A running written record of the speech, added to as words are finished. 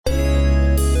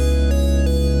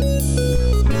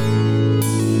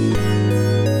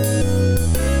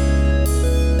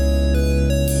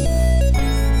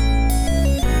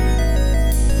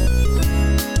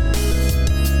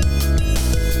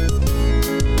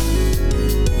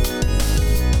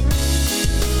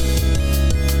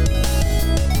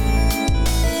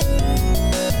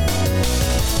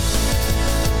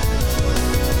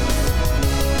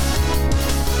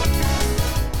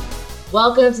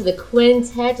Welcome to the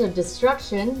Quintet of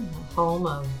Destruction, home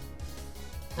of,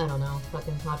 I don't know,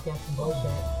 fucking podcast and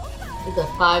bullshit. It's a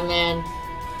 5-man.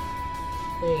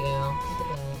 There you go.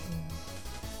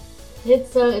 Look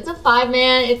at that. It's a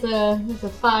 5-man. It's a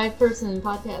 5-person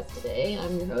podcast today.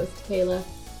 I'm your host, Kayla,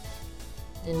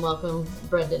 and welcome,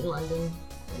 Brendan, London,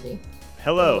 Andy.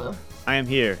 Hello. I am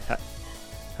here.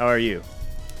 How are you?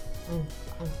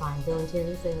 I'm fine. Dylan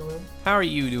Tierney, say hello. How are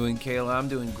you doing, Kayla? I'm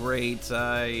doing great.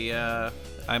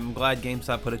 I'm glad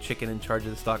GameStop put a chicken in charge of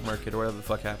the stock market or whatever the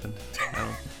fuck happened.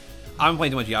 I'm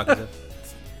playing too much Yakuza.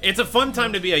 It's a fun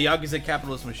time to be a Yakuza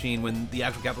capitalist machine when the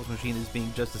actual capitalist machine is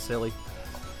being just as silly.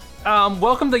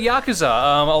 Welcome to Yakuza.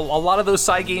 A lot of those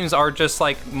side games are just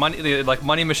like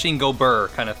money machine go burr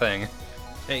kind of thing.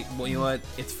 Hey, well, you know what?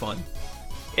 It's fun.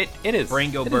 It is.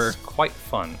 Brain go burr. It is quite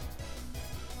fun.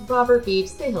 Robert Beach,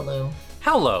 say hello.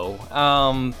 Hello.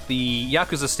 The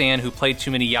Yakuza stan who played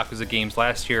too many Yakuza games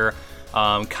last year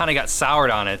kind of got soured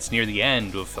on it near the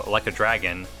end with Like a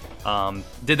Dragon.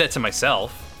 Did that to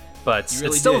myself, but Really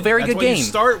it's still a very good game.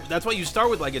 That's why you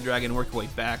start with Like a Dragon and work your way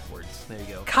backwards. There you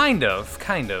go. Kind of.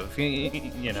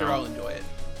 You know. Sure, I'll enjoy it.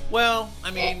 Well,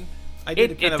 I mean, I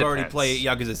did kind of already play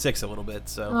Yakuza 6 a little bit,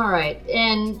 so. All right,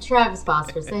 and Travis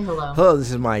Foster, say hello. Hello, this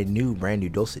is my brand new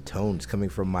dulcet tones coming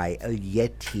from my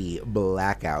Yeti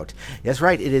Blackout. That's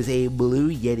right, it is a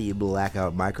Blue Yeti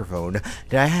Blackout microphone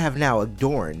that I have now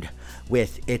adorned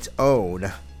with its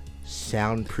own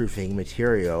soundproofing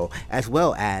material as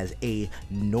well as a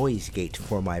noise gate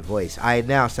for my voice. I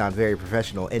now sound very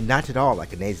professional and not at all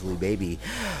like a nasally baby.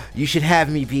 You should have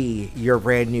me be your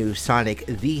brand new Sonic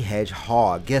the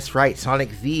Hedgehog. Guess right,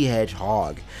 Sonic the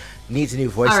Hedgehog needs a new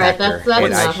voice actor. All right,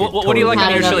 that's enough. What do you like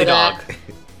about your chili dog?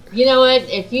 You know what?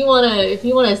 If you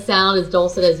wanna sound as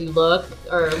dulcet as you look,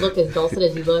 or look as dulcet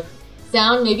as you look,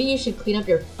 maybe you should clean up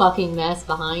your fucking mess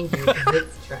behind you because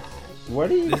it's trash. What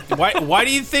are you? Why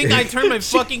do you think I turned my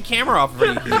fucking camera off for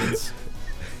you kids?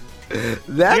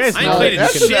 That's I played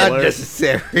that's shit. an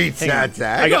unnecessary sound I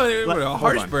tag. got a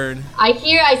heartburn. I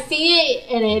see it,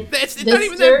 and It's not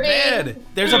even that bad.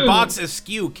 There's a box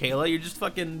askew, Kayla. You're just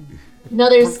fucking. No,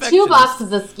 there's 2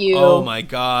 boxes askew. Oh my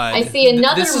god. I see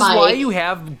another mic. This is why you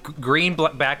have green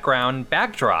background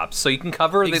backdrops, so you can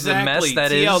cover the mess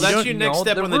that is. That's your next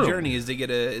step on the room. journey is to get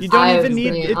a. You don't even need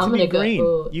gonna- it I'm to be gonna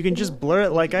go- green. You can just blur it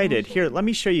like I did. Here, let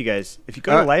me show you guys. If you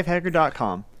go to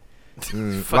lifehacker.com.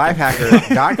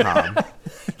 Lifehacker.com.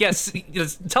 Yes,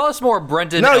 tell us more,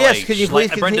 Brendan. No, LH, yes, could you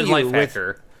please Brendan continue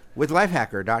Lifehacker. with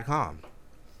lifehacker.com.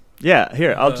 Yeah,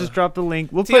 here, I'll just drop the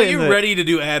link. We'll put it in you're the... ready to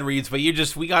do ad reads, but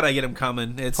we gotta get them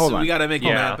coming. Hold on. We gotta make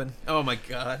them Yeah. happen. Oh my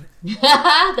god.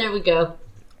 There we go.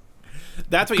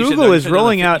 That's what you should Google do. is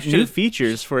rolling out new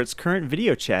features for its current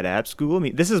video chat apps. Google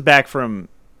Meet. This is back from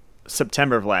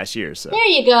September of last year. So There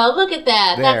you go. Look at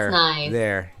that. There, That's nice.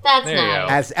 There. That's There you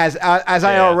nice. go. As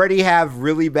I already have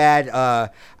really bad.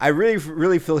 I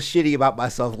really feel shitty about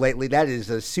myself lately. That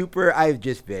is a super. I've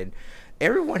just been.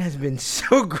 Everyone has been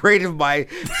so great of my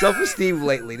self-esteem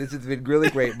lately. This has been really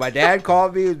great. My dad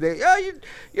called me and said, "Oh, you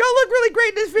don't look really great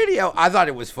in this video." I thought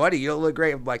it was funny. You don't look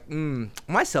great. I'm like,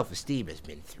 my self-esteem has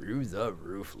been through the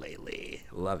roof lately.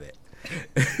 Love it.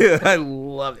 I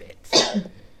love it.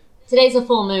 Today's a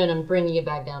full moon. I'm bringing you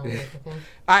back down to earth, okay?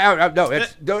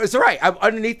 No, it's all right. I'm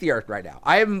underneath the earth right now.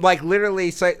 I am like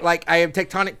literally like I am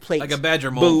tectonic plates Like a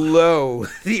badger mole. below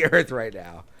the earth right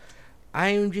now. I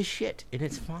am just shit, and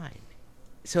it's fine.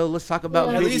 So let's talk about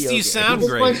Yeah. video At least you games. I sound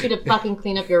just great. want you to fucking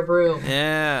clean up your room.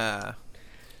 Yeah.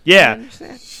 yeah,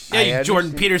 Yeah, you Jordan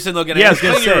understand. Peterson looking Yeah, I at was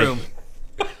gonna clean your say. room.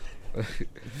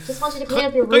 Just want you to clean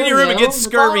up your room. Clean your room and Neil. get That's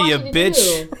all I scurvy, want you to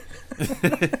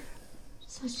bitch. do.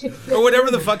 Just want you to clean Or up whatever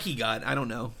your the room. fuck he got. I don't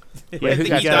know. yeah. I Who think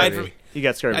got he died scurvy? from. He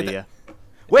got scurvy. I th- Yeah.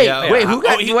 Wait, Yeah, wait, yeah. who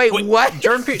got? Oh, wait, wait, what?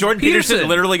 Jordan Peterson Peterson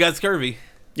literally got scurvy.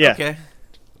 Yeah. Okay.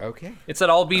 Okay. It's an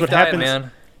all beef What diet, happens-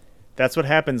 man. That's what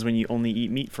happens when you only eat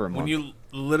meat for a month. When you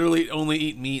literally only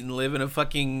eat meat and live in a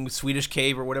fucking Swedish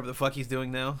cave or whatever the fuck he's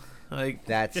doing now. Like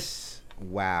That's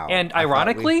wow. And I thought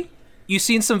ironically, you've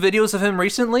seen some videos of him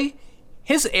recently.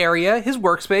 His area, his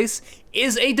workspace,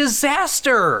 is a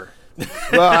disaster.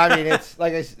 well, I mean, it's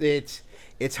like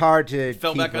it's hard to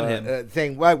Fell keep back on him. a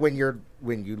thing. Well, when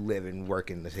you live and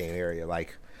work in the same area,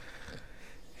 like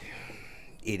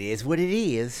it is what it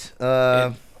is.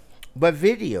 But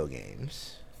video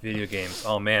games. Video games.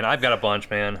 Oh man, I've got a bunch,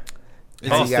 man.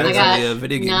 It's Oh, ostensibly I got a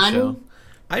video game none. show.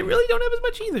 I really don't have as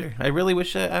much either. I really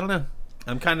wish I don't know.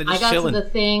 I'm kind of I just got chilling. to the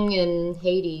thing in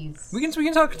Hades. We can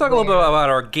talk a little bit about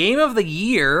our game of the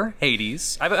year,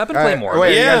 Hades. I've been playing more.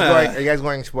 Wait, Yeah. are you guys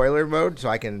going spoiler mode? So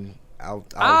I can. I'll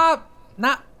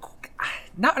Not.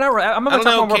 Not really. I'm I gonna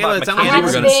don't talk know, more Kayla, about it sounds I like had you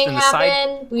were the gonna- thing and the side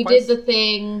happen. We quests. did the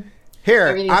thing. Here,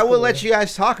 Everything's I will cool. let you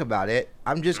guys talk about it.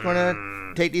 I'm just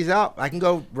gonna take these out. I can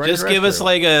go run. Just the give us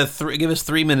restroom. like give us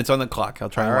 3 minutes on the clock. I'll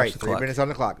try All and right, watch the 3 clock. minutes on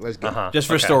the clock. Let's go. Uh-huh. Just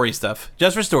for Okay. story stuff.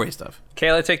 Just for story stuff.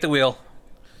 Kayla, take the wheel.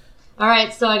 All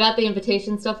right, so I got the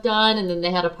invitation stuff done, and then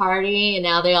they had a party, and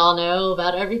now they all know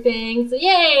about everything. So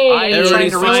yay! I'm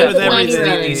Everybody's trying to fine reach out. with The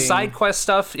everything. side quest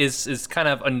stuff is kind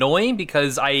of annoying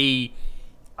because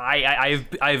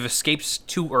I've escaped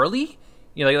too early.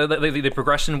 You know, the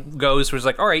progression goes where it's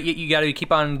like, all right, you got to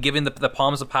keep on giving the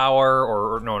palms of power,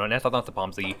 or no, not the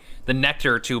palms, the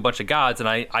nectar to a bunch of gods, and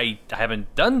I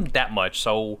haven't done that much,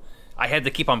 so I had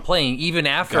to keep on playing even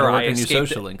after Gotta I work on your escaped.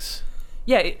 social links.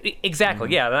 Yeah, exactly.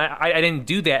 Mm-hmm. Yeah, I didn't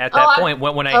do that at Oh, that I- point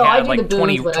when I oh, I had do like the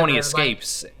 20 booze, whatever,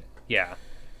 escapes. Yeah.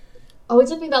 Oh, it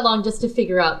took me that long just to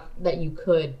figure out that you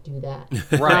could do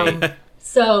that. Right.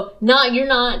 So you're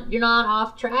not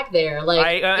off track there.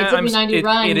 Like it took me 90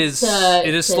 runs. It is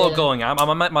to slow going.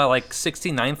 I'm at my like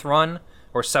 69th run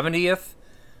or 70th,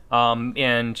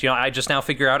 and I just now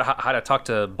figure out how to talk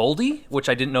to Boldy, which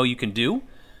I didn't know you can do.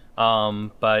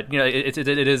 But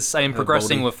it is. I am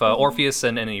progressing Boldy. with Orpheus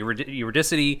and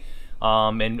Eurydice,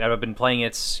 and I've been playing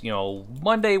it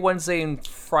Monday, Wednesday, and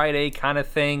Friday kind of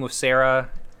thing with Sarah.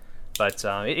 But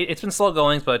it's been slow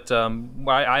going. But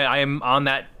I am on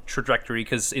that trajectory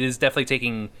because it is definitely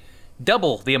taking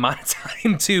double the amount of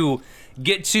time to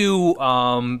get to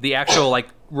the actual like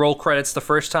roll credits the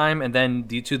first time, and then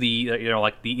to the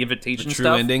like the invitation True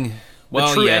stuff. ending. The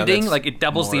true ending, that's like it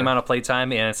doubles the more. amount of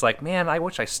playtime, and it's like, man, I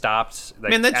wish I stopped.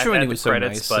 Like, Man, that true at ending the was so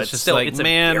credits, nice. but It's just still, like, it's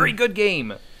man, a very good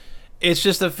game. It's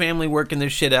just a family working their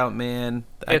shit out, man.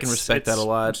 I can respect that a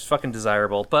lot. It's fucking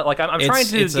desirable, but like I'm It's- trying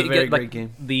to it's a very get like great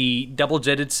game. the double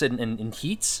jedits in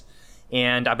heats,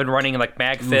 and I've been running like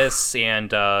mag fists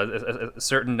and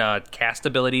certain cast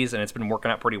abilities, and it's been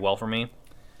working out pretty well for me.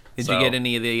 Did So- you get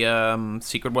any of the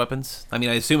secret weapons? I mean,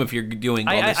 I assume if you're doing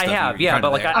all I this stuff, have, you're yeah, kinda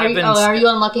but like there. I've been. Are you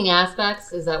unlocking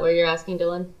aspects? Is that what you're asking,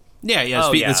 Dylan? yeah,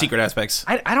 Oh, yeah. the secret aspects.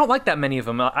 I don't like that many of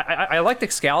them. I liked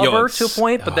Excalibur to a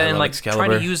point, but I then love like Excalibur.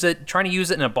 trying to use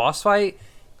it in a boss fight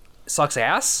sucks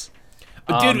ass.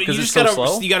 Dude, you 'cause just it's so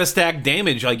slow. you gotta stack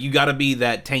damage. Like you gotta be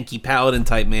that tanky paladin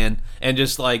type man, and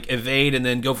just like evade and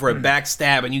then go for a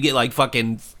backstab, and you get like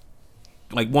fucking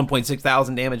like 1.6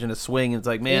 thousand damage in a swing. And it's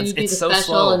like, man, And you do it's the so special,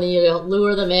 slow. and then you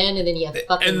lure them in, and then you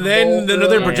fucking. and then roll through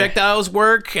another it. projectiles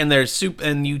work, and there's soup,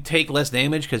 and you take less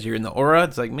damage because you're in the aura.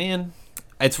 It's like, man,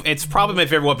 it's probably my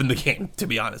favorite weapon in the game, to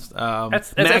be honest.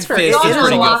 That's Mag fair. Fist You It's also is pretty pretty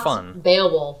good. unlocked fun.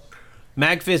 Beowulf.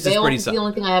 Mag Fist is Beowulf pretty is the solid.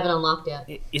 only thing I haven't unlocked yet.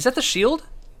 Is that the shield?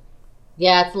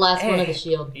 Yeah, it's the last one of the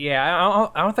shield. Yeah,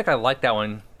 I don't think I like that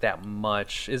one that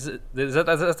much. Is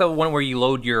that the one where you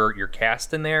load your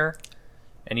cast in there,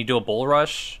 and you do a bull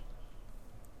rush?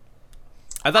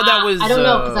 I thought that was. I don't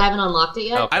know because I haven't unlocked it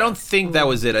yet. I don't think that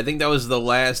was it. I think that was the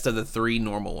last of the 3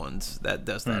 normal ones that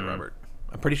does that, Robert.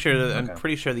 I'm pretty sure. I'm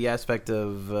pretty sure the aspect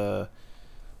of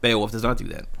Beowulf does not do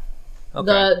that. The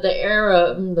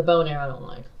the bow and arrow I don't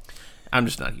like. I'm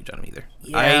just not huge on him either.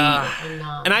 I'm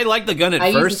not. And I like the gun at I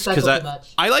use the first because special too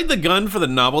much. I like the gun for the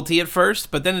novelty at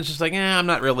first, but then it's just like, I'm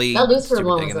not really That Lucifer super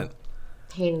one was digging a it.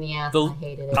 pain in the ass. The- I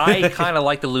hated it. I kind of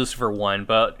like the Lucifer one,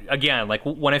 but again, like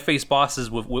when I face bosses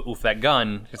with that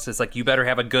gun, it's just like you better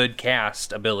have a good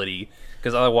cast ability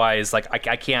because otherwise, like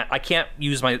I can't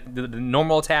use the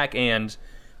normal attack and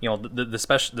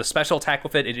the special attack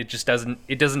with it. It just doesn't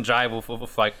jive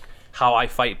with like how I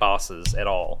fight bosses at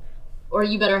all. Or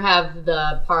you better have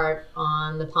the part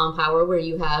on the palm power where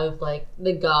you have like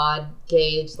the god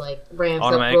gauge like ramps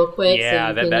Automatic, up real quick. yeah,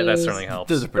 so you can that use certainly helps.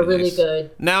 Those are a pretty really nice.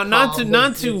 good. Now, not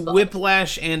palm to spot.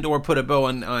 whiplash and or put a bow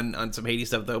on some Hades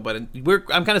stuff though, but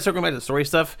I'm kind of circling back to the story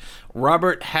stuff.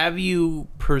 Robert, have you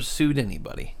pursued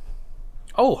anybody?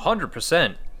 Oh,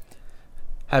 100%.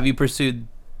 Have you pursued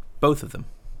both of them?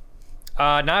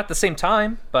 Not at the same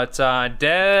time, but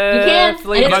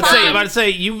definitely. and I'm it's fine. about to say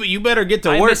you better get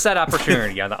to I work. missed that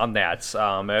opportunity on that.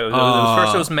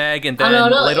 First it was Meg, and then no, a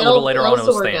little it'll- bit later it'll on it was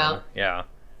still work Stan. out. Yeah.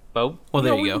 But Well,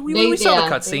 there you go. We saw the Yeah,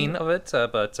 cutscene of it,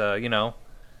 but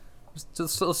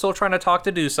still trying to talk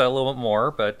to Dusa a little bit more.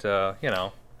 But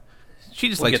She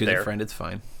just We'll likes get you as a there. friend. It's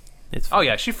fine. It's fine. oh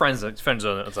yeah, she friends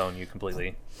zone you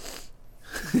completely.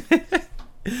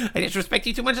 I just respect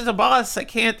you too much as a boss. I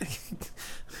can't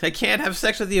have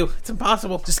sex with you. It's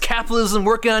impossible. Just capitalism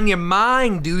working on your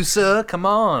mind, Dusa. Come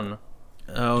on.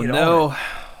 Oh Get no.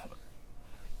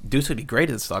 Deuce would be great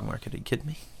at the stock market. Are you kidding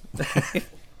me?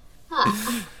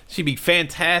 She'd be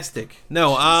fantastic.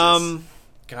 No,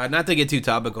 God, not to get too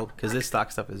topical because this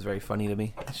stock stuff is very funny to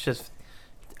me. It's just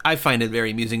I find it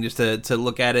very amusing just to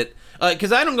look at it.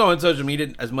 Because I don't go on social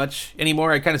media as much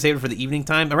anymore. I kind of save it for the evening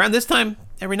time. Around this time,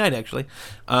 every night, actually.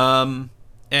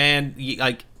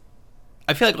 Like,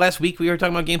 I feel like last week we were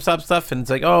talking about GameStop stuff, and it's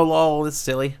like, oh, lol, it's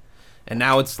silly. And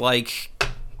now it's like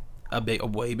a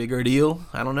way bigger deal.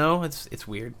 I don't know. It's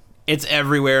weird. It's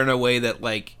everywhere in a way that,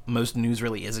 like, most news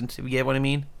really isn't, if you get what I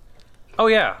mean. Oh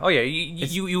yeah.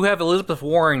 You have Elizabeth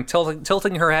Warren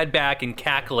tilting her head back and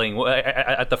cackling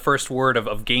at the first word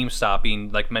of GameStop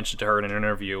being like mentioned to her in an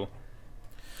interview.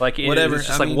 Like Whatever. It's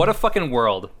just like, what a fucking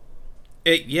world.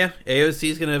 Yeah, AOC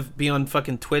is gonna be on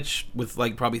fucking Twitch with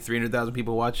like probably 300,000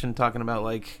 people watching, talking about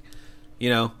like, you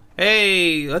know,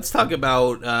 hey, let's talk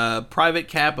about private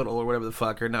capital or whatever the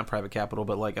fuck, or not private capital,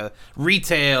 but like a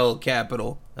retail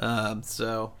capital.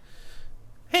 So,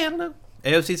 hey, I don't know.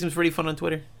 AOC seems pretty fun on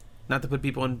Twitter. Not to put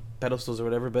people on pedestals or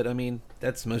whatever, but I mean,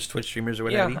 that's most Twitch streamers or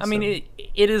whatever. Yeah, I mean,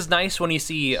 it is nice when you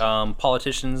see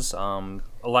politicians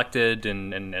elected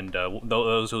and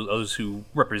those who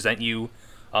represent you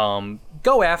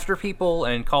go after people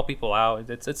and call people out.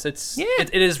 It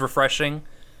is refreshing.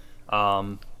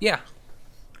 Yeah.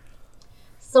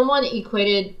 Someone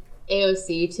equated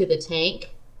AOC to the tank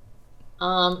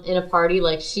in a party.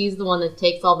 Like, she's the one that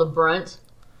takes all the brunt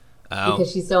because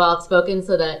she's so outspoken,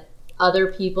 so that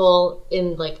other people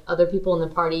in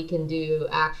the party can do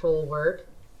actual work.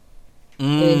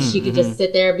 And she could just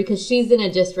sit there because she's in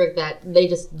a district that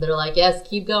they're like, yes,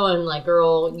 keep going, like,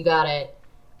 girl, you got it.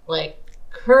 Like,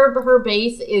 her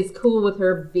base is cool with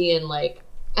her being like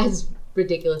as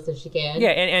ridiculous as she can. Yeah,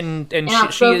 and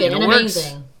outspoken she and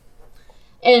amazing.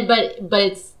 And but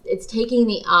it's taking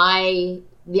the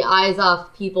eyes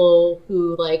off people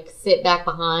who like sit back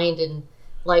behind and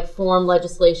like form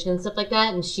legislation and stuff like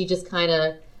that, and she just kind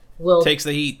of will takes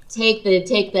the heat, take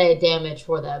the damage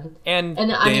for them, and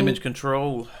damage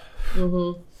control.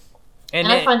 Mm-hmm. And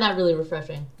I find that really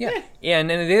refreshing. Yeah, and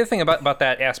the other thing about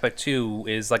that aspect too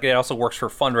is like it also works for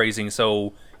fundraising.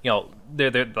 So you know,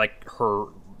 they're like her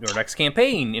next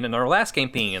campaign and in her last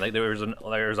campaign, like there's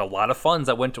a lot of funds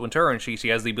that went to her, and she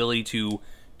has the ability to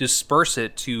disperse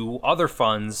it to other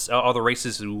funds, other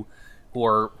races who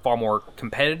are far more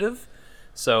competitive.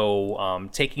 So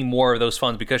taking more of those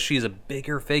funds because she's a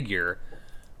bigger figure,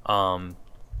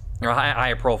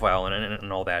 higher profile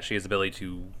and all that. She has the ability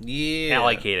to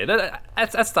allocate it.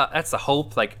 That's the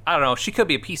hope. Like, I don't know. She could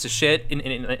be a piece of shit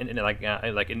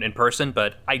in person,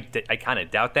 but I kind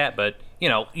of doubt that. But you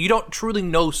know, you don't truly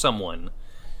know someone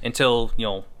until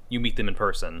you meet them in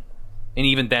person, and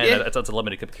even then, that's a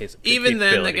limited case. Even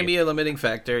then, that can be a limiting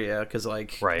factor. Yeah, because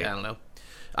like, right. I don't know.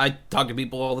 I talk to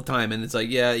people all the time, and it's like,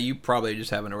 yeah, you probably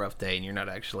just having a rough day, and you're not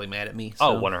actually mad at me.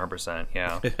 So. Oh, 100%,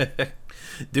 yeah.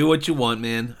 Do what you want,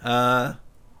 man. What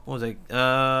was I?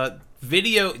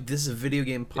 Video. This is a video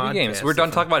game podcast. Video games. We're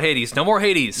done talking about Hades. No more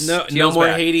Hades. No more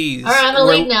Hades. All right, I'm gonna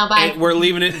leave now. Bye. We're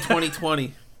leaving it in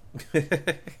 2020.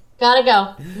 Gotta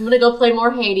go. I'm gonna go play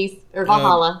more Hades or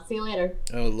Valhalla. See you later.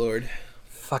 Oh Lord.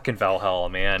 Fucking Valhalla,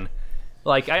 man.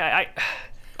 Like I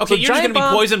Okay, so you're just gonna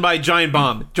bomb, be poisoned by Giant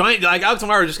Bomb. Alex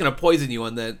and I are just gonna poison you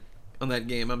on that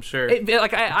game. I'm sure.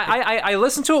 I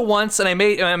listened to it once, and I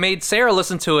made Sarah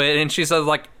listen to it, and she said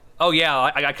like, "Oh yeah,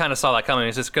 I kind of saw that coming."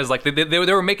 It's just because like they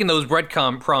were making those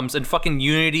breadcrumbs in fucking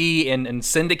Unity and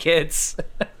syndicates.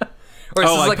 Or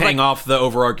it's like paying off the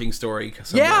overarching story.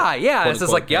 Yeah. It's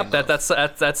just like, yep,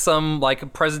 that's some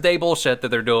like present day bullshit that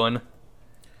they're doing.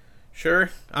 Sure.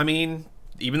 I mean,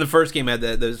 even the first game had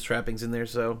those trappings in there,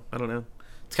 so I don't know.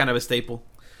 It's kind of a staple.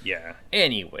 Yeah.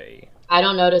 Anyway, I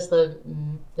don't notice the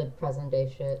present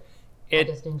day shit. I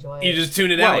just enjoy it. You just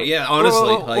tune it out. Yeah,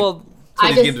 honestly.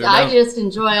 I just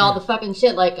enjoy all the fucking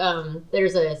shit. Like,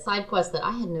 there's a side quest that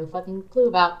I had no fucking clue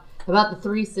about the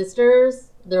three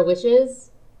sisters. They're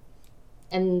witches,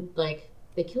 and like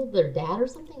they killed their dad or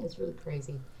something. It's really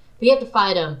crazy. But you have to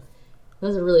fight them.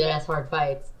 Those are really ass hard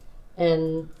fights.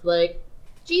 And like,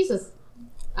 Jesus,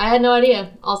 I had no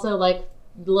idea. Also, like,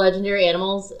 the legendary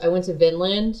animals. I went to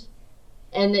Vinland,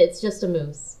 and it's just a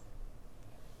moose.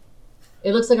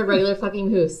 It looks like a regular fucking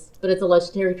moose, but it's a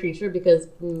legendary creature because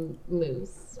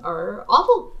moose are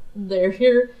awful. They're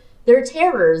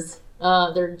terrors.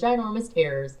 They're ginormous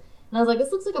terrors. And I was like,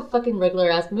 this looks like a fucking regular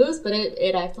ass moose, but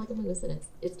it acts like a moose, and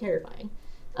it's terrifying.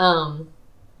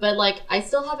 But like, I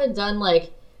still haven't done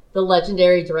like the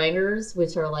legendary Drangers,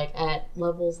 which are like at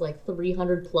levels like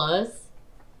 300 plus.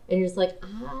 And you're just like, I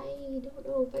don't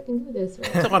know if I can do this.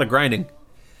 Right. It's a lot of grinding.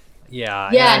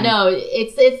 Yeah. No,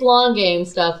 it's long game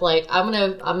stuff. Like, I'm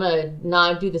gonna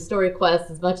not do the story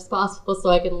quests as much as possible so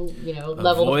I can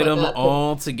level avoid the fuck them up.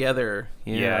 all together.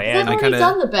 Yeah, I've already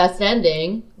done the best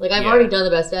ending. Like, I've already done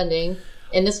the best ending.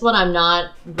 In this one, I'm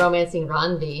not romancing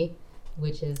Ranvi,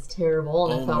 which is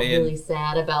terrible, and I felt really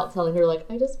sad about telling her, like,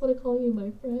 I just want to call you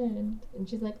my friend. And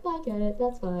she's like, I get it,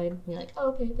 that's fine. And you're like, oh,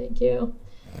 okay, thank you.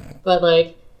 But,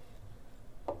 like,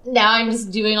 now I'm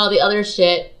just doing all the other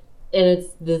shit, and it's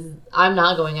this. I'm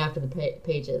not going after the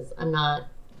pages. I'm not.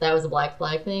 That was a black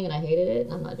flag thing, and I hated it,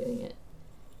 and I'm not doing it.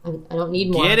 I don't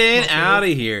need more. Get it out of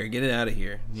here. Get it out of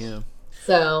here. Yeah.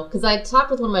 So, because I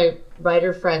talked with one of my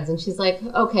writer friends, and she's like,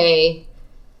 okay.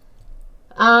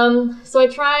 So I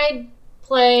tried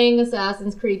playing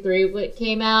Assassin's Creed 3 when it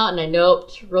came out, and I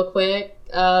noped real quick.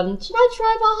 Should I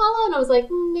try Valhalla? And I was like,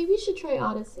 maybe you should try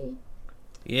Odyssey.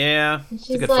 Yeah, and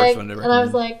she's like, and I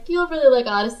was like, you'll really like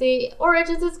Odyssey.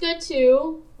 Origins is good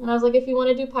too. And I was like, if you want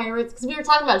to do pirates, because we were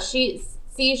talking about sea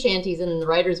shanties in the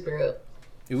writers group.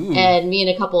 Ooh. And me and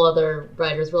a couple other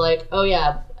writers were like, oh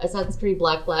yeah, Assassin's Creed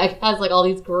Black Flag has like all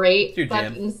these great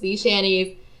fucking sea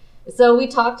shanties. So we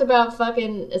talked about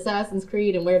fucking Assassin's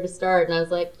Creed and where to start, and I was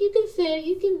like, you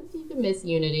can miss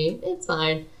Unity. It's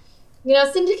fine. You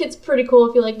know, Syndicate's pretty cool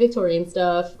if you like Victorian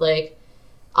stuff. Like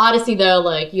Odyssey though,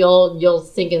 like you'll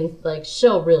sink in, like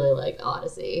she'll really like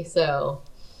Odyssey. So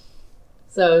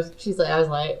she's like, I was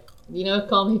like, you know,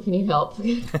 call me if you need help.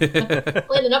 Played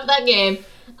enough of that game.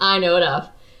 I know enough.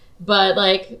 But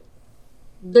like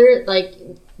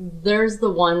there's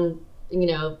the one, you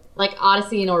know, like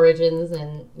Odyssey and Origins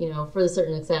and, you know, for a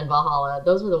certain extent Valhalla,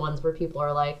 those were the ones where people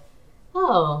are like,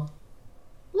 oh,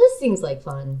 this seems like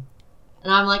fun.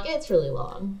 And I'm like, it's really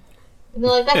long. And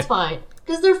they're like, that's fine.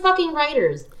 Because they're fucking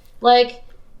writers. Like,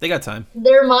 they got time.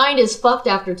 Their mind is fucked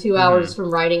after 2 hours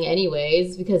from writing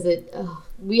anyways, because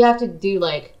we have to do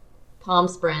like palm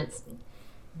sprints.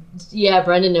 Yeah,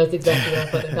 Brendan knows exactly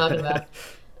what I'm talking about.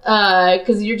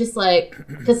 Because you're just like,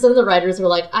 because some of the writers were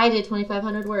like, I did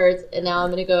 2,500 words and now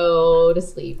I'm going to go to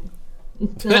sleep.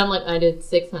 And I'm like, I did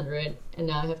 600 and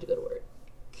now I have to go to work.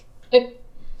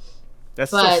 That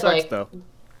still sucks, like, though.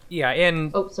 Yeah,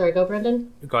 and... Oh, sorry, go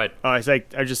Brendan. Go ahead. I was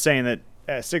just saying that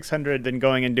 600 then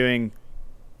going and doing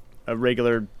a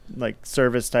regular, like,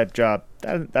 service type job,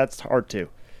 that's hard too.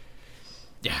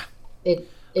 Yeah. I've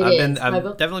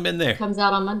definitely been there. Comes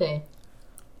out on Monday.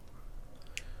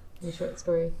 A short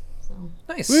story. So.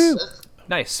 Nice. Woo.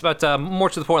 Nice. But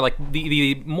more to the point, like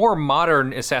the more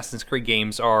modern Assassin's Creed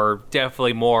games are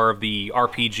definitely more of the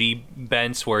RPG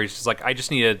bents, where it's just like, I just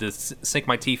need to sink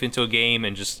my teeth into a game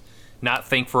and just not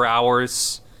think for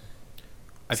hours.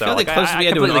 I feel like the closest we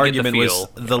had to an argument was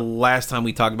the last time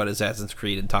we talked about Assassin's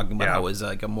Creed and talking about how it was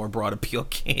like a more broad appeal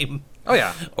game. Oh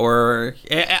yeah. Or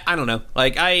I don't know.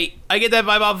 Like I get that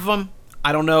vibe off of them.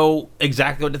 I don't know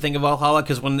exactly what to think of Valhalla,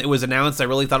 because when it was announced, I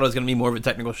really thought it was going to be more of a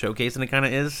technical showcase, and it kind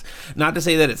of is. Not to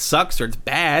say that it sucks or it's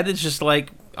bad. It's just like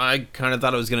I kind of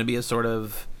thought it was going to be a sort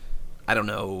of, I don't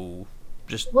know,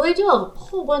 just. Well, they do a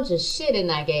whole bunch of shit in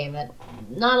that game that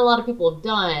not a lot of people have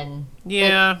done.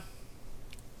 Yeah. Like,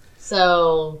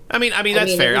 so. I mean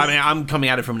that's fair. I mean, I'm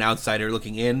coming at it from an outsider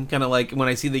looking in, kind of like when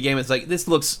I see the game, it's like this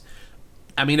looks.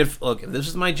 I mean, if this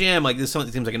is my jam, like this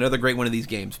seems like another great one of these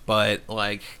games, but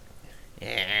like.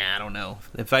 Yeah, I don't know.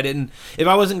 If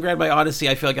I wasn't grabbed by Odyssey,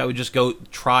 I feel like I would just go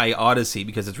try Odyssey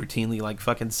because it's routinely like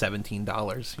fucking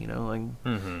 $17. You know, like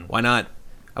why not?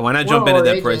 Why not jump in at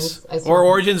that price? Or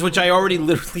Origins, which I already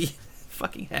literally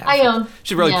fucking have. I own.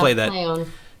 Should really play that. I own.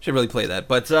 Should really play that.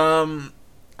 But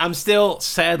I'm still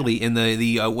sadly in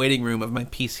the waiting room of my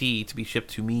PC to be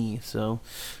shipped to me. So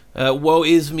woe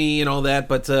is me and all that.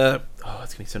 But it's gonna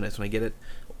be so nice when I get it.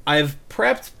 I've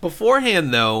prepped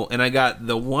beforehand, though, and I got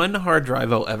the one hard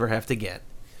drive I'll ever have to get.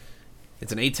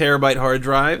 It's an 8 terabyte hard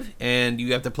drive, and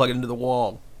you have to plug it into the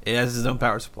wall. It has its own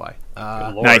power supply.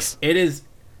 Nice. It is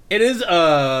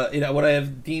what I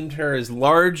have deemed her as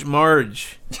Large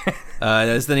Marge.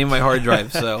 That's the name of my hard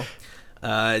drive. So,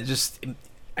 it's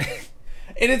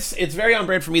very on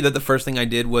brand for me that the first thing I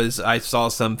did was I saw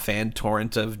some fan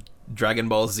torrent of Dragon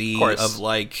Ball Z of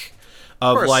like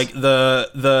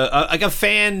a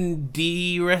fan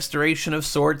de-restoration of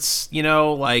sorts, you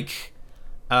know, like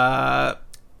I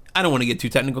don't want to get too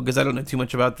technical because I don't know too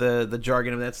much about the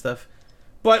jargon of that stuff,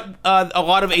 but a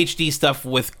lot of HD stuff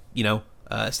with, you know,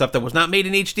 stuff that was not made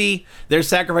in HD. There's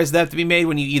sacrifices that have to be made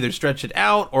when you either stretch it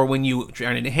out or when you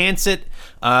try to enhance it.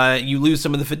 You lose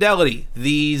some of the fidelity.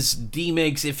 These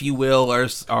demakes, if you will,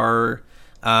 are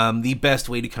the best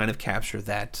way to kind of capture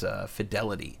that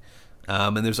fidelity.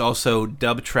 And there's also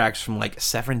dub tracks from like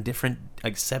seven different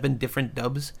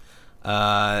dubs,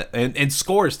 and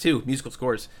scores too, musical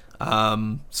scores.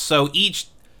 So each,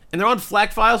 and they're on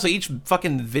FLAC files, so each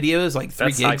fucking video is like 3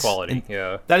 gigs. That's high quality.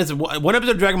 Yeah. That is one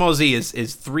episode of Dragon Ball Z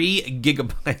is 3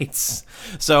 gigabytes.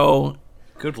 So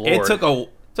good lord,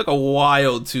 Took a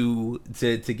while to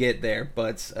get there,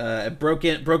 but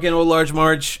broken old Large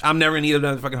March. I'm never gonna need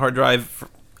another fucking hard drive.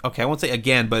 Okay, I won't say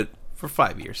again, but for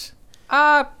 5 years.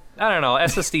 I don't know.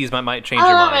 SSDs might change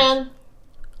your mind. Man.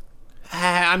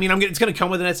 I mean, it's gonna come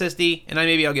with an SSD, and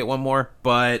maybe I'll get one more.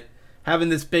 But having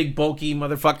this big bulky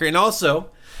motherfucker, and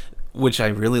also, which I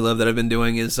really love that I've been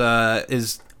doing, is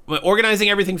organizing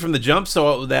everything from the jump,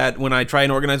 so that when I try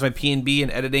and organize my P&B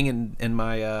and editing and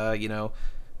my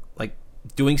like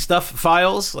doing stuff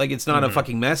files, like it's not a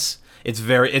fucking mess. It's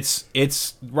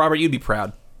Robert, you'd be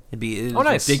proud. It's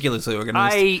nice. Ridiculously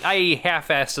organized. I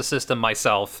half-assed the system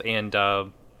myself, and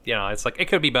it's like it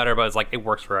could be better, but it's like it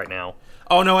works for right now.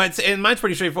 Oh no, and mine's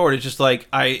pretty straightforward. It's just like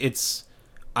I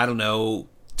don't know,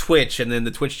 Twitch, and then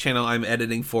the Twitch channel I'm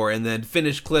editing for, and then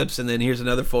finished clips, and then here's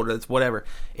another folder that's whatever.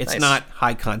 It's not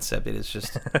high concept. It is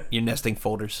just you're nesting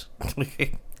folders.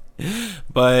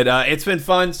 But it's been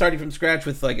fun starting from scratch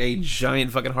with like a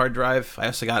giant fucking hard drive. I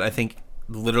also got, I think,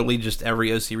 literally just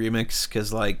every OC remix,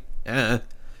 because like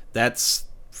that's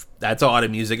all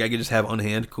of music I could just have on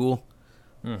hand. Cool.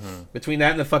 Mm-hmm. Between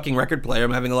that and the fucking record player,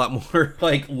 I'm having a lot more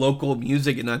like local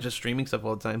music and not just streaming stuff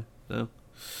all the time. So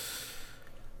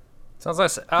sounds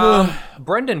nice.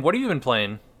 Brendan, what have you been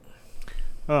playing?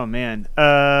 Oh man,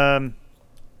 a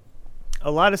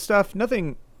lot of stuff.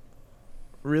 Nothing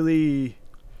really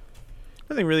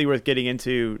worth getting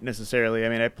into necessarily. I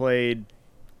mean, I played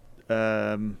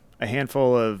a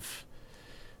handful of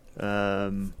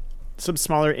some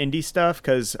smaller indie stuff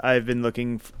because I've been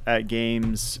looking at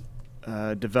games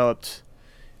developed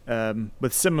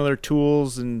with similar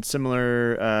tools and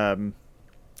similar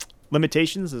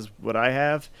limitations as what I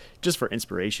have, just for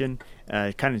inspiration.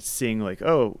 Kind of seeing like,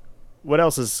 oh, what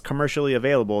else is commercially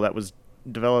available that was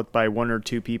developed by one or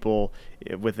two people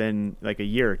within like a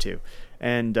year or two.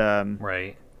 And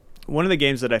right. One of the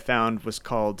games that I found was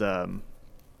called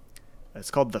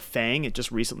it's called The Fang. It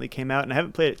just recently came out, and I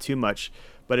haven't played it too much,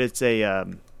 but it's a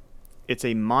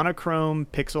monochrome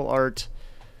pixel art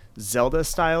Zelda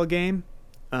style game.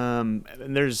 And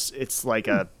it's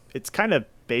kind of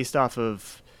based off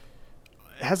of,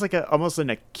 it has like almost an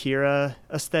Akira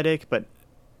aesthetic, but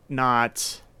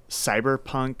not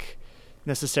cyberpunk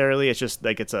necessarily. It's just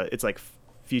like it's like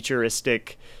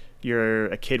futuristic. You're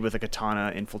a kid with a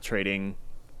katana infiltrating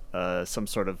some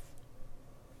sort of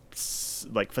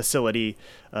like facility.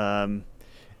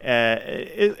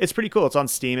 It's pretty cool. It's on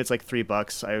Steam. It's like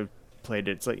 $3. I played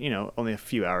it. It's like, only a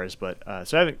few hours, but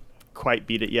so I haven't quite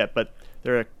beat it yet. But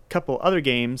there are a couple other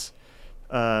games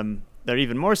that are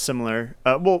even more similar.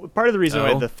 Well, part of the reason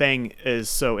why The Fang is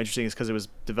so interesting is because it was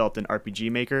developed in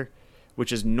RPG Maker,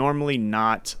 which is normally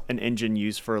not an engine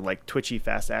used for like twitchy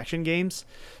fast action games.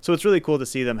 So it's really cool to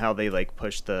see them how they like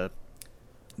push the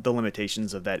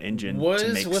limitations of that engine. Was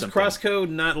Crosscode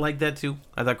not like that too?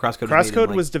 I thought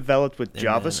Crosscode was developed with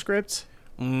JavaScript.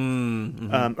 Or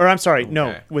I'm sorry,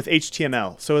 no, with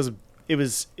HTML. So it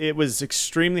was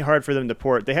extremely hard for them to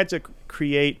port. They had to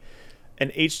create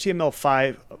an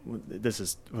HTML5.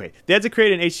 They had to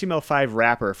create an HTML5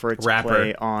 wrapper for it to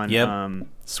play on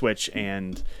Switch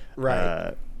and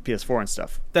PS4 and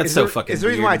stuff. That's so fucking. It's the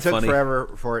reason why it took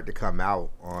forever for it to come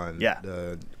out on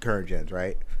the current gens,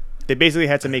 right? They basically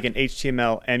had to make an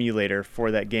HTML emulator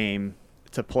for that game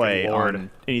to play on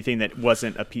anything that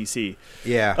wasn't a PC.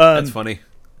 Yeah, that's funny.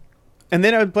 And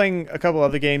then I was playing a couple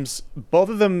other games, both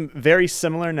of them very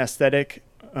similar in aesthetic,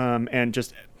 and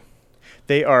just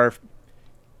they are,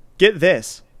 get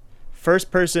this,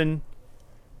 first-person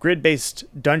grid-based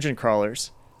dungeon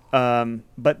crawlers,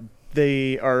 but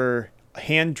they are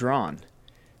hand-drawn.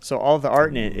 So all the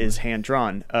art in it is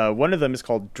hand-drawn. One of them is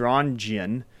called Drawn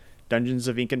Jin, Dungeons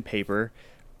of Ink and Paper.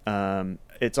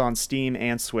 It's on Steam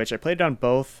and Switch. I played it on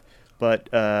both, but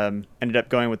ended up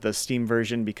going with the Steam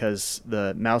version because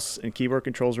the mouse and keyboard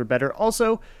controls were better.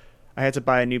 Also, I had to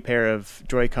buy a new pair of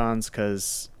Joy-Cons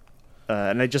because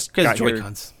and I just got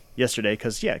Joy-Cons. Here yesterday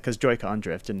because Joy-Con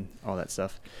drift and all that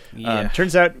stuff.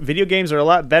 Turns out video games are a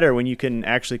lot better when you can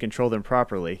actually control them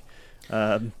properly.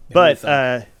 And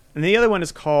the other one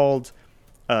is called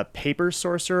Paper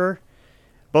Sorcerer.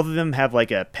 Both of them have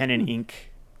like a pen and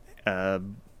ink,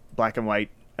 black and white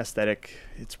aesthetic.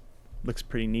 It looks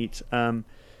pretty neat. They're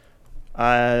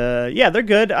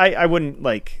good. I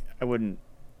wouldn't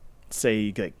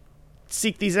say like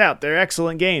seek these out. They're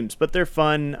excellent games, but they're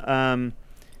fun.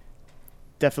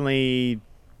 Definitely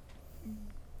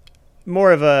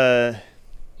more of a.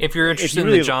 If you're interested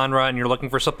in the genre and you're looking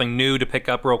for something new to pick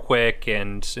up real quick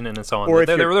and so on, or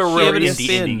they're really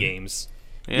indie games.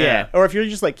 Yeah, or if you're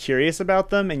just like curious about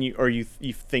them and you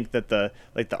think that the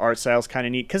art style's kind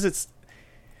of neat because it's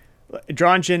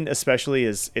Dronjin especially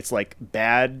it's like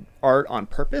bad art on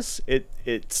purpose.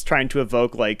 It's trying to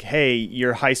evoke like, hey,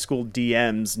 your high school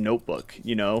DM's notebook,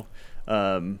 you know.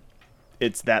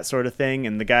 It's that sort of thing,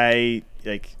 and the guy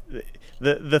like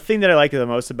the thing that I like the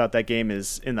most about that game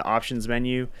is in the options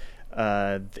menu.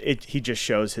 He just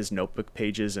shows his notebook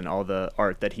pages and all the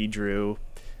art that he drew.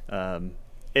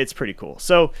 It's pretty cool.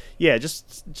 So yeah,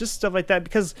 just stuff like that,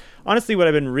 because honestly what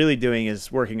I've been really doing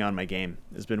is working on my game.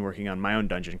 Has been working on my own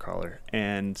dungeon crawler,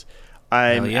 and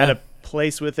I'm at a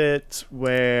place with it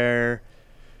where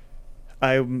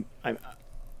I'm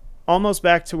almost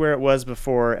back to where it was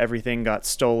before everything got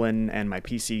stolen and my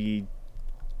PC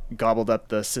gobbled up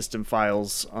the system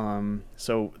files.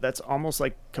 So that's almost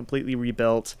like completely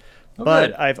rebuilt. But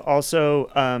good. I've also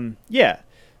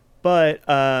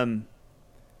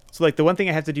so like the one thing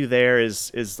I have to do there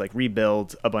is like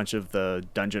rebuild a bunch of the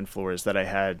dungeon floors that I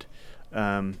had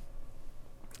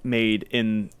made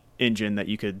in Engine that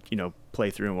you could, you know, play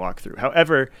through and walk through.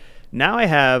 However, now I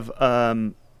have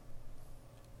I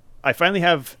finally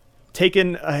have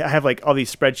taken I have like all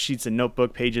these spreadsheets and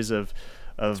notebook pages of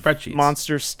spreadsheets,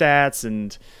 monster stats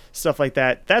and stuff like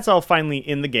that. That's all finally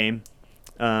in the game.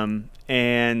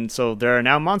 And so there are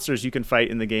now monsters you can fight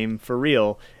in the game for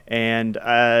real, and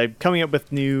coming up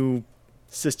with new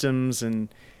systems and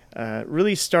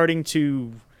really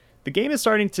the game is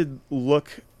starting to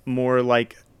look more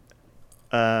like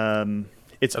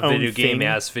its own video game thing.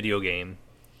 as video game.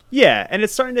 Yeah, and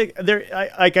it's starting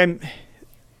to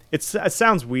it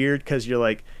sounds weird because you're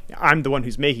like, I'm the one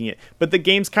who's making it, but the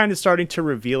game's kind of starting to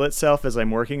reveal itself as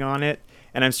I'm working on it,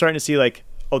 and I'm starting to see like,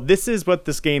 oh, this is what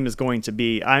this game is going to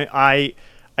be. I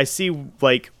see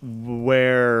like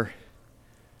where,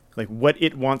 like what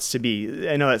it wants to be.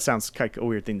 I know that sounds like a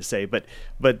weird thing to say, but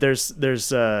there's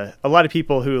a lot of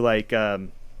people who like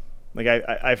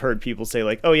I've heard people say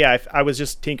like, oh yeah, I was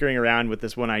just tinkering around with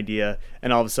this one idea,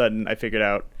 and all of a sudden I figured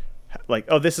out like,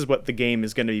 oh, this is what the game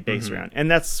is going to be based around.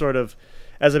 And that's sort of,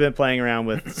 as I've been playing around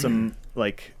with some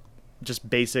like just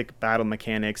basic battle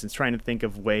mechanics and trying to think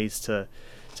of ways to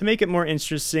make it more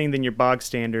interesting than your bog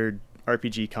standard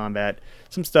RPG combat.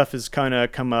 Some stuff has kind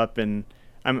of come up, and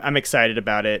I'm excited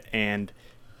about it. And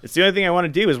it's the only thing I want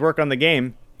to do is work on the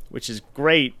game, which is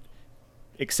great,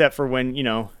 except for when, you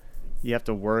know, you have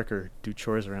to work or do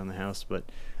chores around the house. But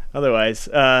otherwise,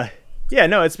 yeah,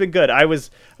 no, it's been good. I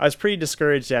was pretty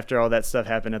discouraged after all that stuff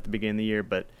happened at the beginning of the year,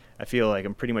 but I feel like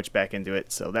I'm pretty much back into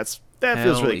it. So that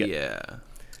feels really good. Yeah.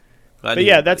 But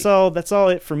yeah, that's all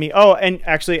it for me. Oh, and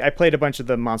actually, I played a bunch of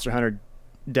the Monster Hunter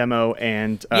demo,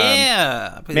 and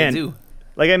man,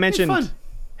 like I mentioned,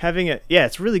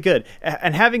 it's really good,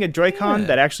 and having a Joy-Con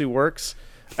that actually works.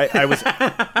 I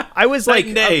was like,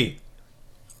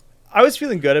 I was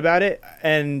feeling good about it,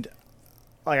 and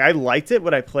like I liked it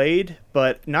what I played,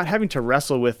 but not having to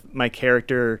wrestle with my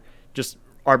character just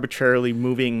arbitrarily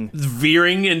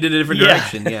veering into a different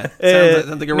direction. Yeah,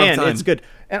 sounds like a rough time. It's good.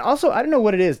 And also, I don't know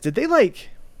what it is. Did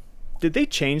they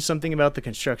change something about the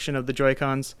construction of the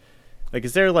Joy-Cons? Like,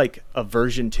 is there like a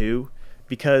version 2?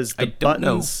 Because the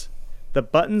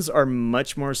buttons are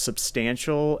much more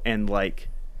substantial and like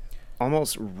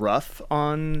almost rough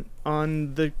on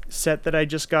the set that I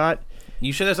just got.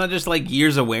 You sure that's not just like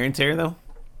years of wear and tear though?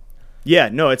 Yeah,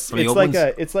 no, it's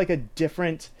like a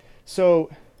different. So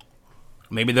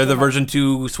maybe they're the version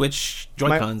 2 Switch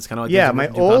Joy-Cons, kind of like my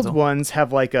old ones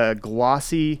have like a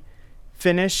glossy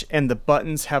finish, and the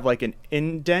buttons have like an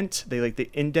indent. They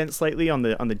indent slightly on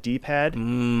the D-pad.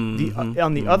 On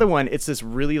the other one, it's this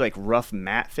really like rough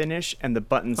matte finish, and the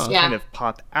buttons kind of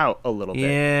pop out a little bit.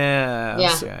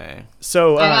 Yeah. Okay.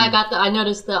 So I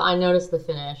noticed the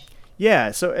finish.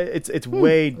 Yeah, so it's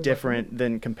way different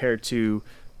than compared to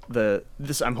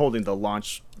I'm holding the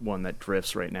launch one that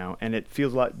drifts right now, and it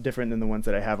feels a lot different than the ones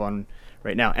that I have on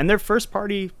right now, and they're first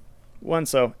party ones.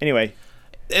 So anyway,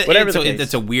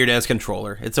 it's a weird ass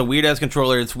controller. It's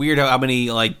weird how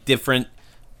many like different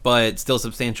but still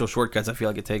substantial shortcuts I feel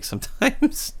like it takes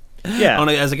sometimes. Yeah,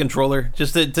 as a controller,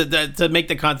 just to make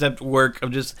the concept work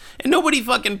of just, and nobody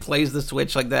fucking plays the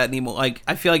Switch like that anymore. Like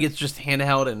I feel like it's just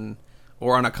handheld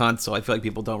or on a console. I feel like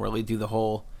people don't really do the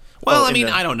whole. Well,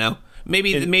 I don't know.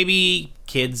 Maybe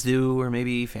kids do, or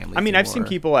maybe families. I mean, I've seen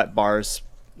people at bars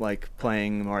like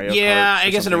playing Mario Kart. Yeah,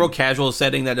 I guess in a real casual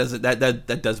setting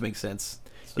that does make sense.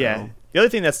 So. Yeah. The other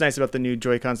thing that's nice about the new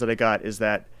Joy-Cons that I got is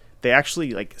that they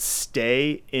actually like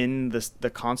stay in the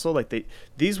console. Like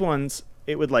these ones,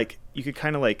 it would like you could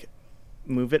kind of like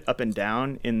move it up and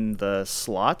down in the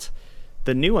slot.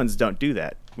 The new ones don't do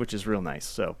that, which is real nice.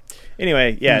 So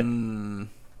anyway, yeah.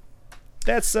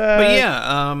 That's but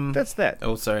yeah, that's that.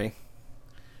 Oh, sorry.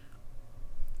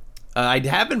 I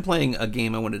have been playing a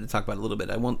game I wanted to talk about a little bit.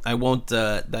 I won't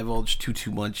divulge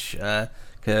too much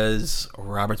because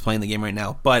Robert's playing the game right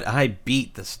now. But I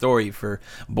beat the story for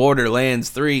Borderlands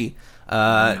 3.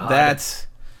 I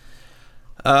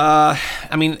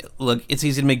mean, look, it's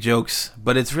easy to make jokes,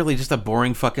 but it's really just a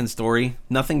boring fucking story.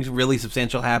 Nothing really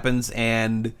substantial happens,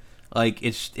 and like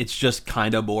it's just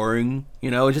kind of boring.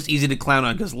 You know, it's just easy to clown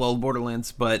on because lol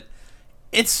Borderlands, but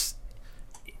it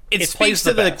speaks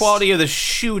to the quality of the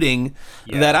shooting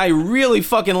that I really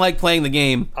fucking like playing the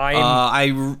game.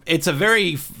 It's a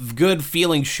very good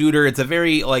feeling shooter. It's a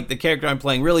very like the character I'm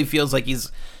playing really feels like he's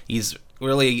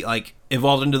really like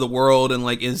evolved into the world and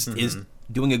like is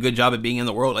doing a good job at being in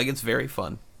the world. Like it's very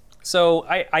fun. So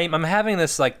I'm having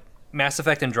this like Mass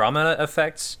Effect Andromeda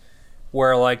effects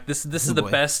where like this is the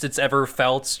best it's ever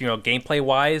felt, you know, gameplay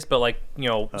wise, but like, you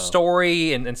know,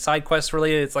 story and side quests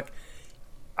related, it's like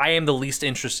I am the least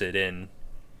interested in.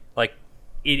 Like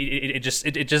it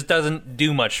just doesn't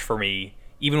do much for me.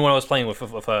 Even when I was playing with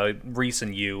Reese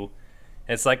and you,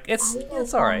 it's like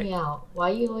it's all right.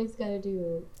 Why you always gotta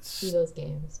do those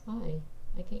games? Why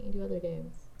can't you do other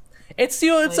games? It's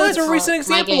it's a recent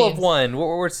example of one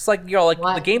where it's like, you know, like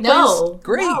the gameplay is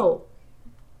great.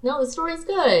 No, the story's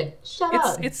good. Shut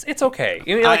up. It's okay.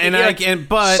 I mean, I can't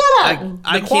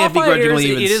begrudgingly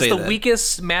even say that. It is the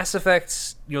weakest Mass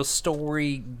Effect, you know,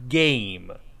 story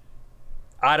game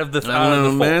out of the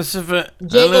Mass Effect.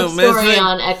 Jacob's story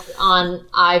on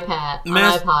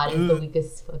iPod is the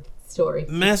weakest story.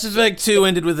 Mass Effect 2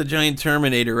 ended with a giant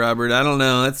Terminator, Robert. I don't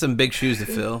know. That's some big shoes to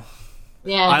fill.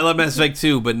 Yeah. I love Mass Effect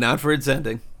 2, but not for its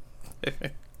ending.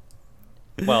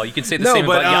 Well, you can say the same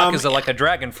about Yakuza Like a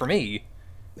Dragon for me.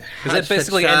 Because it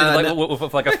basically ended like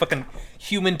with like a fucking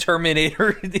human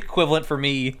Terminator equivalent for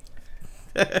me.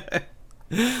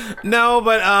 No,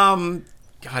 but God,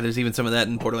 there's even some of that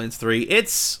in Borderlands 3.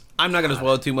 I'm not going to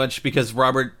spoil it too much because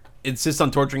Robert insists on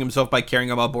torturing himself by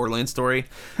caring about Borderlands story.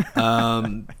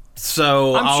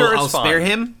 So I'll spare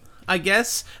him, I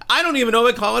guess. I don't even know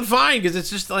what to call it fine because it's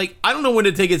just like I don't know when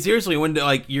to take it seriously, when to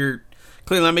like you're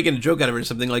clearly not making a joke out of it or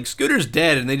something. Like Scooter's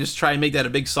dead and they just try and make that a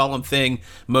big solemn thing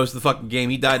most of the fucking game.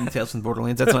 He died in Tales from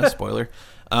Borderlands. That's not a spoiler.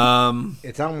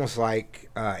 It's almost like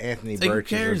Anthony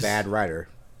Birch is a bad writer.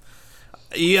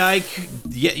 Yeah,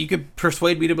 you could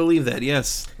persuade me to believe that.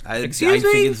 Yes, Excuse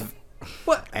me?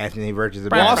 What? Anthony Birch is a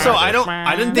bad writer. Also,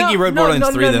 I didn't think he wrote Borderlands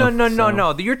 3 though.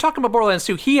 No. You're talking about Borderlands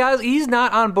 2. He's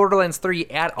not on Borderlands 3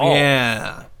 at all.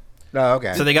 Yeah. Oh,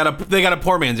 okay. So they got a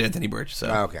poor man's Anthony Birch. So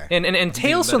okay. And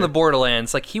Tales from the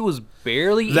Borderlands, like he was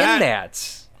barely in that.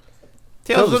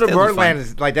 Tales from the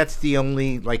Borderlands, like that's the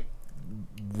only like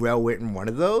well-written one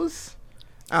of those.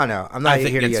 I don't know. I'm not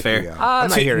here to yuck you. I'm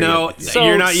not here to yuck you.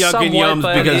 You're not yucking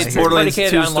yums because Borderlands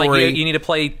 2 story like you need to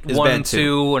play 1 and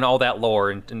 2 and all that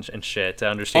lore and shit to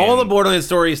understand. All the Borderlands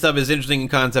story stuff is interesting in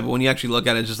concept, but when you actually look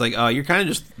at it, it's just like, you're kind of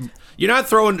just... You're not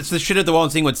throwing the shit at the wall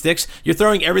and seeing what sticks. You're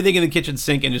throwing everything in the kitchen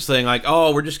sink and just saying like,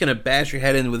 we're just going to bash your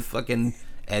head in with fucking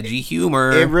edgy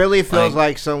humor. It really feels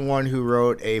like someone who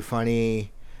wrote a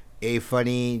funny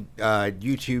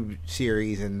YouTube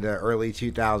series in the early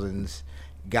 2000s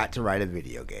got to write a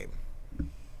video game.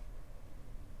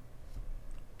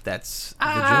 That's the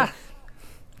joke.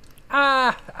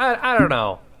 I don't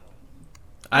know.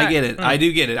 I get it. I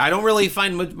do get it. I don't really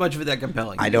find much of it that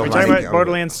compelling. I don't. We're talking about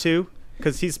Borderlands 2?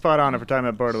 Because he's spot on if we're talking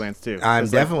about Borderlands 2. I'm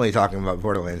definitely talking about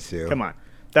Borderlands 2. Come on.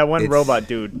 That one robot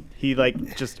dude, he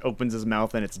like just opens his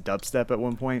mouth and it's dubstep at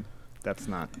one point. That's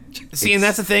not. See, and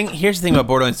that's the thing. Here's the thing about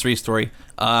Borderlands 3 story.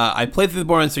 I played through the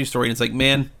Borderlands 3 story and it's like,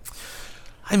 man,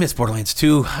 I miss Borderlands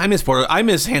 2. I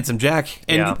miss Handsome Jack.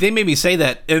 And they made me say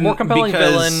that. And more compelling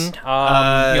villain,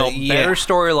 better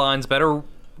storylines, better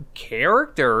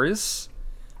characters.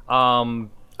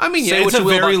 I mean, yeah, it's a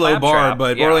very low bar,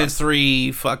 but Borderlands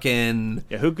 3 fucking...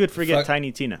 Yeah, who could forget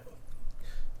Tiny Tina?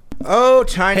 Oh,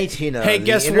 Tiny Tina. Hey,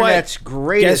 guess what? Internet's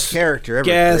greatest character ever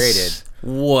created.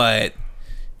 What?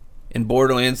 In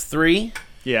Borderlands 3?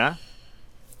 Yeah.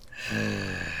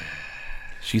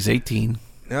 She's 18.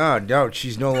 No,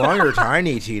 she's no longer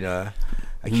Tiny Tina.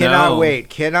 I cannot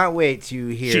wait to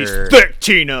hear... She's thick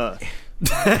Tina!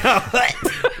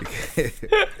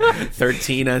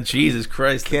 13, Jesus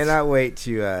Christ. Cannot wait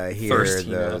to hear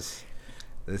those.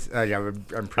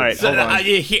 I'm pretty.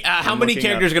 Right, how many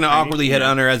characters are going to awkwardly hit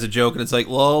on her as a joke? And it's like,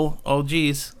 lol, oh,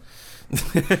 geez.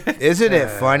 Isn't it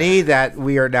funny that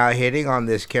we are now hitting on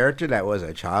this character that was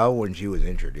a child when she was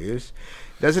introduced?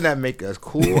 Doesn't that make us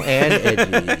cool and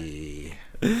edgy?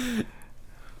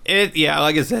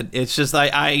 Like I said, it's just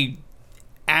I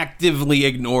actively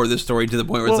ignore this story to the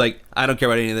point where it's like I don't care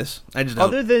about any of this. I just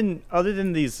don't. Other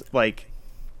than these like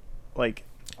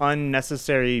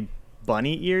unnecessary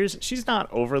bunny ears. She's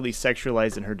not overly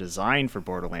sexualized in her design for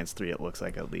Borderlands 3, it looks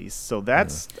like, at least. So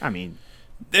that's, I mean...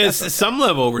 There's some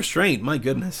level of restraint, my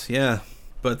goodness, yeah.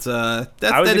 But that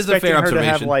is a I fair observation. was expecting her to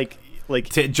have, like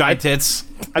giant tits.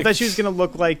 I thought she was going to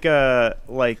look like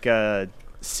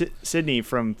Sydney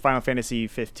from Final Fantasy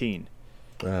 15.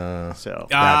 Yeah.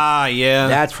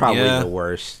 That's probably the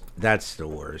worst. That's the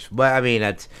worst. But, I mean,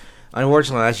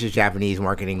 unfortunately, that's just Japanese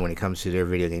marketing when it comes to their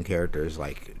video game characters.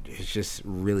 Like, it's just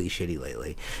really shitty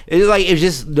lately. It's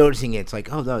just noticing it. It's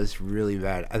like, oh, no, it's really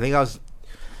bad. I think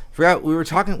forgot were we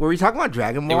talking about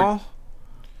Dragon Ball?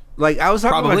 Like, I was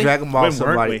talking about Dragon Ball with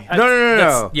somebody.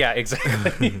 No. Yeah,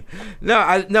 exactly. No,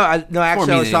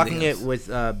 actually, I was talking it with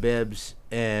Bibbs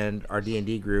and our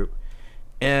D&D group.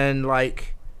 And,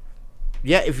 like,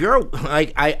 yeah, if you're,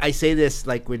 like, I say this,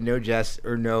 like, with no jest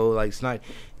or no, like, snide.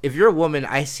 If you're a woman,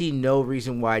 I see no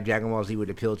reason why Dragon Ball Z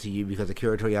would appeal to you because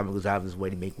Akira Toriyama goes out of his way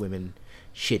to make women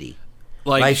shitty.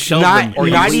 Like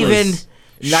not even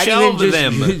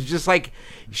them. just like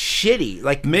shitty.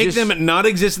 Like make them not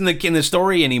exist in the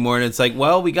story anymore. And it's like,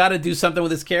 well, we got to do something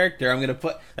with this character. I'm gonna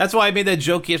put. That's why I made that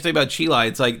joke yesterday about Chila.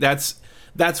 It's like that's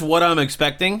what I'm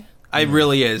expecting. It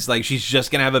really is. Like she's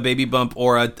just gonna have a baby bump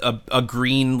or a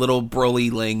green little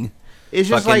Broly ling. It's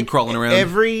just like crawling around.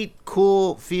 Every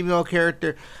cool female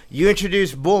character. You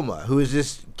introduce Bulma, who is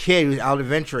this kid who's out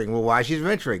adventuring. Well, why she's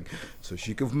adventuring? So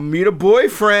she could meet a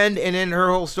boyfriend, and then her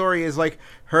whole story is like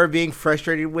her being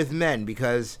frustrated with men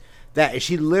because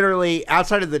she literally,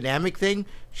 outside of the Namek thing,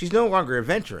 she's no longer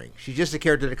adventuring. She's just a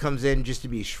character that comes in just to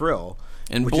be shrill.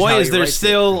 And boy, is there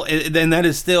still, then that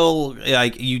is still,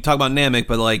 like, you talk about Namek,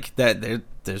 but like that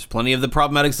there's plenty of the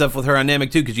problematic stuff with her on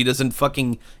Namek too, because she doesn't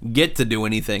fucking get to do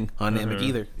anything on Namek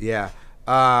either. Yeah.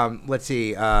 Let's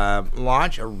see.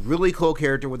 Launch, a really cool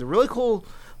character with a really cool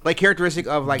like characteristic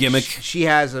of like gimmick. She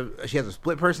has a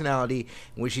split personality.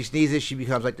 When she sneezes, she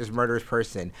becomes like this murderous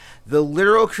person. The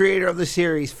literal creator of the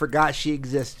series forgot she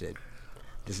existed.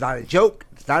 It's not a joke.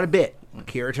 It's not a bit.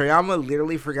 Akira Toriyama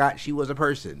literally forgot she was a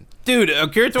person. Dude,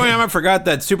 Akira Toriyama forgot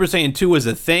that Super Saiyan 2 was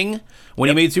a thing when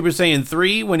he made Super Saiyan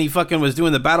 3, when he fucking was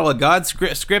doing the Battle of God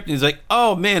script, and he's like,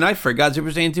 oh man, I forgot Super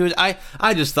Saiyan 2.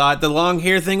 I just thought the long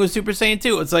hair thing was Super Saiyan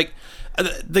 2. It's like,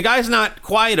 the guy's not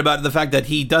quiet about the fact that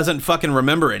he doesn't fucking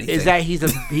remember anything. Is that he's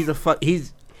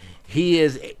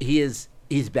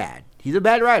bad. He's a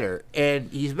bad writer, and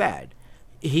he's bad.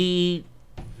 He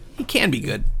can be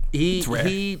good. It's rare.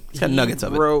 He's got nuggets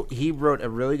of it. He wrote a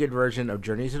really good version of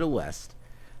Journey to the West,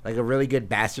 like a really good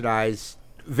bastardized,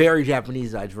 very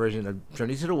Japaneseized version of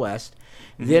Journey to the West.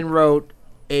 Mm-hmm. Then wrote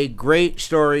a great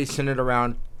story centered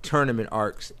around tournament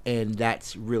arcs, and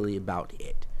that's really about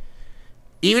it.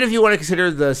 Even if you want to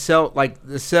consider the Cell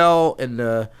and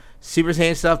the Super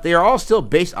Saiyan stuff, they are all still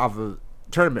based off of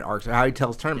tournament arcs or how he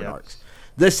tells tournament arcs.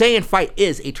 The Saiyan fight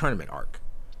is a tournament arc.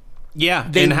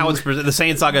 Yeah, and how it's presented. The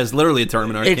Saiyan Saga is literally a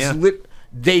tournament arc.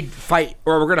 They fight,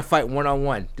 or we're going to fight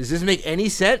one-on-one. Does this make any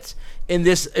sense in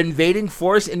this invading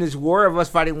force, in this war of us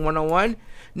fighting one-on-one?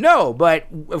 No, but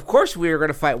of course we are going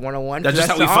to fight one-on-one. That's just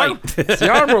how we fight. It's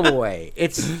the honorable way.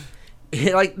 It's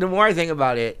like, the more I think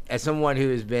about it, as someone who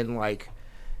has been like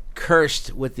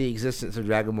cursed with the existence of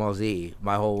Dragon Ball Z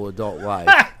my whole adult life,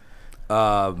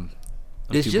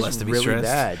 it's just really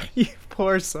bad. You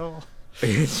poor soul.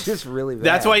 It's just really bad.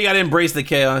 That's why you got to embrace the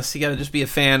chaos. You got to just be a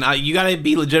fan. You got to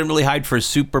be legitimately hyped for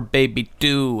Super Baby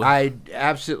 2. I've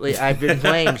been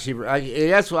playing Super.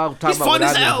 That's what I'll talk about. What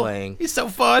I've been playing. He's so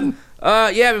fun.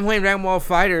 I've been playing Dragon Ball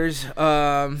Fighters.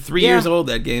 3 years old,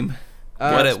 that game.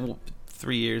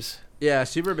 3 years. Yeah,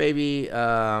 Super Baby.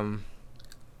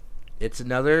 It's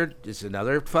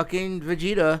another fucking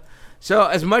Vegeta. So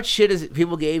as much shit as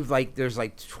people gave, like there's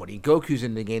like 20 Gokus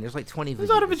in the game. There's like 20 Vegetas. There's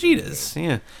a lot of Vegetas.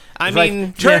 Yeah. I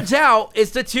mean, turns out it's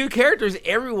the two characters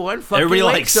everyone fucking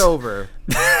likes over.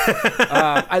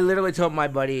 I literally told my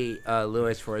buddy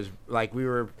Lewis for his, like, we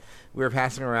were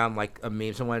passing around like a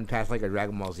meme. Someone passed like a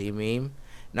Dragon Ball Z meme,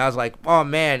 and I was like, oh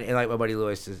man, and like my buddy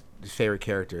Lewis's favorite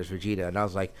character is Vegeta, and I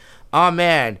was like, oh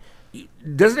man.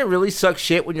 Doesn't it really suck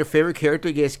shit when your favorite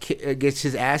character gets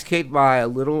his ass kicked by a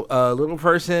little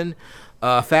person,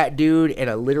 a fat dude, and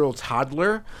a literal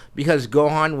toddler? Because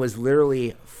Gohan was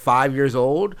literally 5 years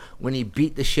old when he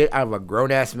beat the shit out of a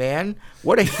grown ass man.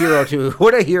 What a hero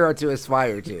to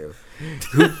aspire to!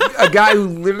 A guy who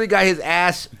literally got his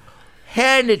ass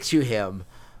handed to him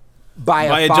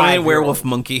by a giant werewolf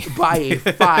monkey, by a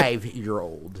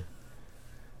 5-year-old.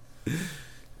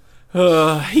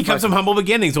 He comes from humble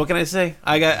beginnings. What can I say?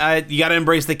 You got to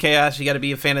embrace the chaos. You got to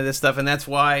be a fan of this stuff, and that's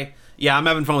why. Yeah, I'm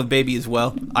having fun with Baby as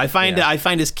well. I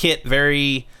find his kit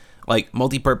very like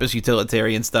multi-purpose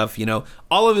utilitarian stuff. You know,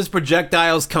 all of his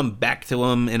projectiles come back to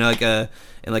him in like a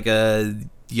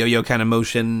yo-yo kind of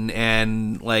motion,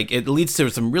 and like it leads to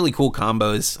some really cool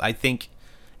combos. I think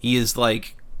he is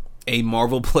like a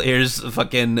Marvel player's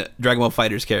fucking Dragon Ball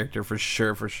FighterZ character for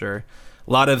sure.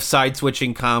 A lot of side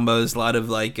switching combos, a lot of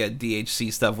like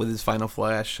DHC stuff with his Final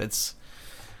Flash. It's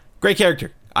great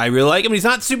character. I really like him. He's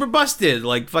not super busted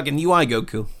like fucking UI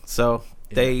Goku. So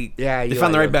they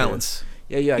found the right balance.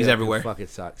 Yeah, he's everywhere. Fucking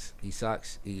sucks. He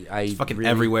sucks. He's fucking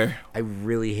everywhere. I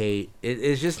really hate it.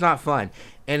 It's just not fun.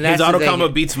 And that's his auto combo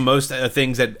beats most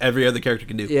things that every other character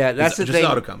can do. Yeah, that's the thing.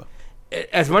 Just auto combo.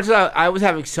 As much as I was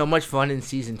having so much fun in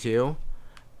season 2,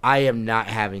 I am not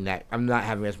having that. I'm not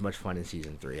having as much fun in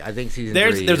season 3. I think season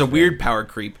 3 there's a weird power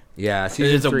creep. Yeah,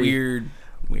 season 3 a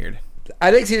weird.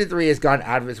 I think season 3 has gone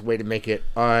out of its way to make it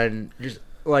not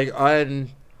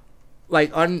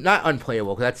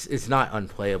unplayable, because it's not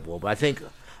unplayable, but I think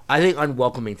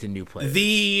unwelcoming to new players.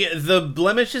 The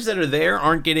blemishes that are there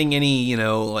aren't getting any,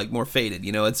 like more faded.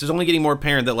 It's just only getting more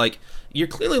apparent that like you're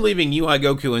clearly leaving UI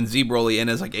Goku and Z Broly in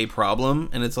as like a problem,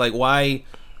 and it's like why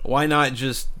not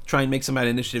just try and make some kind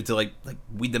of initiative to like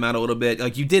weed them out a little bit?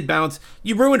 Like you did bounce,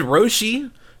 you ruined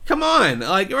Roshi. Come on,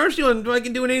 like Roshi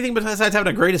wasn't doing anything besides having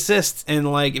a great assist,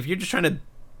 and like if you're just trying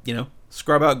to,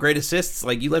 scrub out great assists,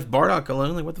 like you left Bardock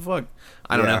alone. Like what the fuck?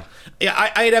 I don't know. Yeah,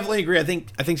 I definitely agree. I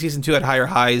think season 2 had higher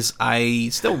highs. I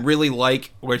still really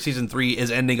like where season 3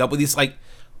 is ending up with these like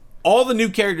all the new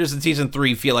characters in season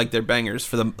 3 feel like they're bangers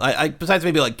for them. Besides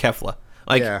maybe like Kefla.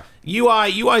 Like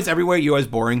UI's everywhere. UI's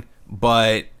boring,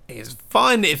 but it's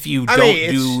fun if you don't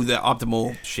do the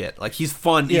optimal shit. Like he's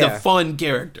fun. He's a fun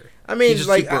character. I mean, he's just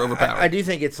like super overpowered. I do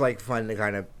think it's like fun to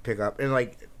kind of pick up, and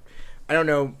like I don't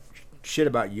know shit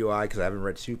about UI because I haven't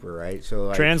read Super, right? So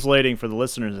like, translating for the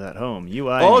listeners at home,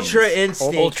 UI Ultra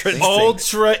Instinct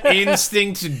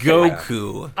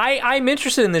Goku. I'm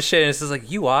interested in this shit. It's just like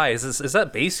UI. Is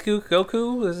that base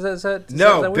Goku? Is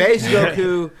that base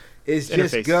Goku is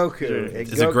just Goku.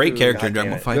 It's a great character in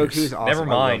Dragon Ball FighterZ. Goku's awesome. Never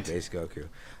mind. Base Goku.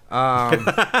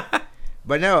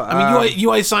 But no, I mean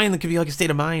UI sign that could be like a state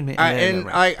of mind, man.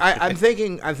 I'm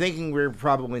thinking we're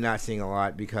probably not seeing a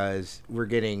lot because we're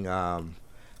getting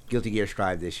Guilty Gear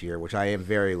Strive this year, which I am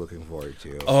very looking forward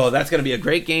to. Oh, that's gonna be a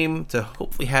great game to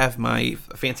hopefully have my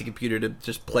fancy computer to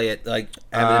just play it, like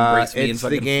have it embrace me in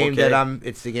fucking 4K.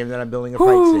 It's the game that I'm building a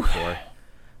fight stick for.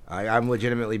 I'm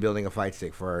legitimately building a fight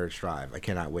stick for Strive. I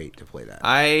cannot wait to play that.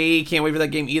 I can't wait for that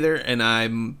game either, and I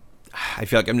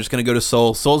feel like I'm just gonna go to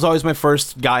Soul. Soul's always my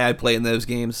first guy I play in those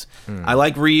games. I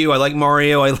like Ryu, I like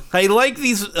Mario, I like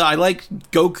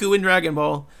Goku and Dragon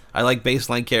Ball. I like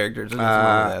baseline characters.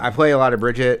 I play a lot of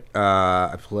Bridget.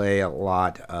 I play a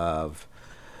lot of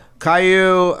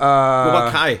Caillou. What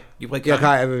about Kai? You play Kai? Yeah,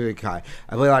 Kai.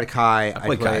 I play a lot of Kai.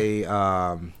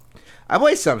 I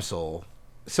play some Soul.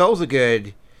 Soul's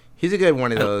he's a good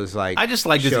one of those like. I just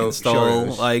like his Soul,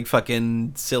 like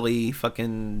fucking silly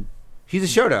fucking. He's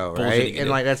a Shoto, right? And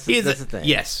like that's the thing.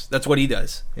 Yes, that's what he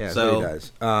does. Yeah, that's what he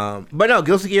does. But no,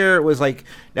 Guilty Gear was like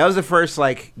that was the first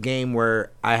like game where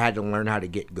I had to learn how to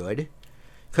get good,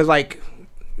 because like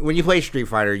when you play Street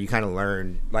Fighter, you kind of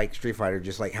learn like Street Fighter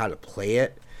just like how to play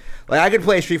it. Like I could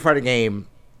play a Street Fighter game.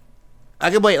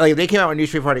 I could play like if they came out with a new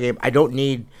Street Fighter game. I don't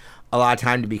need a lot of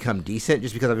time to become decent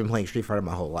just because I've been playing Street Fighter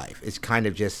my whole life. It's kind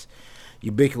of just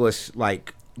ubiquitous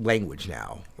like language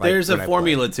now. Like, there's a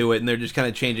formula to it, and they're just kind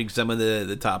of changing some of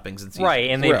the toppings and right,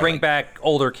 and they bring back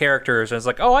older characters, and it's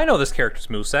like, oh, I know this character's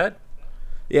moveset.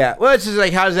 Yeah, well, it's just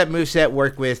like how does that moveset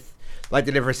work with like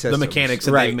the different systems, the mechanics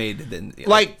that they've made, then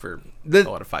like for a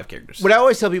lot of 5 characters. What I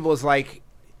always tell people is like,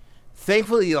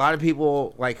 thankfully, a lot of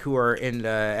people like who are in the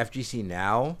FGC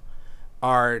now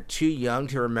are too young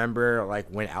to remember like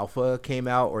when Alpha came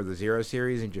out or the Zero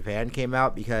series in Japan came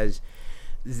out, because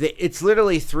it's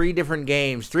literally 3 different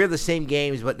games, 3 of the same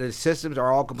games, but the systems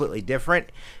are all completely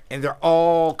different, and they're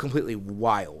all completely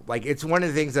wild. Like, it's one of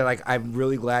the things that, like, I'm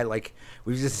really glad, like,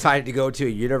 we've decided to go to a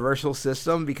universal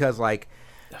system, because, like...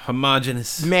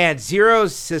 homogenous. Man,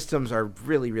 Zero's systems are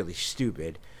really, really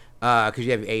stupid, because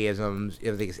you have A-isms,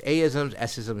 I think it's A-isms,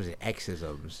 S-isms, and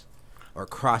X-isms, or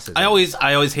cross-isms. I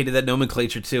always hated that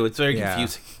nomenclature, too. It's very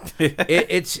confusing.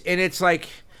 It's like...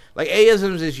 Like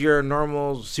A-isms is your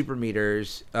normal super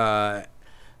meters. I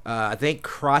think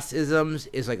cross-isms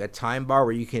is like a time bar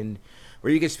where you can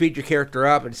speed your character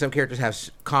up, and some characters have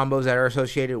combos that are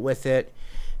associated with it.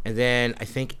 And then I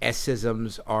think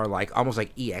S-isms are like almost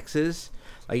like EXs.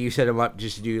 Like you set them up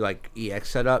just to do like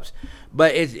EX setups.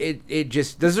 But it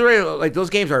just doesn't really, like those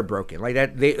games are broken. Like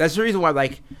that's the reason why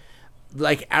like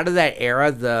out of that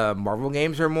era the Marvel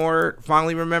games are more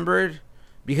fondly remembered.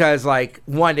 because like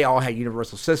one, they all had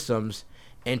universal systems,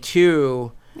 and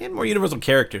two, And more universal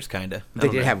characters, kind of. they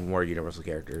did have more universal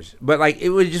characters, but like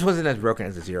just wasn't as broken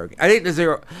as the Zero. I think the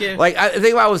Zero, Yeah. like I think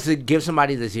if I was to give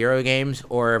somebody the Zero games,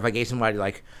 or if I gave somebody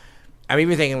like, I'm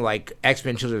even thinking like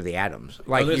X-Men: Children of the Atoms,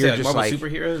 like you're just Marvel like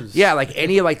superheroes. yeah, like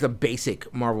any of like the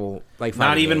basic Marvel like Not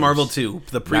fighting even games. Marvel 2,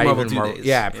 the Not pre-Marvel even 2 days.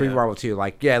 Yeah, pre-Marvel 2.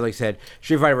 Like I said,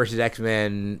 Street Fighter versus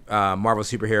X-Men, Marvel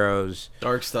superheroes,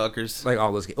 Darkstalkers. like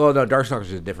all those games. Well, no, Darkstalkers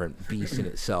is a different beast in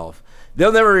itself.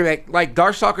 They'll never remake like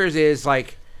Darkstalkers is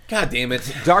like. God damn it.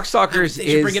 Darkstalkers They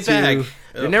should bring it back.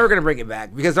 They're never gonna bring it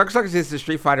back because Darkstalkers is the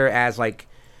Street Fighter as like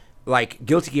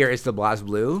Guilty Gear is the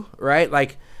BlazBlue, right?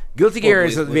 Like Guilty Gear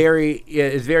is very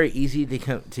easy to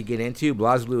get into.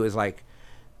 BlazBlue is like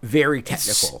very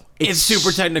technical. It's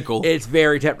super technical. It's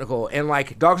very technical, and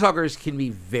like Darkstalkers can be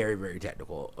very very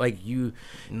technical. Like you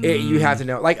have to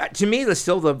know. Like to me,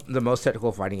 still the most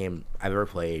technical fighting game I've ever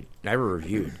played, and I ever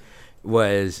reviewed,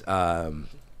 was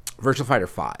Virtua Fighter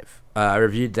 5. I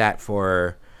reviewed that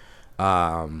for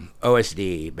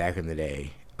OSD back in the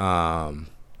day,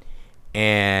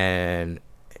 and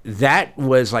that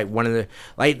was like one of the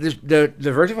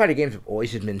Virtua Fighter games have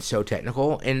always just been so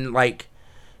technical, and like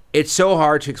it's so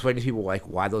hard to explain to people like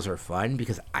why those are fun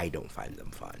because I don't find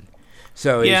them fun.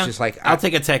 So it's just like I'll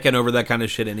take a Tekken over that kind of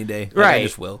shit any day. Like, right? I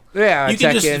just will. Yeah, you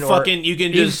can just Tekken fucking you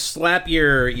can just slap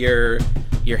your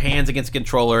hands against the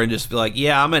controller and just be like,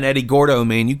 yeah, I'm an Eddie Gordo,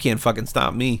 man. You can't fucking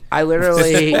stop me. I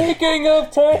literally. Speaking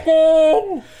of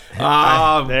Tekken,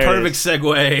 Perfect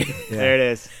segue. There it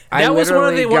is. that was one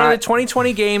of the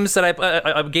 2020 games that I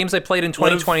played in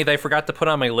 2020 that I forgot to put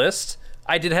on my list.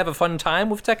 I did have a fun time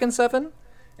with Tekken 7.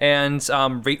 And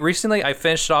recently, I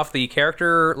finished off the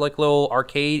character like little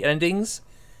arcade endings,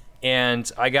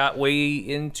 and I got way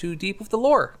into deep with the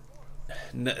lore,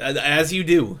 As you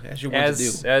do, as you want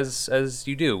to do, as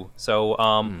you do. So,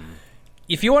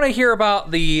 if you want to hear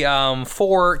about the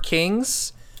 4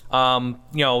 kings,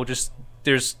 just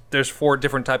there's 4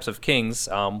 different types of kings.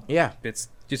 Yeah, it's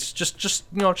just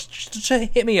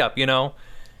hit me up,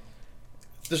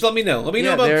 Just let me know. Let me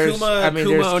know about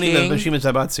Kuma Oni and Mishima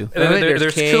Zaibatsu.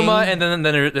 There's Kuma, and then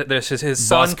there's his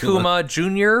son Kuma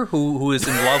Jr., who is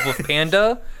in love with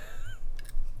Panda.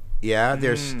 Yeah,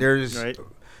 there's Right.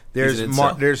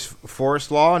 there's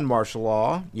Forest Law and Martial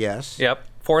Law. Yes. Yep.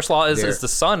 Forest Law is the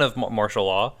son of Martial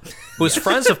Law, who's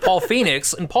friends with Paul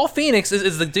Phoenix, and Paul Phoenix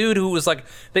is the dude who was like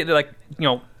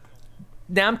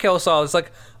Namco saw. It's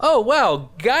like, oh wow,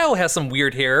 Guile has some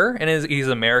weird hair and he's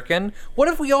American. What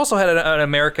if we also had an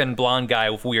American blonde guy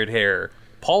with weird hair?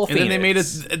 Paul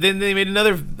Phoenix. And then they made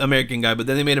another American guy, but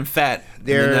then they made him fat.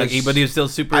 But he was still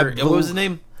super. What was his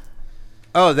name?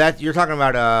 Oh, that you're talking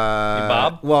about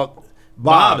Bob? Well,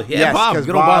 Bob. Yeah, yes, Bob. because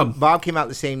Good old Bob. Bob came out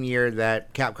the same year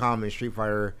that Capcom and Street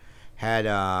Fighter had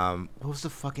what was the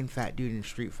fucking fat dude in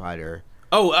Street Fighter?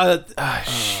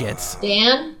 Shit.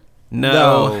 Dan?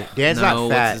 No, Dan's not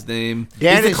fat. What's his name?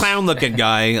 Dan He's is- the clown-looking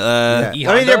guy.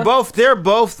 Yeah. I mean, they're both they're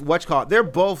both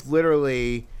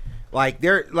literally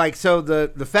so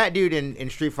the fat dude in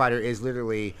Street Fighter is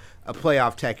literally a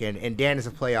playoff Tekken, and Dan is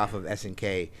a playoff of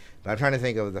SNK. But I'm trying to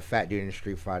think of the fat dude in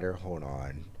Street Fighter. Hold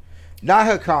on. Not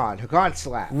Hakan. Hakan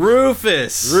slaps.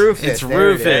 Rufus. There It's it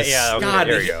Rufus. is. Yeah, God,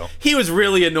 there you go. He was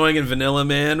really annoying in Vanilla,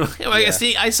 man. I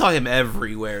saw him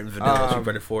everywhere in Vanilla Street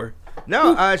Fighter 4.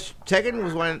 No, Tekken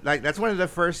was that's one of the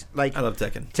first I love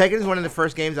Tekken. Tekken is one of the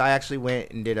first games I actually went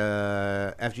and did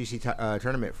a FGC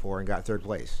tournament for and got 3rd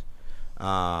place.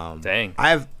 Dang.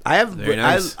 I have Very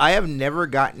nice. I have never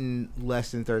gotten less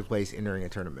than 3rd place entering a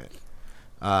tournament.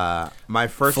 My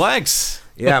first Flex.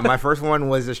 yeah, my first one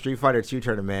was the Street Fighter 2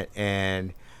 tournament,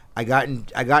 and I got into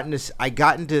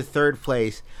 3rd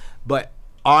place, but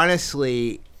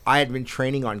honestly, I had been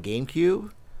training on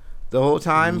GameCube the whole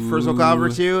time for Soul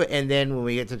Calibur 2, and then when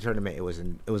we get to the tournament, it was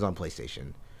on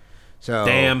PlayStation. So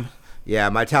Damn. yeah,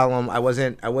 my Talon, I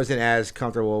wasn't as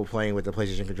comfortable playing with the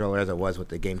PlayStation controller as I was with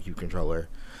the GameCube controller.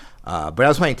 But I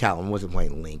was playing Talon, wasn't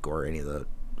playing Link or any of the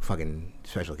fucking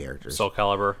special characters. Soul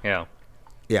Calibur, yeah.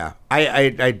 Yeah,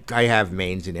 I have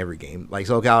mains in every game. Like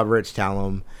Soul Calibur, it's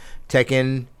Talon,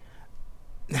 Tekken.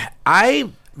 I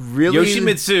really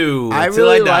Yoshimitsu. I till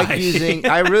really die. like using.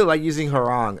 I really like using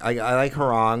Harang. I like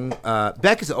Harang.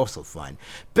 Beck is also fun.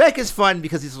 Beck is fun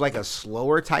because he's like a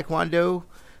slower Taekwondo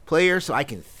player, so I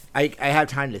have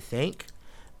time to think.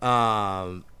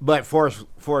 But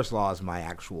Forest Law is my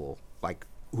actual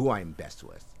who I'm best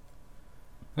with.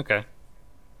 Okay.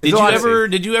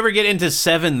 Did you ever get into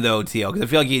 7 though, TL? Because I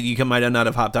feel like you might not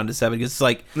have hopped onto 7 because it's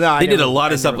like they did a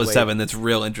lot of stuff with 7 that's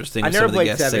real interesting. I never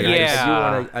played 7.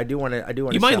 Yeah, I do want to.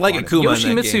 You might like Akuma.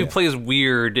 Yoshimitsu plays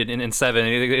weird in 7.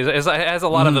 It has a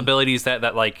lot of abilities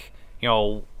that like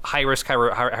high risk, high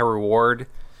reward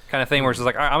kind of thing, where it's just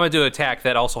like, I'm gonna do an attack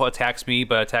that also attacks me,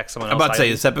 but attacks someone else. I'm about to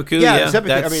say seppuku. Yeah,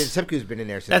 seppuku. I mean, seppuku's been in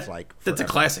there since that's a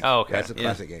classic. Oh, okay, that's a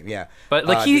classic game. Yeah, but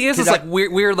like he is this like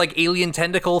weird like alien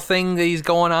tentacle thing that he's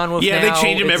going on with. Yeah, now. they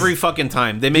change him every fucking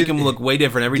time. They make him look way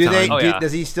different every time.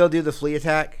 Does he still do the flea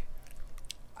attack?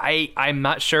 I'm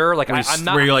not sure. Like I'm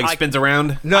not where he spins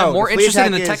around. No, I'm more interested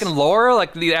in the Tekken lore,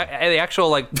 like the actual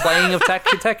like playing of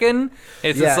Tekken.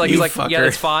 It's like he's like, yeah,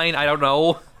 that's fine. I don't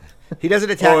know. He does an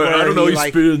attack he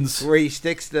spins. where he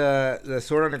sticks the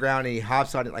sword on the ground and he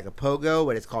hops on it like a pogo,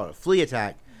 but it's called a flea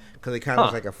attack because it kind of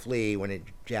looks like a flea when it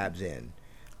jabs in.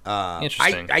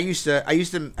 Interesting. I used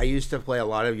to play a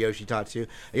lot of Yoshimitsu.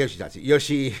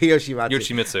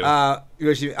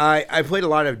 I played a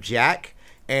lot of Jack.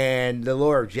 And the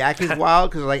lore of Jack is wild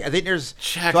because, like, I think there's.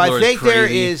 Jack so I think there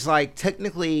crazy. is like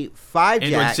technically 5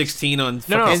 Jacks. Android 16 on and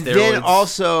steroids. then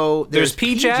also there's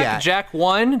P-Jack, Jack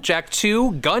 1, Jack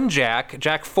 2, Gun Jack,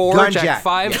 Jack 4, Jack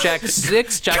 5, Jack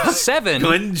 6, Jack 7.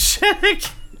 Gun Jack.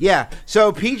 Yeah.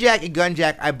 So P-Jack and Gun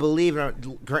Jack, I believe. Correct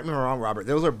me if I'm wrong, Robert.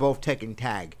 Those are both Tekken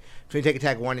Tag. Between Tekken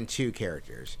Tag 1 and 2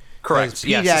 characters. Correct.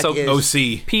 Yes. So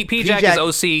OC. P-Jack is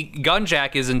OC. Gun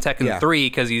Jack is in Tekken 3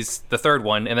 because he's the third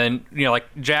one, and then like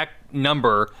Jack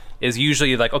number is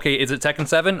usually like, okay, is it Tekken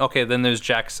 7? Okay, then there's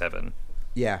Jack 7.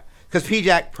 Yeah, because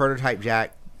P-Jack, prototype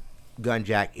Jack, Gun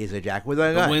Jack is a Jack with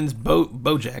a gun. The wins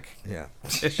Bojack. Yeah.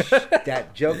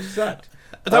 That joke sucked.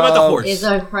 Talk about the horse. Is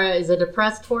a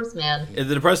depressed horseman. Is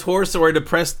it a depressed horse or a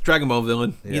depressed Dragon Ball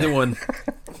villain? Yeah. Either one.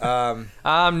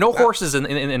 No horses in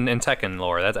Tekken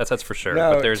lore. That's for sure.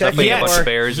 No, but there's definitely a bunch of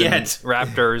bears and Yet.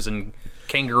 raptors and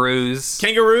kangaroos.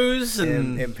 Kangaroos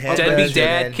and Deadbeat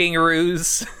dad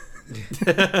kangaroos.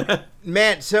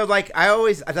 Man, so like I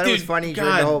thought it was funny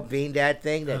during the whole Bean Dad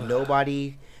thing that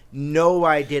nobody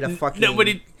did a fucking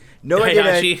Nobody did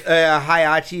a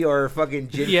Hayachi or fucking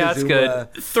Jin Yeah, that's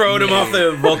good. Throwing him off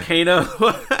the volcano.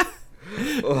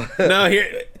 No,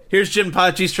 here's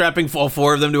Jinpachi strapping all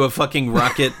 4 of them to a fucking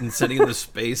rocket and sending them to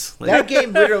space. That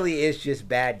game literally is just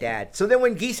bad dad. So then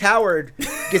when Geese Howard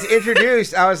gets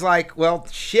introduced, I was like, well,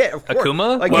 shit, of course.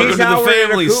 Akuma? Like Welcome Geese to the Howard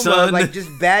family, and Akuma, son. like just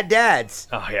bad dads.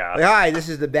 Oh yeah. Like, hi, this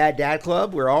is the Bad Dad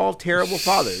Club. We're all terrible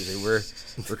fathers, and we're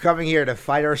coming here to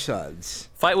fight our sons.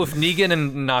 Fight with Negan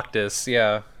and Noctis.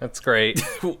 Yeah, that's great.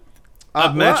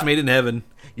 A match made in heaven.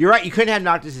 You're right. You couldn't have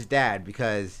Noctis' dad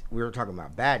because we were talking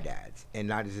about bad dads, and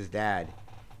Noctis' dad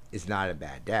is not a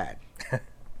bad dad.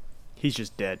 He's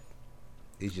just dead.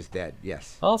 He's just dead.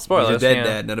 Yes. Well, spoilers. He's a dead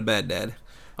dad, not a bad dad.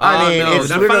 I mean, no, it's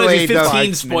not literally Final Fantasy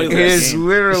 15 spoilers. It is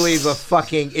literally the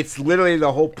fucking. It's literally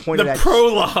the whole point of that.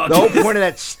 Prologue. The whole point of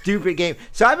that stupid game.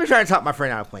 So I've been trying to talk my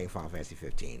friend out of playing Final Fantasy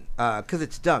 15 because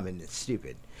it's dumb and it's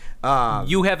stupid.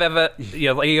 You have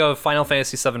a Final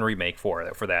Fantasy 7 remake for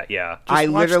that. Yeah. I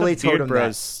Watch literally the told Beard him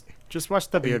Bros. Just watch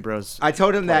the Beard Bros. I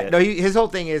told him that. it. No, his whole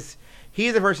thing is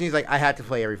he's the person. He's like, I had to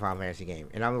play every Final Fantasy game,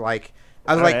 and I was like,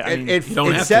 mean, and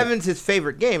 7's his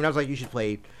favorite game, and I was like, you should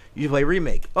play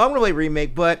remake. Oh, I'm gonna play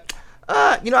remake, but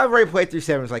I've already played through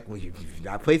 7. It's like, well, you've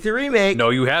not played through remake. No,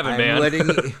 you haven't,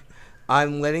 man.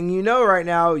 I'm letting you know right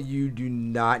now. You do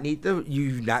not need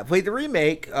you've not played the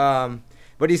remake.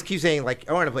 But he keeps saying like,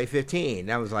 I want to play 15.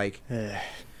 And I was like, you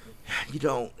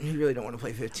really don't want to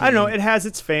play 15. I don't know. It has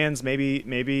its fans.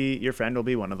 Maybe your friend will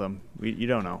be one of them. You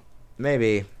don't know.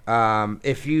 Maybe.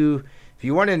 If you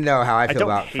want to know how I feel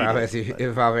about Final hate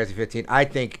Fantasy 15, I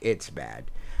think it's bad.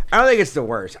 I don't think it's the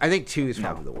worst. I think 2 is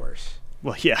probably the worst.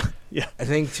 Well, yeah. I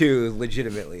think 2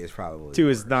 legitimately is probably 2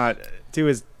 is not. 2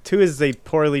 is a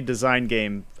poorly designed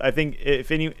game. I think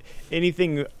if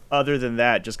anything other than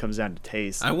that just comes down to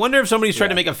taste. I wonder if somebody's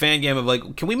trying to make a fan game of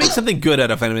like, can we make something good out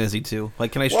of Final Fantasy 2?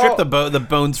 Like, can I strip the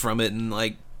bones from it and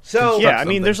like? So yeah, I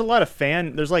mean, there's a lot of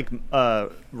there's like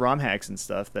ROM hacks and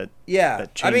stuff that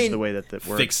change the way that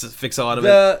works. Fix a lot of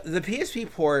it. The PSP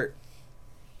port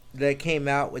that came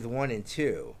out with 1 and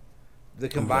 2, the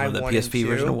combined the 1 PSP and 2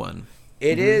 version of 1.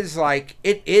 It is like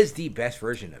it is the best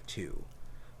version of 2.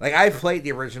 Like I played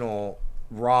the original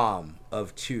ROM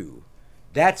of 2.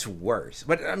 That's worse.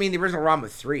 But I mean, the original ROM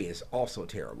of 3 is also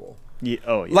terrible. Yeah,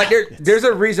 oh yeah. Like there's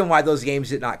a reason why those games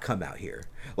did not come out here.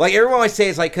 Like everyone always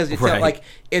says, like because it's not, like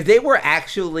if they were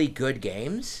actually good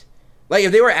games, like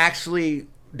if they were actually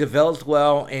developed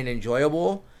well and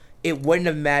enjoyable, it wouldn't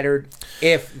have mattered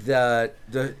if the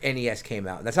NES came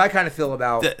out. That's how I kind of feel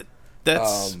about.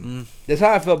 That's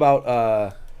how I feel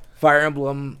about Fire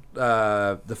Emblem,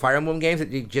 the Fire Emblem games that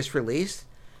you just released,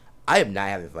 I am not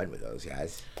having fun with those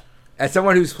guys. As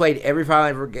someone who's played every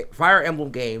Fire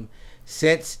Emblem game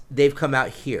since they've come out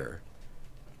here,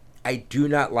 I do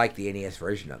not like the NES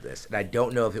version of this, and I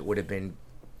don't know if it would have been.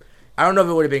 I don't know if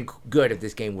it would have been good if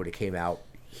this game would have came out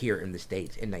here in the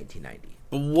States in 1990.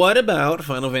 What about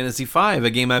Final Fantasy V, a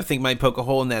game I think might poke a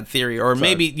hole in that theory? Or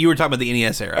maybe you were talking about the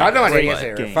NES era. I'm talking about the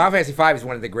NES era. Final Fantasy V is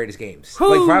one of the greatest games.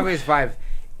 Like, Final Fantasy V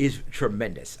is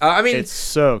tremendous. I mean, it's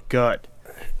so good.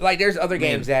 Like, there's other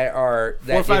games that are...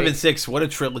 4, 5, and 6, what a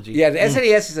trilogy. Yeah, the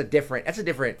SNES is a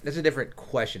different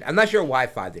question. I'm not sure why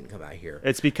 5 didn't come out here.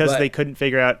 It's because they couldn't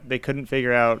figure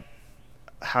out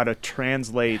how to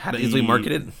translate how to easily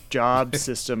market it. Job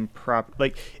system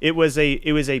like it was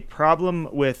a problem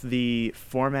with the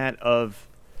format of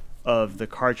the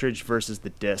cartridge versus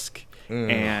the disc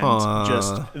and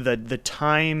just the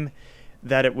time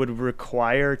that it would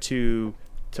require to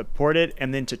port it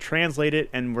and then to translate it.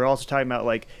 And we're also talking about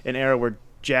like an era where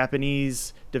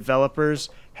Japanese developers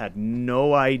had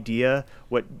no idea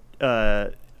what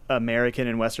American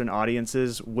and Western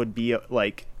audiences would be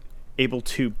like able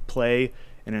to play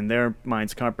and in their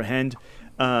minds comprehend.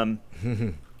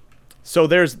 So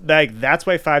there's like that's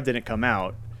why 5 didn't come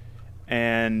out,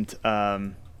 and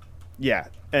yeah,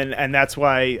 and that's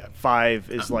why 5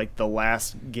 is like the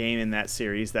last game in that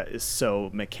series that is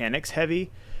so mechanics heavy.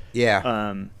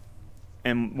 Yeah.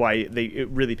 And why it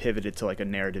really pivoted to like a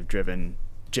narrative driven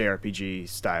JRPG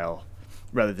style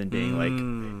rather than being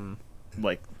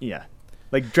like yeah.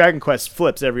 Like Dragon Quest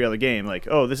flips every other game. Like,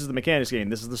 oh, this is the mechanics game,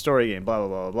 this is the story game, blah blah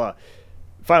blah blah.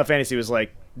 Final Fantasy was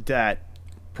like that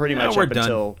pretty much up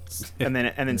until, and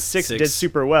then 6 did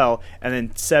super well, and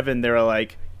then 7 they were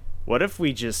like, what if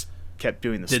we just kept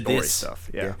doing the story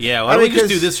stuff? Yeah. Why don't we just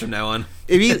do this from now on?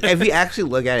 If you actually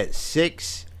look at it,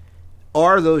 6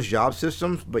 are those job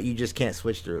systems, but you just can't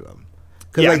switch through them.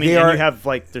 Yeah, like, I mean, you have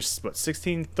like there's what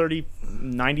 16, 30,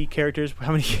 90 characters.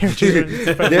 How many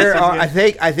characters? There are. I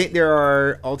think there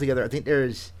are altogether. I think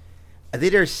there's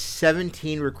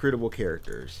 17 recruitable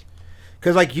characters.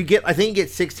 Because like you get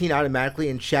 16 automatically,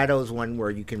 and Shadow is one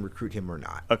where you can recruit him or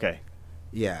not. Okay.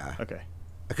 Yeah. Okay.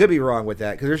 I could be wrong with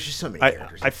that because there's just so many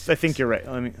characters. I think you're right.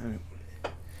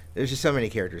 There's just so many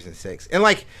characters in 6, and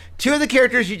like 2 of the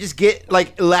characters you just get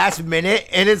like last minute,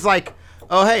 and it's like,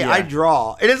 oh hey, I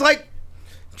draw, and it's like,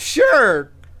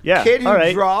 sure, kid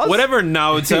who draws, whatever.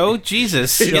 Naruto,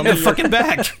 Jesus, get the fucking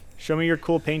back. Show me your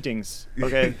cool paintings.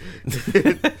 Okay.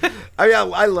 I mean,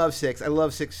 I love 6. I love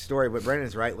 6's story, but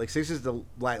Brandon's right. Like 6 is the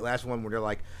last one where they're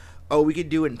like, oh, we could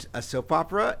do a soap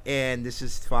opera, and this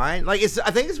is fine. Like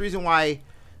I think it's the reason why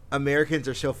Americans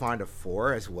are so fond of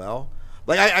 4 as well.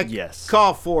 Like I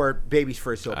call 4 baby's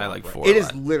first soap opera. I like 4. It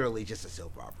is literally just a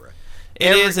soap opera.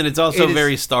 It is, and it's also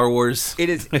very Star Wars. It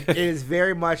is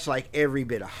very much like every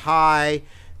bit of high,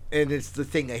 and it's the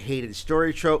thing I hated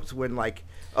story tropes when like,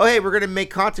 oh hey, we're gonna make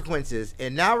consequences,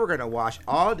 and now we're gonna wash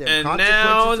all them and consequences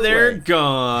now they're away.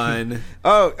 Gone.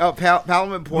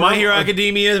 Palom and Porum. My Hero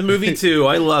Academia movie 2.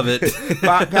 I love it.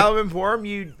 Palom and Porum,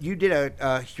 you did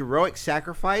a heroic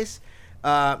sacrifice.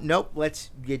 Nope,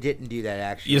 you didn't do that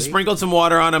actually. You sprinkled some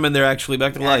water on them, and they're actually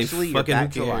back to life. Fucking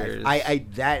back who cares?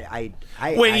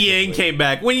 When Yang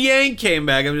came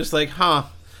back, I'm just like, huh.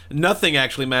 Nothing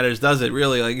actually matters, does it?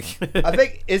 Really? Like, I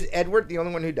think is Edward the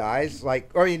only one who dies? Like,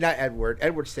 or not Edward.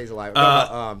 Edward stays alive.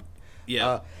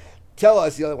 Yeah. Tella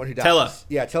is the only one who dies. Tella.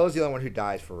 Yeah, Tella's the only one who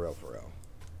dies for real.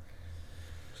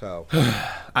 So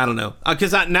I don't know,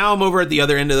 because now I'm over at the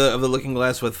other end of the looking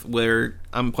glass with where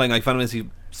I'm playing like Final Fantasy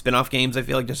spin-off games. I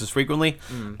feel like just as frequently.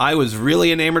 I was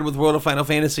really enamored with World of Final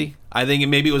Fantasy. I think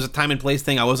maybe it was a time and place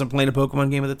thing. I wasn't playing a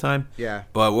Pokemon game at the time. Yeah.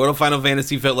 But World of Final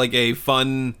Fantasy felt like a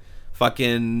fun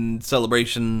fucking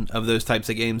celebration of those types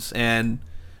of games, and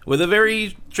with a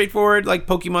very straightforward like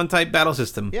Pokemon type battle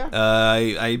system. Yeah.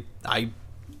 I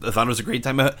thought it was a great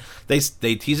time. They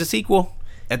tease a sequel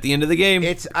at the end of the game,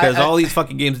 because all these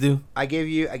fucking games do. I gave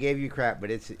you crap, but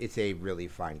it's a really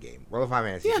fun game. World of Final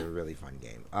Fantasy is a really fun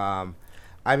game.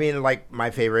 I mean, like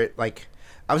my favorite. Like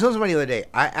I was telling somebody the other day.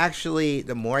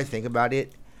 The more I think about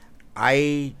it,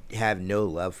 I have no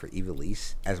love for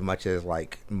Ivalice as much as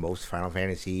like most Final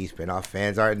Fantasy spin-off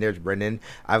fans are. And there's Brendan.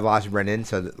 I've lost Brendan,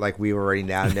 so like we already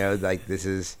now know like this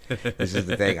is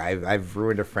the thing. I've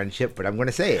ruined a friendship, but I'm going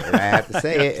to say it. And I have to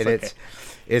say it, and okay.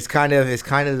 It's kind of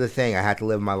the thing. I have to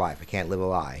live my life. I can't live a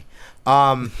lie.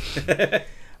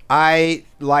 I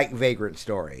like Vagrant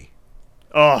Story.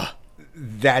 Oh,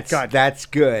 that's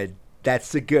good.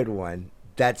 That's the good one.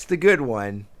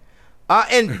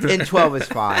 And 12 is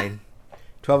fine.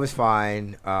 12 is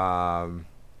fine.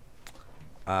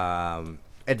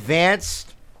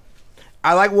 Advanced,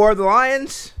 I like War of the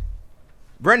Lions.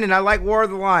 Brendan, I like War of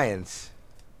the Lions.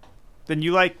 Then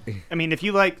you like. I mean, if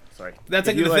you like, sorry, That's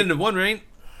like the definitive one, right?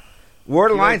 War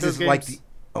of the You like Lions those is like games?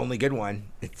 the only good one.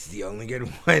 It's the only good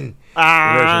one.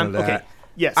 Okay.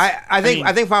 Yes. I think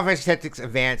mean, Final Fantasy Tactics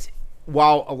Advance,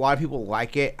 while a lot of people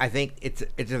like it, I think it's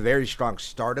a very strong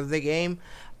start of the game.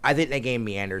 I think that game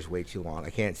meanders way too long. I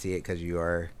can't see it because you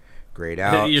are grayed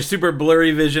out. Your super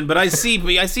blurry vision, but I see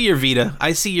your Vita.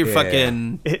 I see your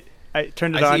fucking. I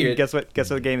turned it I on. see And it. guess what? Guess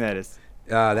what game that is?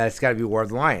 That's got to be War of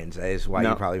the Lions. That is why No.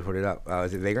 you probably put it up.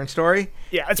 Is it Vagrant Story?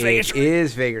 Yeah, it's Vagrant Story. It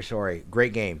is Vagrant Story.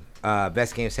 Great game.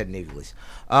 Best game set in Italy's.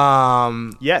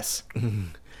 Yes.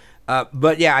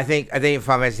 But yeah, I think Final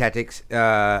Fantasy Tactics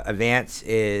Advance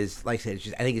is, like I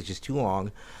said, I think it's just too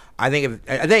long. I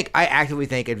actively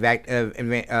think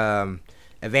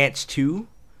Advance 2,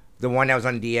 the one that was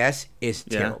on DS, is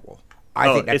terrible.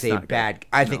 I think that's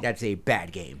that's a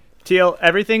bad game. TL,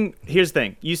 everything. Here's the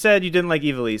thing. You said you didn't like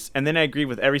Ivalice, and then I agreed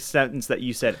with every sentence that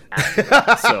you said after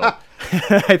that. So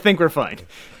I think we're fine.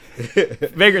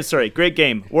 Vagrant Story, great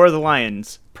game. War of the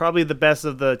Lions, probably the best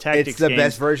of the tactics It's the games.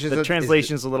 best versions. The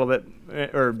translation's a little bit,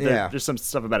 Yeah. there's some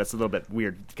stuff about it's a little bit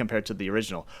weird compared to the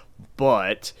original.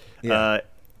 But Yeah.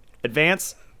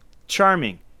 Advance,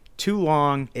 charming. Too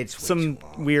long. It's way some too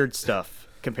long. weird stuff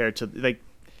compared to like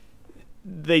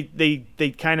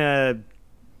they kind of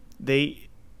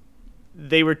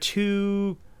they were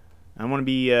too. I want to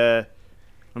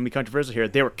be controversial here.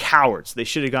 They were cowards. They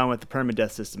should have gone with the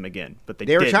permadeath system again, but they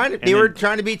were didn't. trying to. And They were then-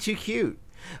 trying to be too cute.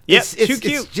 Yep, It's too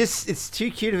cute. It's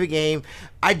too cute of a game.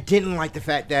 I didn't like the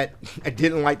fact that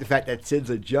Sid's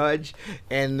a judge,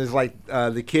 and there's like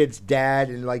the kid's dad,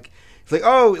 and like it's like,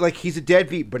 oh, like he's a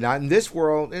deadbeat, but not in this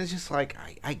world. And it's just like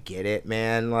I get it,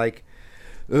 man. Like,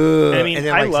 ugh. I mean, and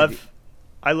then, I like,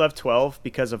 love 12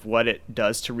 because of what it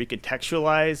does to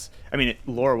recontextualize. I mean,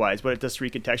 lore-wise, what it does to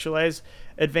recontextualize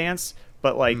Advance.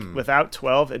 But like without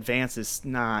 12, Advance is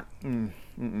not.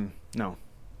 No.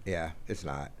 yeah, it's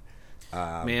not.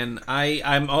 Man,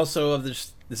 I'm also of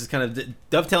this. This is kind of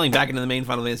dovetailing back into the main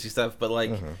Final Fantasy stuff, but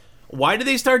like, why did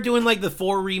they start doing like the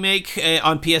 4 remake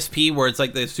on PSP, where it's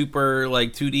like the super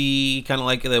like 2D kind of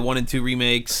like the 1 and 2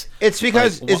 remakes? It's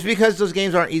because Like, those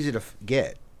games aren't easy to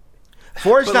get.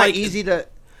 4 is But, not like, easy to.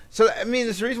 So I mean,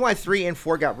 there's the reason why 3 and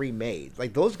 4 got remade.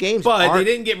 Like those games, But aren't, they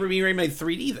didn't get remade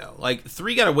 3D though. Like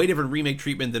 3 got a way different remake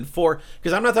treatment than 4.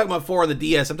 Because I'm not talking about 4 on the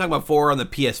DS. I'm talking about 4 on the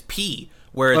PSP,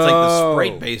 where it's like the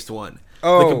sprite-based one,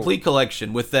 the complete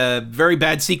collection with the very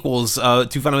bad sequels to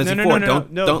Final Fantasy 4.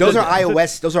 Don't. Those are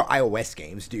iOS. Those are iOS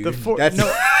games, dude. The 4, That's,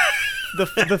 no, the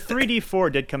 3D 4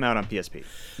 did come out on PSP.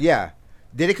 yeah.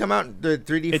 Did it come out the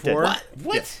 3D It did. 4? What?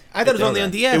 Yes. I thought it was only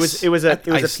on DS. It was a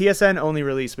PSN only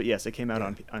release, but yes, it came out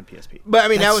on PSP. But I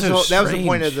mean, that was That's so the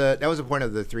point of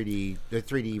strange. the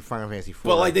 3D Final Fantasy 4.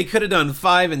 Well, like they could have done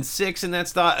 5 and 6 in that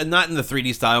style, not in the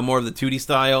 3D style, more of the 2D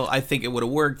style. I think it would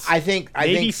have worked. I think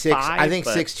Maybe 6. I 5, think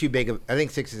but- 6 too big of. I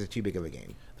think 6 is too big of a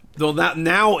game. Though that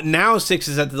now 6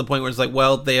 is at the point where it's like,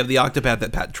 well, they have the Octopath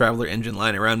that Traveler engine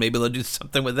lying around. Maybe they'll do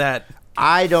something with that.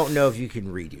 I don't know if you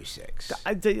can redo 6.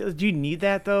 Do you need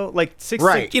that though? Like 6.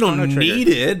 Right. You don't Chrono Trigger. need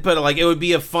it, but like it would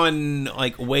be a fun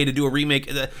like way to do a remake.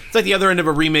 It's like the other end of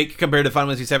a remake compared to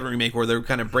Final Fantasy VII remake, where they're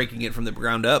kind of breaking it from the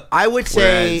ground up. I would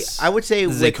say. Whereas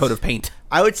This is a coat of paint.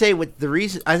 I would say with the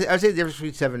reason. I would say the difference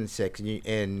between 7 and 6,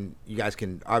 and you guys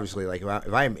can obviously like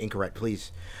if I am incorrect,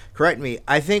 please correct me.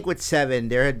 I think with 7,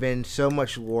 there had been so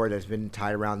much lore that's been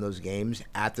tied around those games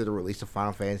after the release of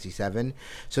Final Fantasy 7,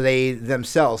 so they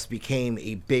themselves became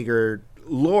a bigger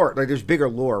lore. Like there's bigger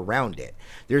lore around it.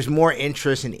 There's more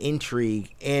interest and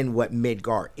intrigue in what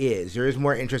Midgar is. There is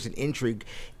more interest and intrigue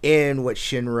in what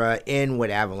Shinra, in what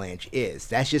Avalanche is.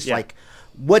 That's just like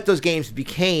what those games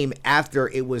became after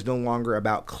it was no longer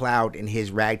about Cloud and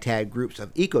his ragtag groups of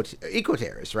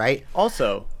eco-terrorists, right?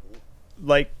 Also,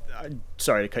 like,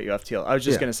 sorry to cut you off, Teal. I was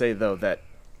just Yeah. gonna say though that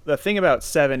the thing about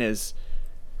 7 is,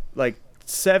 like,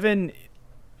 7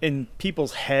 in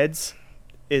people's heads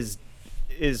is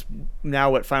now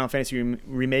what Final Fantasy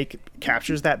remake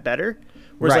captures that better.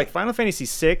 Whereas Right. like Final Fantasy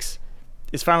 6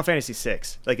 is Final Fantasy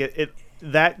 6. Like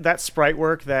that sprite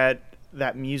work, that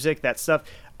music, that stuff.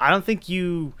 I don't think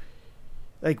you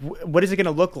like. What is it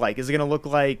gonna look like? Is it gonna look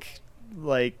like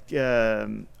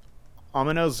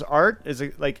Amino's art? Is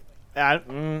it like I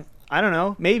don't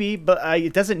know, maybe, but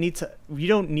it doesn't need to. You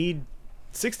don't need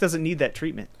 6 doesn't need that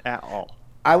treatment at all.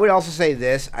 I would also say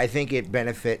this. I think it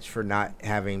benefits for not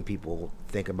having people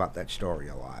think about that story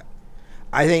a lot.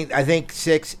 I think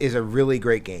 6 is a really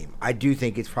great game. I do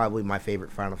think it's probably my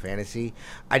favorite Final Fantasy.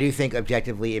 I do think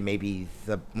objectively it may be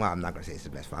I'm not going to say it's the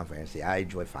best Final Fantasy. I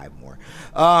enjoy 5 more.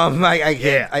 I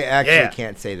actually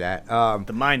can't say that.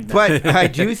 The mind. But I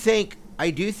do think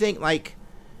like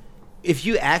if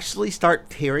you actually start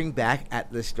peering back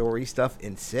at the story stuff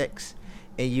in 6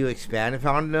 and you expand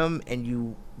upon them and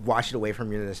you wash it away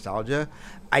from your nostalgia,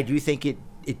 I do think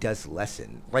it does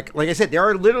lessen. Like I said, there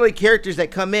are literally characters that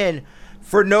come in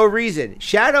for no reason.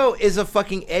 Shadow is a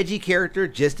fucking edgy character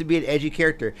just to be an edgy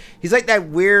character. He's like that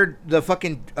weird, the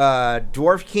fucking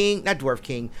dwarf king, not dwarf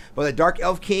king, but the dark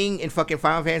elf king in fucking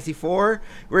Final Fantasy IV,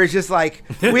 where it's just like,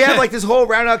 we have like this whole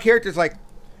round out characters like,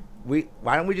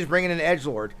 why don't we just bring in an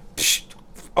edgelord?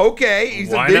 Okay, he's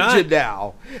Why a ninja not?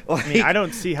 now. Like, I mean, I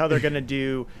don't see how they're going to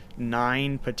do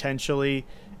 9 potentially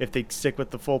if they stick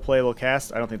with the full playable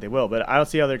cast. I don't think they will, but I don't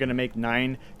see how they're going to make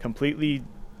 9 completely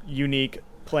unique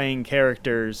playing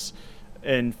characters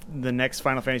in the next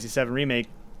Final Fantasy VII Remake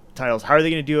titles. How are they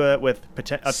going to do it with up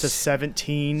to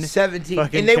 17? 17,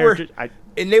 fucking and they characters?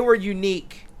 were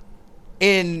unique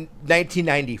in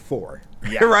 1994,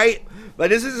 Yeah. right? But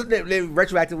this is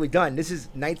retroactively done. This is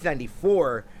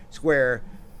 1994 Square.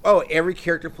 Oh, every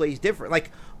character plays different.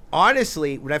 Like,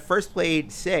 honestly, when I first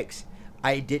played 6,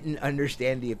 I didn't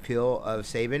understand the appeal of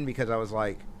Sabin because I was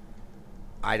like,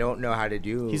 I don't know how to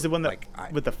do. He's the one that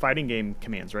like, with the fighting game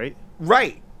commands, right?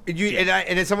 right. And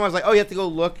then someone was like, oh, you have to go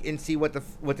look and see what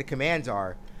the commands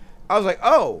are. I was like,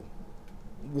 oh,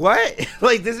 what?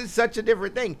 Like, this is such a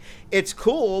different thing. It's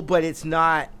cool, but it's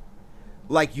not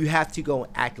like you have to go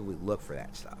and actively look for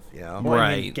that stuff, you know? Well,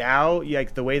 I mean, Right. Gao,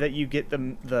 like the way that you get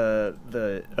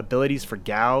the abilities for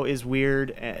Gao is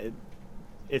weird.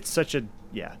 It's such a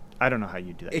I don't know how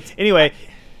you do that. Anyway,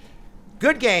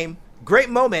 Good game, great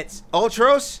moments.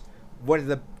 Ultros, one of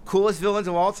the coolest villains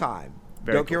of all time.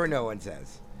 Very Don't care cool. what no one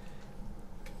says.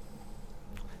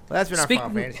 Well, that's been our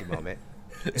Final Fantasy moment.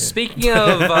 Speaking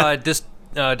of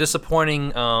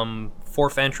disappointing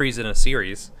 4th entries in a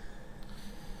series.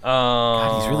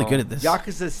 God, he's really good at this.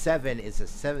 Yakuza 7 is the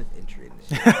 7th entry in the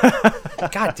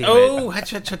series. God damn it. Oh,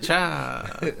 ha-cha-cha-cha.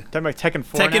 talking about Tekken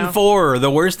 4 Tekken now? 4,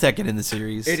 the worst Tekken in the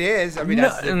series. It is. I mean,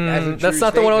 No, that's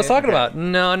not the one I was talking about.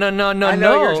 No. I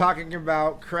know you're talking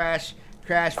about Crash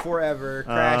Forever,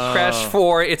 Crash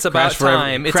 4, it's about Crash Forever-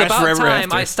 time. It's Crash about Forever time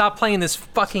After. I stopped playing this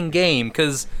fucking game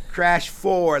because Crash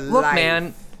 4 look, Life.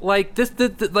 man, like this,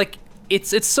 like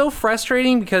it's so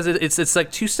frustrating because it's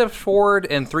like 2 steps forward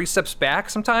and 3 steps back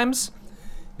sometimes.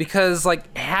 Because like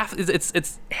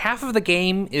it's half of the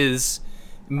game is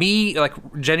me like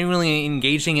genuinely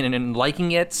engaging and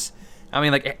liking it. I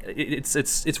mean, like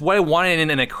it's what I wanted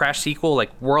in a Crash sequel. Like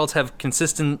worlds have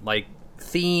consistent like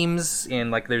themes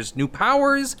and like there's new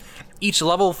powers. Each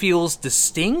level feels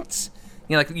distinct.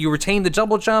 You know, like you retain the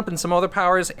double jump and some other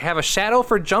powers have a shadow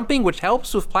for jumping, which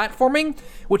helps with platforming.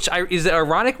 Which is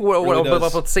ironic. What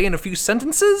I'll say in a few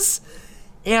sentences.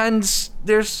 And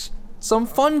there's some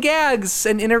fun gags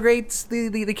and integrates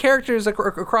the characters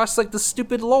across like the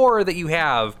stupid lore that you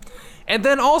have. And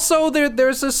then also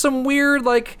there's some weird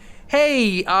like,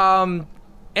 hey,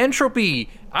 entropy.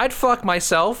 I'd fuck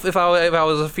myself if I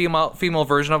was a female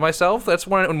version of myself. That's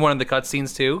one of the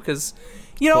cutscenes too, because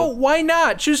why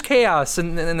not choose chaos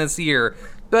in this year?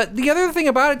 But the other thing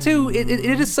about it too, it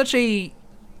is such a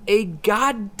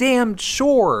goddamn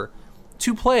chore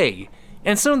to play.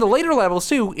 And some of the later levels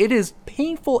too, it is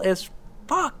painful as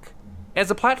fuck as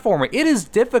a platformer. It is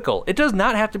difficult. It does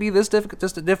not have to be this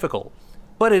difficult,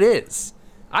 but it is.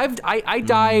 I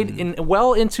died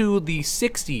well into the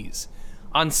 60s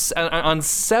on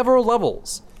several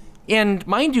levels, and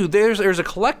mind you, there's a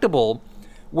collectible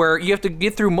where you have to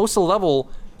get through most of the level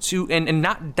to and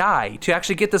not die to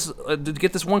actually get this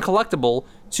one collectible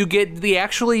to get the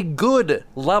actually good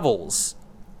levels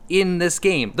in this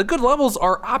game. The good levels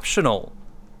are optional.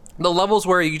 The levels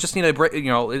where you just need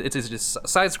to, it's just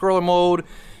side-scroller mode,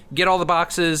 get all the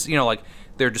boxes, like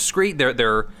they're discrete,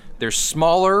 they're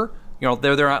smaller,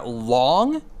 they're not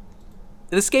long.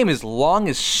 This game is long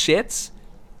as shit.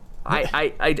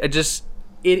 I just,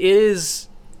 it is.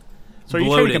 So are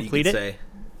you trying to complete it?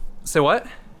 Say what?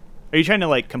 Are you trying to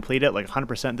like complete it like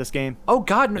 100% this game? Oh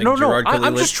God, no! Gerard I'm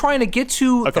Kalilic? just trying to get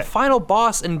to the final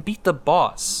boss and beat the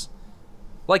boss.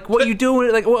 Like what you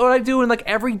do, like what I do in like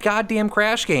every goddamn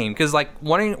Crash game, because like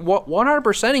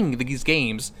 100%ing these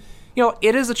games,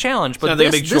 it is a challenge. But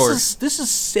this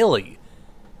is silly.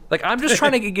 Like I'm just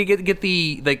trying to get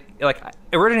the like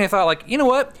originally I thought like you know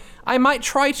what, I might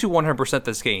try to 100%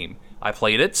 this game. I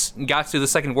played it and got to the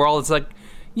second world. It's like,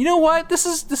 you know what, this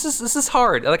is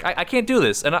hard. Like I can't do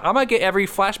this, and I might get every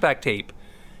flashback tape,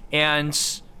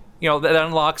 and that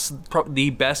unlocks the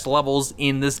best levels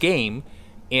in this game,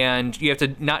 and you have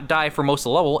to not die for most of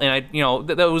the level. And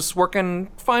that was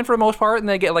working fine for the most part. And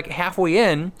then I get like halfway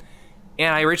in,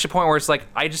 and I reach a point where it's like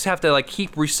I just have to like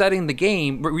keep resetting the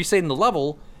game, resetting the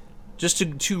level, just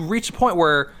to reach a point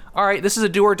where, all right, this is a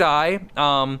do or die.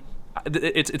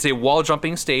 It's a wall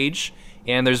jumping stage,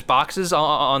 and there's boxes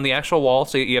on the actual wall,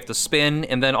 so you have to spin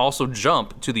and then also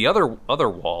jump to the other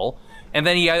wall. And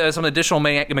then you have some additional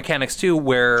mechanics too,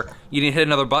 where you need to hit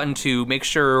another button to make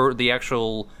sure the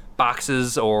actual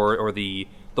boxes or the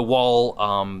wall,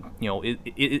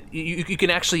 you can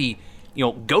actually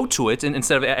go to it, and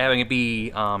instead of having it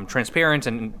be transparent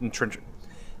and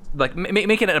like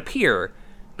making it appear.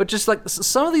 But just like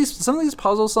some of these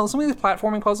puzzles, some of these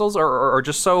platforming puzzles are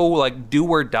just so like do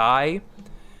or die,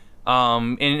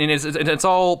 and it's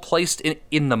all placed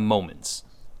in the moments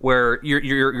where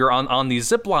you're on these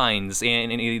zip lines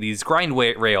and these grind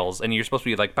rails, and you're supposed to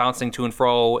be like bouncing to and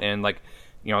fro, and like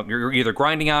you're either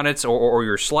grinding on it or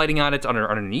you're sliding on it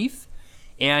underneath,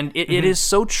 and it is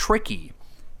so tricky,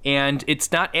 and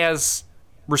it's not as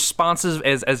responsive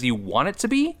as you want it to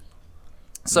be.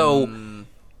 So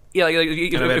yeah, like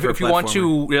if you want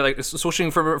to like switching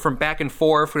from back and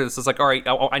forth, it's like, all right,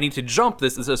 I need to jump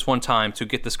this one time to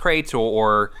get this crate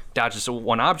or dodge this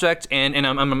one object, and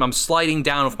I'm sliding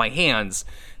down with my hands.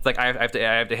 It's like I have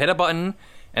to hit a button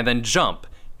and then jump,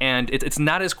 and it's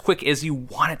not as quick as you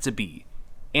want it to be,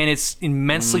 and it's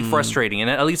immensely frustrating, and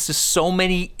that leads to so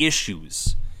many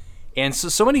issues, and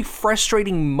so many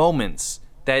frustrating moments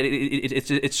that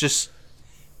it's just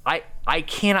I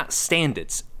cannot stand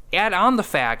it. Add on the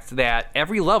fact that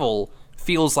every level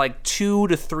feels like 2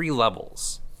 to 3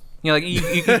 levels. Like you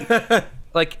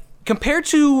like compared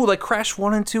to like Crash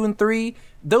 1 and 2 and 3,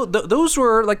 those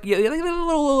were like a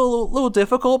little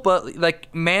difficult, but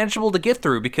like manageable to get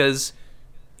through, because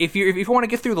if you want to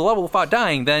get through the level without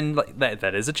dying, then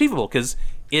that is achievable, because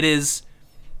it is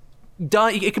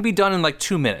done. It can be done in like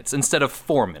 2 minutes instead of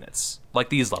 4 minutes. Like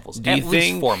these levels, at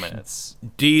least 4 minutes.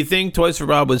 Do you think Toys for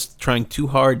Bob was trying too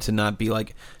hard to not be going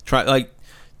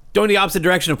the opposite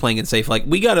direction of playing it safe? Like,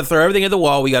 we got to throw everything at the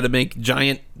wall. We got to make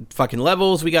giant fucking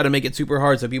levels. We got to make it super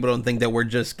hard so people don't think that we're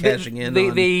just cashing in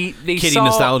on kitty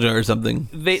nostalgia or something.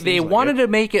 They wanted to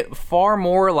make it far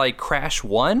more like Crash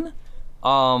 1,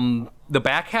 the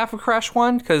back half of Crash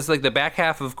 1, because like the back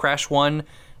half of Crash 1.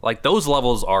 Like, those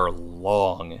levels are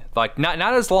long. Like, not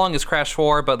as long as Crash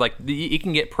 4, but like it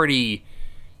can get pretty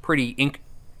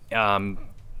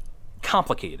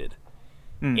complicated.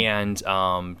 And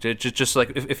just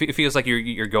like it feels like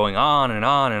you're going on and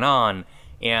on and on,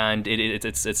 and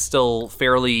it's still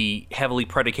fairly heavily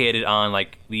predicated on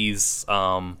like these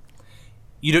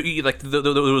like there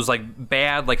was like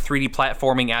bad like 3D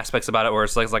platforming aspects about it, where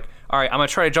it's like all right, I'm gonna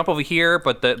try to jump over here,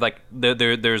 but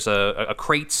there's a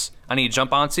crate I need to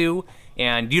jump onto,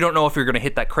 and you don't know if you're gonna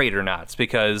hit that crate or not,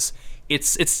 because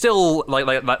it's still like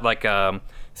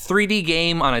 3D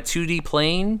game on a 2D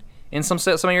plane in some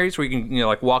areas where you can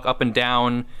like walk up and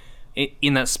down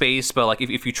in that space, but like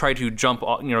if you try to jump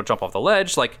off the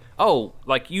ledge, like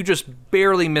you just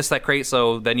barely miss that crate,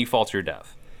 so then you fall to your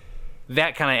death.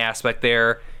 That kind of aspect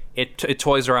there, it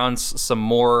toys around some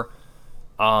more,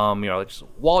 just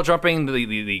wall jumping,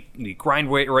 the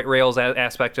grind rails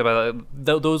aspect of it.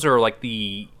 Those are like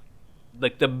the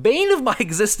bane of my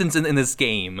existence in this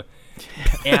game,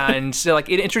 and so, like,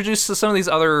 it introduces some of these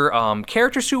other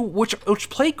characters which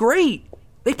play great.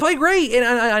 They play great,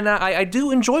 and I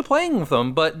do enjoy playing with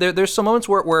them. But there's some moments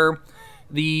where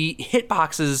the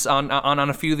hitboxes on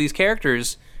a few of these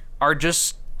characters are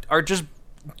just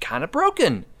kind of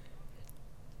broken,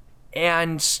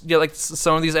 and like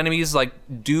some of these enemies like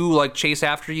do like chase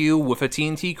after you with a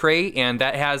TNT crate, and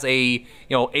that has a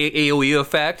AOE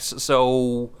effect,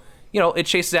 so it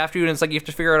chases after you, and it's like you have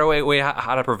to figure out a way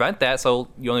how to prevent that. So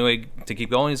the only way to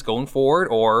keep going is going forward,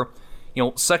 or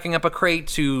sucking up a crate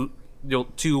to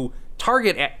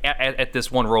target at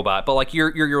this one robot. But like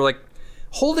you're like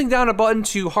holding down a button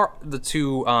to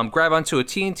grab onto a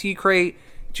TNT crate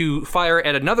to fire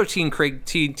at another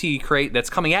TNT crate that's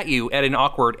coming at you at an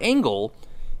awkward angle,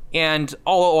 and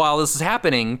all while this is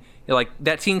happening, like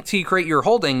that TNT crate you're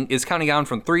holding is counting down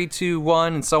from 3, 2,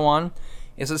 1, and so on.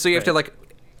 And so you have to like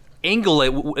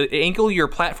angle your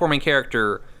platforming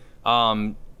character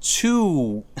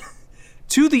to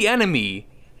the enemy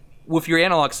with your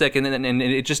analog stick, and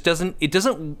it just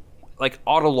doesn't like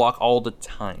auto lock all the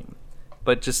time,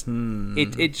 but just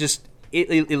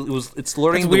it's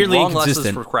learning the wrong lessons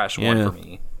for Crash 1 for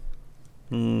me.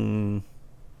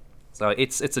 So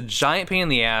it's a giant pain in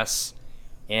the ass,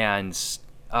 and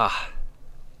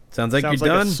Sounds like Sounds you're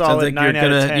like done. a Sounds solid like 9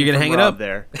 out of 10 you're gonna from hang it Rob up.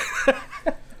 there.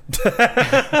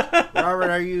 Robert,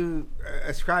 are you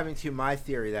ascribing to my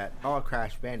theory that all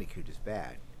Crash Bandicoot is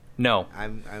bad? No.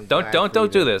 I'm Don't glad for you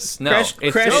do to- this. No. Crash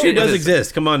It's- 2 it does is-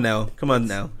 exist. Come on now.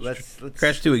 Let's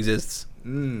Crash 2 exists.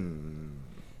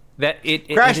 That it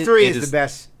Crash it 3 it is the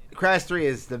best. Crash 3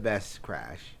 is the best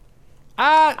Crash.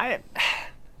 I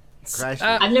Crash.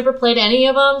 I've never played any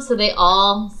of them, so they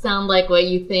all sound like what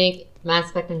you think Mass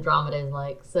Effect Andromeda is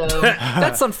like. So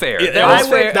that's unfair. Yeah, That was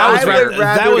fair. that was I would rather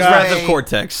Wrath of play-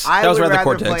 Cortex. I That was would Wrath of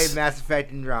rather Cortex. play Mass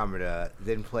Effect Andromeda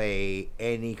than play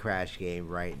any Crash game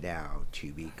right now.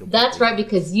 To be completely that's right, honest.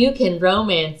 because you can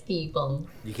romance people.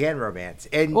 you can romance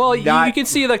and Well, not, you can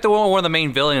see like one of the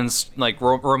main villains like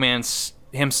romance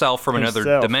himself from another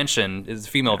Himself. dimension is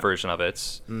the female version of it.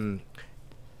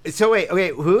 So wait, okay,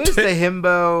 who is the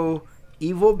himbo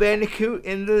evil Bandicoot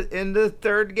in the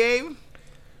third game?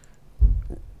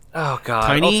 Oh God.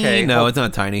 Tiny? Okay. No, it's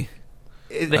not Tiny.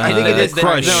 I think it is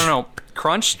Crunch. No.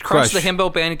 Crunch Crush. the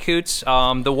himbo bandicoot.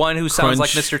 The one who sounds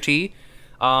like Crunch. Mr. T.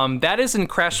 That is in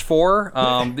Crash 4.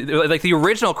 Like the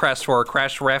original Crash 4,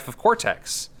 Crash Wrath of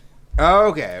Cortex. Oh,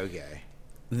 okay.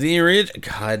 The original.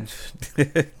 God.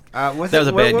 That was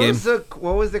a bad game.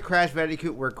 What was the Crash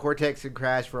Bandicoot where Cortex and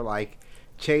Crash were like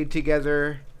chained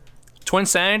together?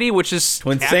 Twinsanity, which is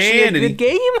actually a Twinsanity. good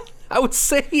game. I would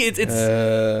say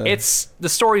it's the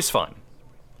story's fun.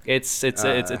 It's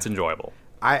enjoyable.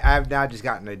 I've now just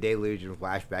gotten a deluge and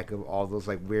flashback of all those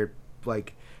like weird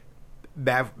like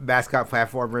mascot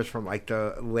platformers from like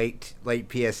the late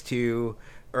PS2,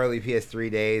 early PS3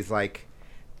 days. Like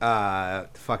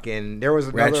fucking there was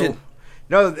another. Ratchet?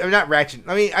 No, not Ratchet.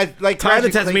 I mean, I like Ty the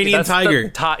Ratchet Clank- Tasmanian That's the Tiger.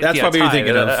 Ty- That's yeah, probably what Ty. you're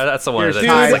thinking of. That's the one. Here's That's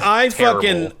Ty. Dude, It's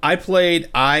terrible.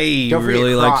 I Don't forget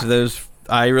really liked Croc. those.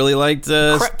 I really liked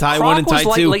Ty 1 and Croc Ty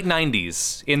was 2. like late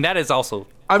 90s, and that is also.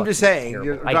 I'm just fucking saying. terrible.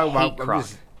 You're I talking hate about, Croc.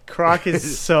 Croc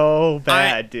is so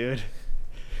bad, dude.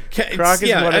 Croc is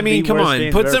Yeah, one I of mean, the come worst on.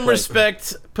 games Put I've some ever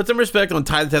respect. Put some respect on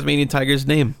Ty the Tasmanian Tiger's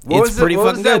name. What It's pretty what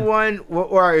fucking was that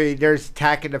good. one? There's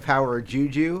Tack and the Power of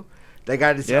Juju. They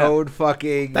got its Yeah. own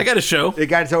fucking. That got a show. They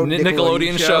got its own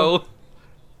Nickelodeon show.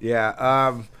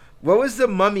 Yeah. What was the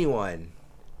Mummy one?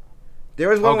 There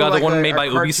was one. Oh, God, with the one like made by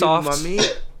cartoon Ubisoft? Mummy.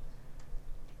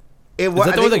 Is that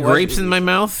the one with the grapes in my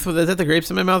mouth? Was that the grapes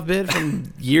in my mouth bit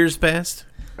from years past?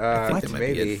 think that might be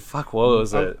Maybe. it. Fuck, what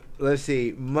was it? Let's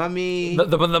see. Mummy.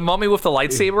 The mummy with the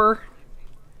lightsaber?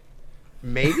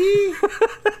 Maybe.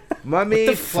 Mummy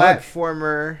What the fuck?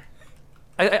 platformer.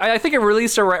 I think it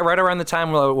released right around the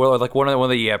time where like one of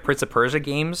the Prince of Persia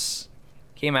games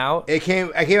came out. It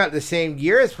came out the same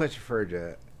year as Prince of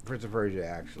Persia. Prince of Persia,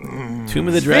 actually. Tomb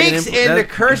of the Dragon. Sphinx and the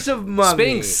Curse of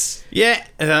Mummy. Sphinx. Yeah.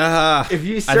 If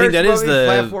you I search think that is Mummy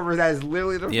the. platformer, that is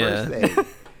literally the Yeah. first thing.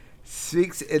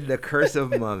 Sphinx and the Curse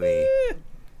of Mummy.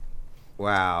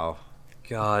 Wow.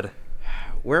 God.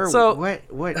 Where? So- what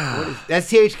is that's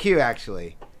THQ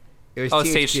actually. It was Oh, it's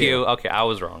THQ. Okay, I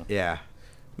was wrong. Yeah.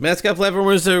 Mascot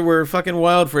platformers were fucking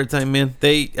wild for a time, man.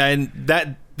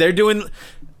 They're doing.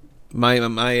 My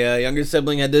younger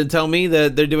sibling had to tell me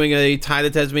that they're doing a Ty the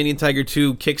Tasmanian Tiger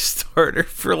 2 Kickstarter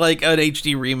for like an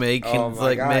HD remake. Oh and it's my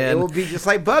like, god! man, It will be just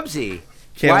like Bubsy.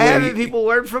 Can't Why wait. haven't people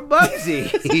learned from Bubsy?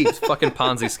 Fucking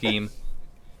Ponzi scheme.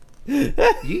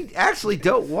 You actually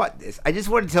don't want this. I just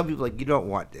want to tell people like you don't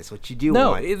want this. What you do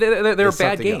No, want? they're is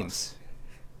bad something games. else.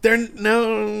 they're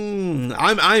no.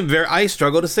 I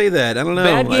struggle to say that. I don't know.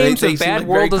 Bad games They with seem bad like very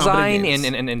world competent design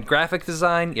games. and graphic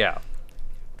design. Yeah.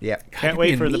 Yeah. Can't God, wait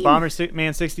you're for the mean.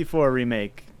 Bomberman 64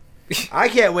 remake. I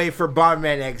can't wait for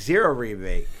Bomberman X-Zero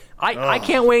remake. I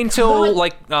can't wait until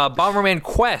like Bomberman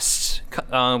Quest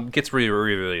gets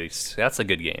re-released. That's a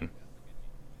good game.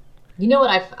 You know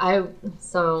what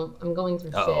so I'm going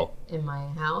through Uh-oh. shit in my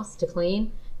house to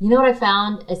clean. You know what I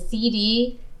found? A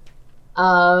CD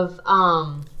of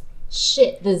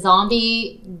the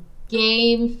zombie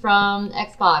game from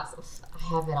Xbox. I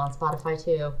have it on Spotify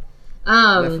too.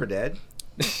 Left 4 Dead.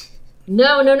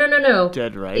 No.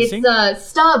 Dead Rising? It's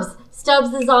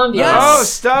Stubbs the zombie. Yes! Oh,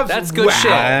 Stubbs. That's good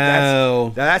shit.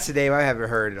 Wow. That's a name I haven't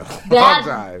heard in a long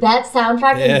time. That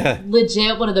soundtrack Yeah. is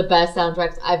legit one of the best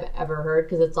soundtracks I've ever heard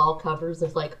because it's all covers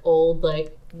of like old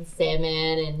like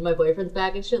Sandman and My Boyfriend's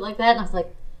Back and shit like that. And I was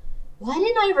like, why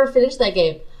didn't I ever finish that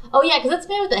game? Oh yeah, because it's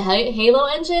made with the Halo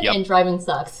engine Yep. and driving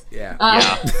sucks. Yeah.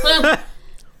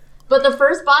 But the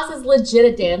first boss is legit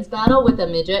a dance battle with a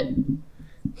midget,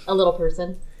 a little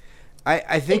person.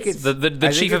 I think it's The I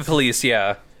think chief of it's- police.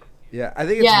 Yeah. Yeah, I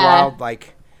think it's Yeah. wild.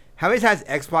 Like, how many times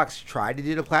Xbox tried to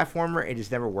do the platformer and it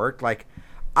just never worked? Like,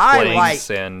 I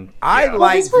Blinks and I yeah. like.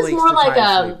 Well, this was Blinks more the like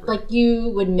Time Sleeper. like you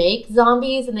would make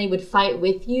zombies and they would fight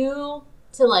with you.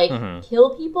 to like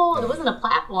kill people. It wasn't a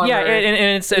platformer. Yeah,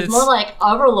 and it's more like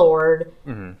Overlord.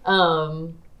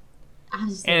 And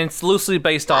it's loosely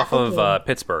based off of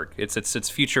Pittsburgh. It's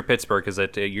future Pittsburgh because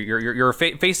you're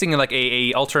facing like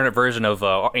a alternate version of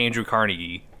Andrew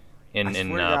Carnegie in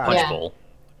Punch Bowl.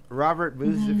 Robert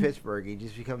moves to Pittsburgh. He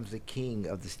just becomes the king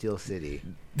of the Steel City.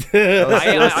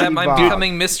 I'm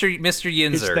becoming Mr.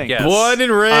 Yinzer. Yes. Born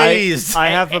and raised.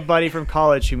 I have a buddy from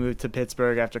college who moved to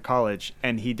Pittsburgh after college,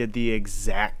 and he did the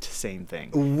exact same thing.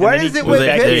 What is it with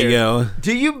Pittsburgh? There you go.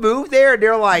 Do you move there? And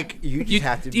they're like, you just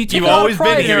have to. You've always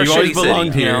been here. You always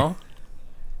belonged here.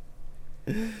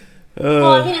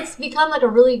 Well, I mean, it's become like a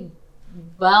really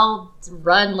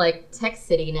well-run like tech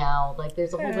city now. Like,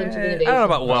 there's a whole bunch of innovation. I don't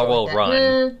know about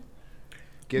well-run.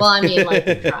 Well, I mean, like,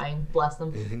 they're trying. Bless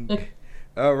them.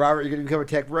 Robert, you're gonna become a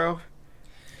tech bro.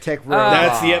 Tech bro.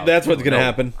 That's what's gonna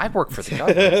happen. I work for the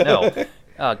government.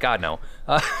 No, God no.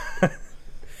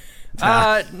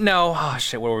 No. Oh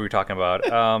shit. What were we talking about?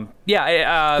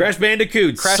 Crash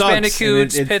Bandicoot. Crash sucks,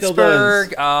 Bandicoots. it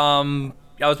Pittsburgh. I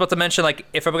was about to mention, like,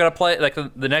 if I'm gonna play like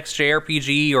the next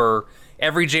JRPG or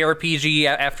every JRPG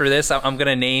after this, I'm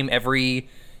gonna name every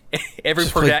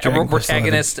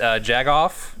protagonist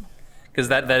Jagoff, because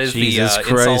that is Jesus the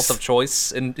Christ. insult of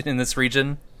choice in this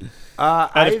region.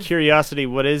 Out of curiosity,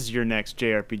 what is your next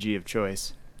JRPG of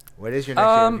choice? What is your next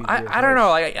JRPG? I don't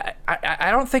know.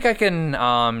 I don't think I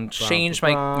can change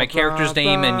my character's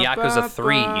name in Yakuza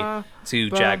 3 to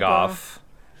Jagoff.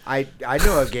 I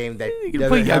know a game that can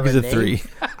play doesn't have a Yakuza name. 3.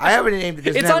 I have a name that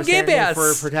doesn't It's have on a standard Game name Pass.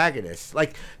 for a protagonist.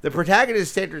 Like, the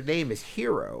protagonist's standard name is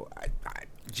Hero.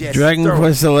 Dragon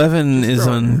Quest 11 is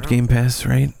on Game Pass,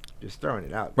 right? Just throwing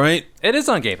it out. Right? It is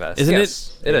on Game Pass. Isn't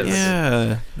yes, it is.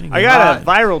 Yeah. I got a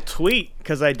viral tweet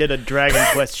because I did a Dragon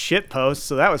Quest shit post,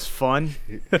 so that was fun.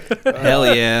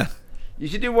 Hell yeah. You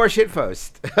should do more shit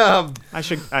posts. I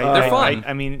should. They're fun.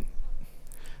 I mean,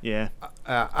 yeah.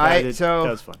 That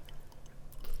was fun.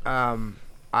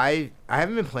 I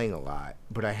haven't been playing a lot,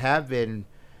 but I have been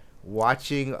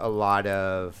watching a lot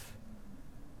of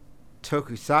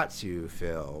tokusatsu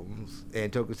films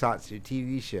and tokusatsu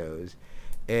TV shows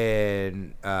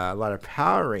and a lot of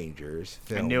Power Rangers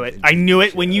films. I knew it. I knew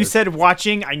it. When you said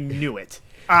watching, I knew it.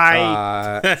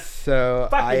 So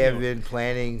I have been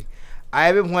planning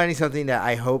something that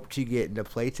I hope to get into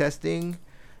playtesting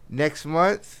next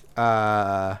month.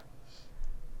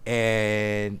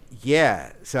 And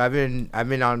yeah, so I've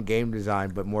been on game design,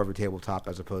 but more of a tabletop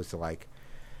as opposed to like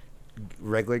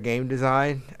regular game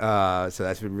design. So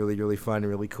that's been really, really fun and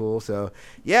really cool. So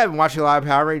yeah, I've been watching a lot of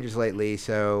Power Rangers lately.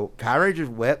 So Power Rangers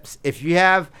Whips. If you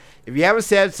have a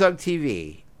Samsung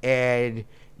TV and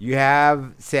you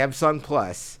have Samsung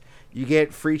Plus, you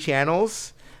get free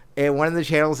channels, and one of the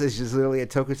channels is just literally a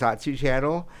tokusatsu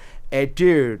channel. And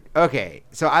dude, okay,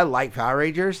 so I like Power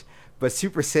Rangers, but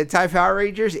Super Sentai Power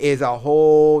Rangers is a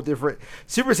whole different.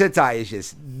 Super Sentai is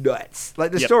just nuts.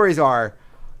 Like, the stories are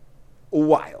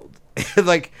wild.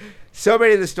 Like, so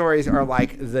many of the stories are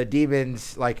like the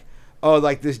demons, like, oh,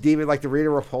 like this demon, like the Rita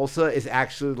Repulsa is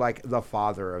actually like the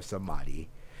father of somebody,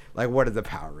 like one of the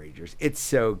Power Rangers. It's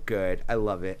so good. I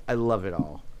love it. I love it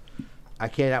all. I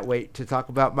cannot wait to talk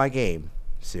about my game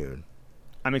soon.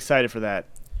 I'm excited for that.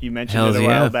 You mentioned it a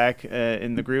while back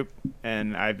in the group,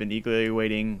 and I've been eagerly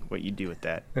awaiting what you do with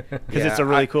that, because it's a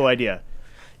really cool idea.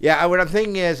 Yeah, what I'm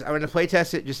thinking is I'm going to play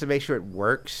test it just to make sure it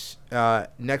works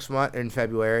next month in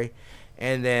February,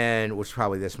 and then, which is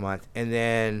probably this month. And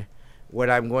then what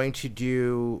I'm going to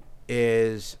do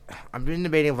is I've been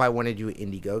debating if I want to do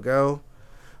Indiegogo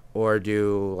or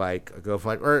do like a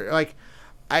GoFundMe, or like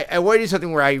I want to do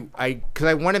something where because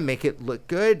I want to make it look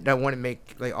good, and I want to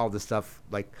make like all this stuff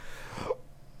like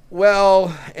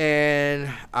well,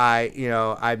 and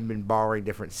I've been borrowing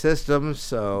different systems,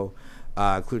 so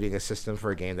including a system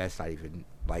for a game that's not even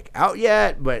like out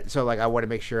yet, but so like I want to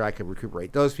make sure I can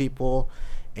recuperate those people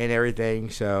and everything.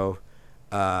 So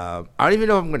I don't even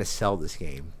know if I'm going to sell this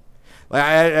game. Like,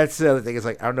 that's the other thing, is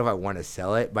like I don't know if I want to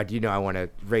sell it, but I want to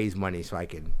raise money so I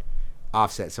can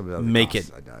offset some of the other costs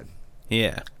I've done.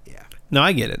 Yeah. No,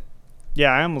 I get it.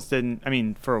 Yeah, I almost didn't. I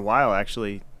mean, for a while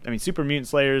actually. I mean, Super Mutant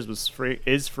Slayers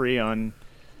is free on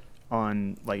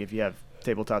like if you have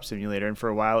Tabletop Simulator, and for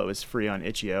a while it was free on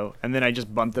itch.io, and then I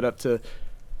just bumped it up to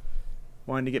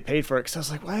wanting to get paid for it, because I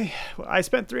was like, why? Well, I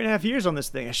spent 3.5 years on this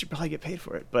thing. I should probably get paid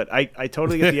for it. But I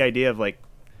totally get the idea of like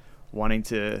wanting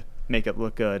to make it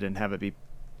look good and have it be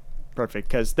perfect,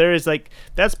 because there is like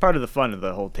that's part of the fun of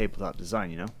the whole tabletop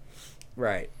design, you know?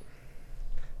 Right.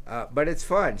 But it's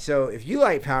fun. So if you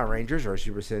like Power Rangers or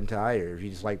Super Sentai, or if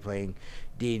you just like playing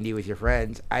D&D with your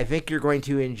friends, I think you're going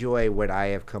to enjoy what I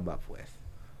have come up with.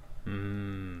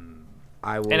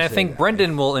 I will. And I say think that.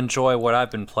 Brendan will enjoy what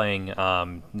I've been playing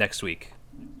next week.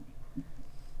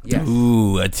 Yes.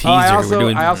 Ooh, a teaser. I also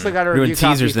got a we're doing review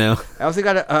teasers copy. now. I also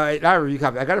got not a review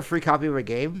copy. I got a free copy of a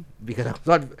game because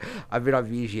I've been on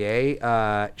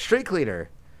VGA. Street Cleaner.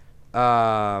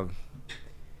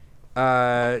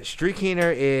 Street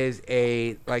Cleaner is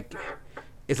it's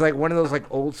like one of those like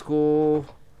old school,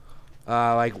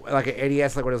 like an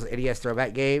NES, like one of those NES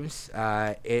throwback games.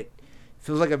 It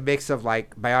feels like a mix of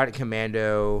like Bionic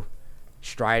Commando,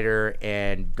 Strider,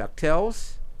 and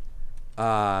DuckTales.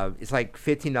 It's like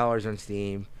 $15 on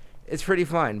Steam. It's pretty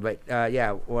fun, but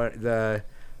the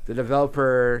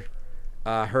developer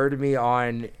heard me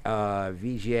on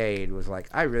VGA and was like,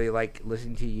 I really like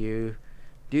listening to you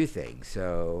do things,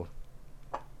 so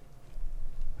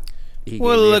he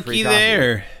Well, gave me a looky free copy.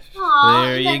 there. Aw,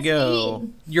 There you that's go. sweet.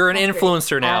 You're an That's great.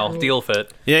 influencer now. Deal with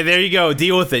it. Yeah, there you go.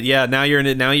 Deal with it. Yeah, now you're an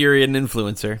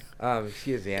influencer.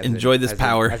 Excuse me. Enjoy this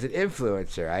power. As an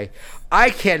influencer, I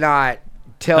cannot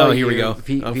tell Oh, here we go.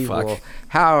 people Fuck.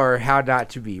 how or how not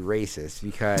to be racist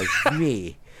because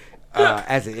me,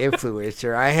 as an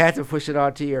influencer, I had to push it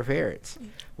on to your parents.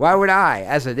 Why would I,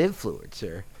 as an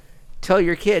influencer, tell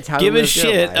your kids how Give to a live their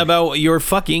shit life? about your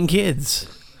fucking kids.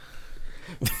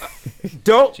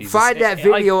 Don't Jesus. find that Like-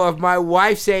 video of my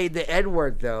wife saying the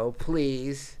N-word, though,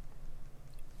 please.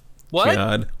 What?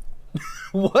 God.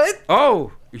 What?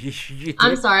 Oh,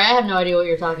 I'm sorry, I have no idea what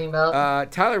you're talking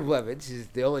about. Tyler Blevins is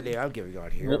the only name I'm giving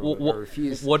on here. I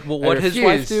refuse. What I his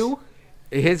wife refuse. do?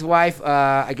 His wife,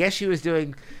 I guess she was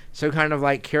doing some kind of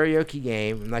like karaoke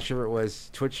game. I'm not sure if it was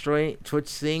Twitch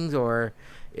Sings or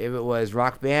if it was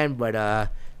Rock Band, but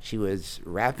she was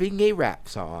rapping a rap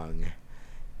song.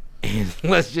 And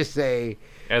let's just say,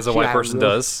 As a she white got person real-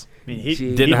 does. I mean, he She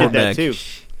did didn't hold that back. too.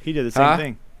 He did the same Huh?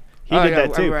 thing. He Oh, did yeah,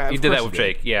 that too. of You did that course with he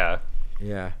did. Jake, yeah.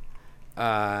 Yeah.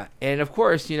 And of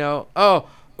course,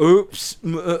 oops.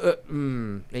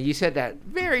 And you said that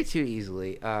very too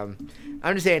easily. I'm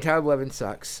just saying Tyler Blevins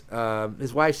sucks.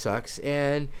 His wife sucks.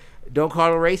 And don't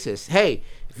call her racist. Hey,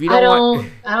 if you I don't want...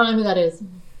 don't know who that is.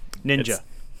 Ninja.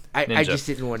 I Ninja. just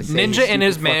didn't want to say Ninja and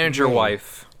his stupid fucking manager name.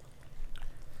 wife.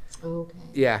 Okay.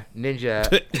 Yeah,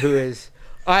 Ninja, who is...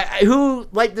 who,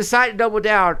 like, decided to double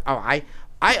down. Oh, I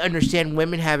understand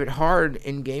women have it hard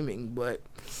in gaming, but...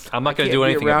 I'm not going to can't do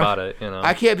be anything around- about it, you know.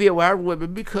 I can't be around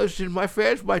women because then my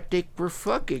fans might think we're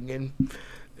fucking, and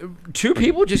two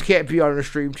people just can't be on a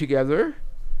stream together.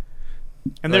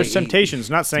 And there's Like,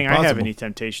 temptations. Not saying I have impossible. any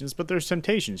temptations, but there's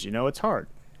temptations. It's hard.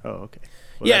 Oh, okay.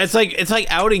 Well, Yeah, that's- it's like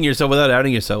outing yourself without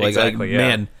outing yourself. Exactly, yeah.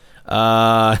 Man,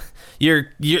 you're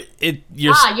You're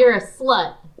a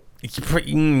slut.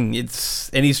 it's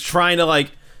and he's trying to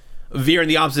like veer in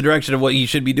the opposite direction of what he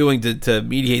should be doing to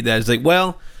mediate that. It's like,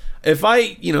 well, if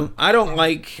I don't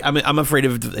like, I'm afraid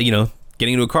of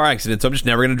getting into a car accident, so I'm just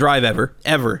never gonna drive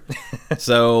ever.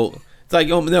 So it's like,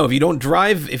 oh no, if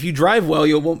you drive well,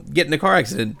 you won't get in a car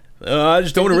accident. I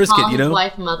just don't want to risk Call it, his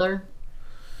wife mother.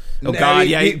 Oh God,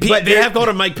 yeah, but they have called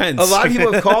him Mike Pence. A lot of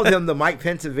people have called him the Mike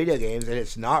Pence of video games, and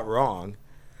it's not wrong.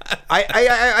 I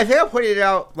think I pointed it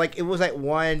out, like, it was like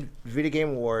one Video Game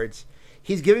Awards.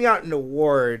 He's giving out an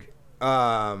award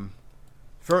I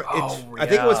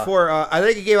think it was for I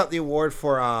think he gave out the award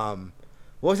for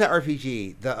what was that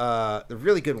RPG? The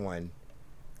really good one.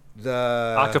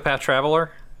 The Octopath Traveler?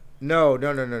 No,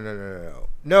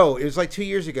 it was like 2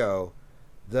 years ago.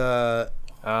 The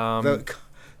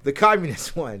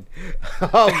communist one.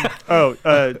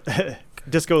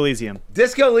 Disco Elysium.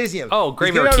 Disco Elysium. Oh, He's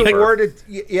Graveyard giving out an Keeper. award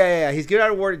to, he's giving out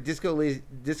an award to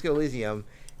Disco Elysium,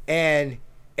 and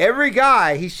every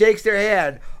guy he shakes their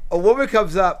hand, a woman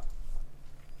comes up,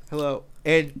 hello,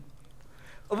 and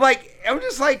I'm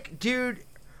just like, dude,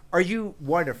 are you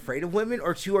one, afraid of women,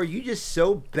 or two, are you just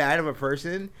so bad of a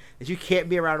person that you can't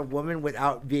be around a woman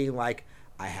without being like,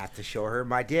 I have to show her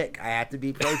my dick, I have to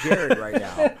be pro Jared right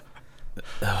now.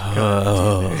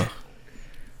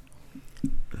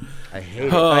 I hate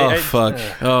it. Oh fuck!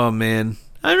 Oh man,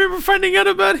 I remember finding out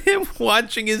about him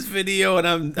watching his video,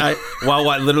 and while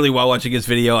watching his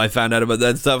video, I found out about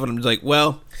that stuff, and I'm just like,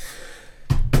 well,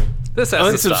 This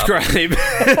has to stop.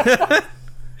 unsubscribe.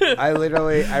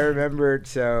 I remembered,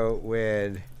 so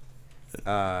when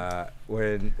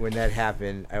that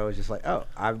happened, I was just like, oh,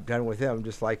 I'm done with him.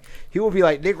 Just like, he will be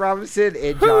like Nick Robinson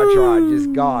and JonTron,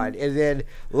 just gone. And then,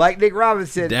 like Nick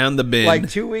Robinson, Down the bin. like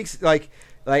 2 weeks, like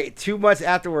 2 months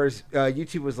afterwards,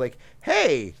 YouTube was like,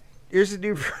 hey, here's a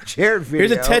new Pro Jared video.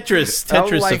 Here's a Tetris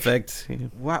I'm like, effect.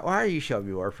 Why are you showing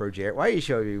me more Pro Jared? Why are you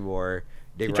showing me more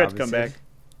Nick He tried Robinson? to come back.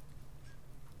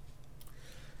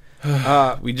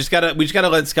 We just gotta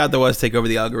let Scott the West take over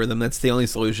the algorithm. That's the only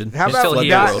solution. How Until about he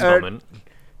not, has his moment.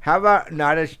 How about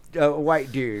not a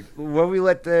white dude? When we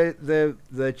let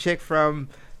the chick from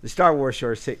the Star Wars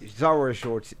show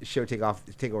take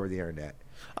over the internet.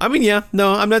 I mean, yeah,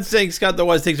 no, I'm not saying Scott the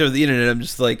Wise takes over the internet. I'm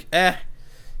just like,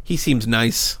 he seems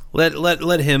nice.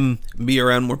 Let him be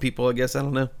around more people. I guess I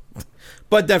don't know,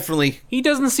 but definitely he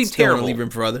doesn't seem still terrible. Leave room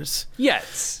for others.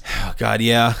 Yes. Oh God,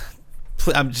 yeah.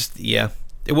 I'm just It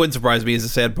wouldn't surprise me is the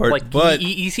sad part. Like, but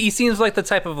he seems like the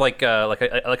type of like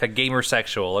a gamer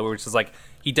sexual, which is like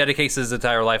he dedicates his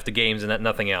entire life to games and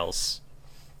nothing else.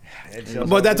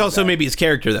 But that's also maybe his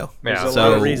character, though. Yeah, there's a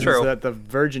lot of reasons that the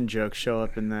virgin jokes show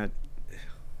up in that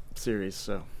series.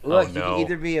 So look, you can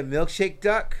either be a milkshake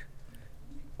duck,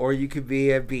 or you could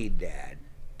be a bean dad.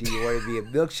 Do you want to be a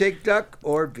milkshake duck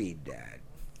or bean dad?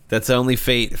 That's the only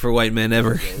fate for white men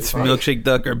ever. It's milkshake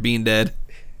duck or bean dad.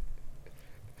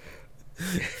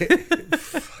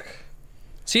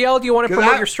 CL, do you want to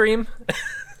promote your stream?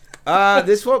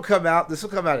 This won't come out. This will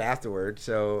come out afterward.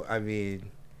 So I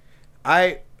mean,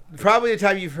 probably the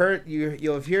time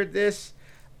you'll have heard this,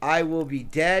 I will be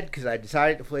dead because I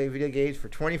decided to play video games for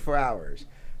 24 hours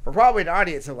for probably an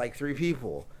audience of like 3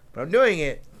 people. But I'm doing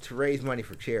it to raise money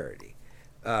for charity,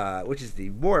 which is the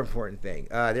more important thing.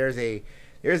 There's a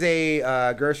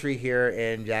grocery here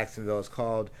in Jacksonville. It's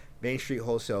called Main Street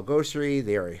Wholesale Grocery.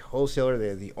 They are a wholesaler.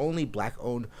 They're the only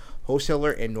black-owned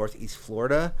wholesaler in Northeast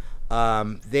Florida.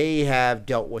 They have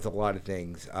dealt with a lot of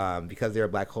things because they're a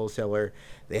black wholesaler.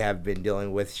 They have been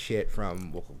dealing with shit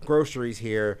from local groceries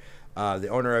here. The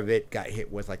owner of it got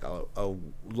hit with like a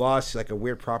lawsuit, like a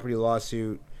weird property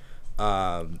lawsuit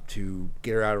to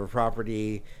get her out of her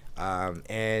property.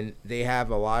 And they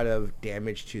have a lot of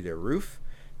damage to their roof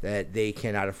that they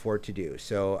cannot afford to do.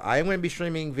 So I'm going to be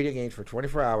streaming video games for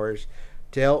 24 hours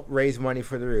to help raise money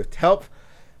for the roof. To help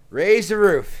raise the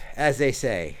roof, as they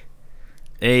say.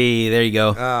 Hey, there you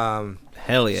go.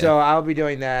 Hell yeah. So I'll be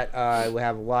doing that. We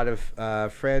have a lot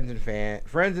of friends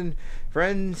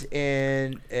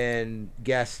and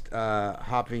guests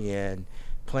hopping in,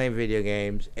 playing video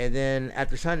games, and then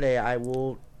after Sunday I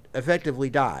will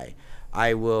effectively die.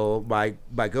 My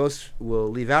ghost will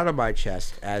leave out of my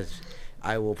chest as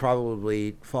I will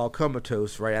probably fall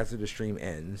comatose right after the stream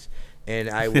ends, and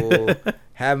I will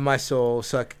have my soul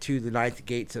sucked to the 9th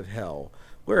gates of hell,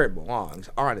 where it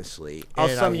belongs, honestly. I'll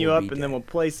sum you up, and then we'll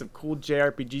play some cool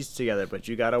JRPGs together, but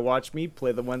you gotta watch me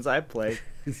play the ones I play.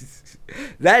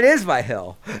 That is my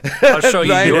hell. I'll show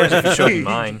you yours if you show me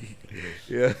mine.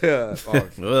 Yeah. So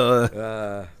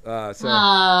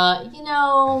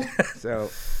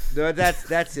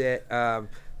that's it.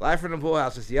 Live from the Pool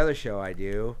House is the other show I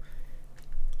do.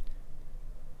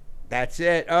 That's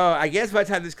it. Oh, I guess by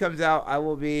the time this comes out, I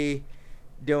will be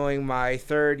doing my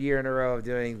 3rd year in a row of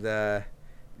doing the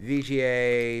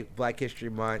VGA Black History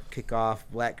Month kickoff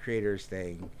Black Creators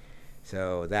thing.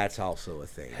 So that's also a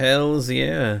thing. Hells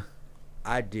yeah.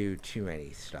 I do too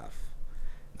many stuff.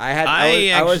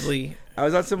 I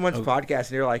was on someone's podcast and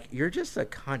they were like, "You're just a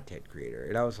content creator,"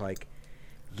 and I was like,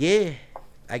 "Yeah,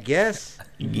 I guess."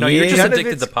 No, you're just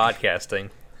addicted to podcasting.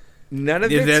 None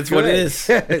of it's that's good. what it is.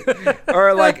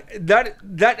 Or like none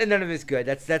of it's good.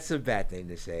 That's a bad thing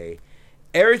to say.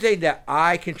 Everything that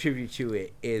I contribute to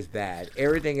it is bad.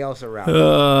 Everything else around.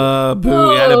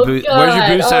 Boo! Add a boo. Where's your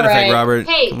boo sound effect, Robert?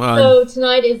 Hey, so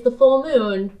tonight is the full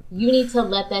moon. You need to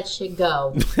let that shit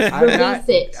go. Release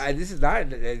it. This is not.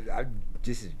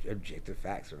 This is objective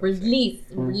facts. Release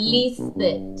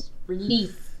it.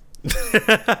 Release.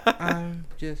 I'm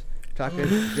just talking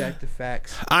objective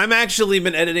facts. I'm actually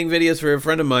been editing videos for a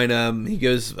friend of mine. He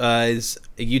goes, his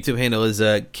YouTube handle is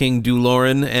King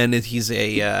Duloran, and he's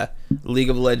a League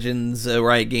of Legends,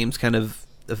 Riot Games kind of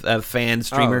fan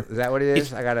streamer. Oh, is that what it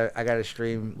is? I gotta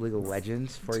stream League of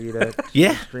Legends for you to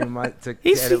stream to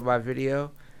edit my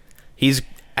video. He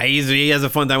has a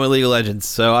fun time with League of Legends,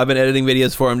 so I've been editing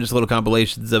videos for him, just little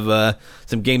compilations of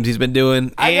some games he's been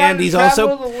doing. And he's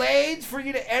also the lanes for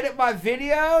you to edit my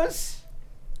videos.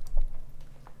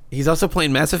 He's also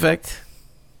playing Mass Effect.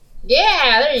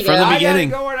 Yeah, there you go. From the beginning.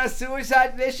 I gotta go on a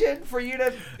suicide mission for you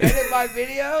to edit my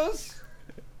videos.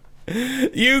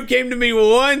 You came to me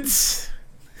once.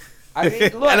 I mean,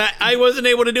 look, and I wasn't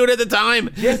able to do it at the time.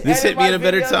 This hit me at a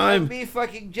better time. Me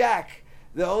fucking Jack.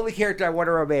 The only character I want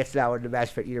to romance now in the Mass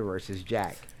Effect universe is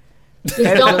Jack. Just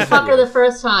don't fuck her the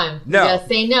first time. No. You gotta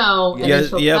say no, and then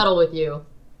she'll cuddle with you.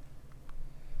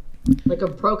 Like a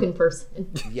broken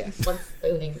person. Yes. One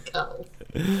spooning cuddle.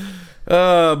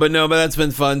 But that's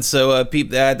been fun. So peep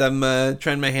that. I'm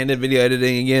trying my hand at video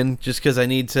editing again, just because I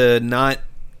need to not.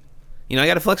 I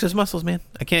gotta flex those muscles, man.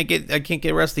 I can't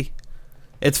get rusty.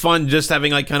 It's fun just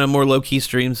having like kind of more low key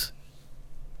streams.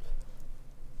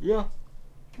 Yeah.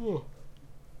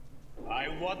 I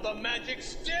want the magic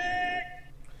stick!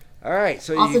 All right.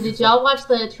 So Also, did y'all watch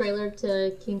the trailer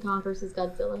to King Kong vs.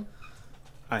 Godzilla?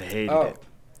 I hated Oh, it.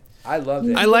 I loved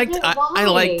it. I liked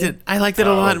it. I liked it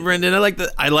a lot, Brendan. I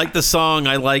like the song.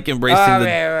 I like embracing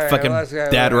the fucking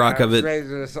dad rock of it.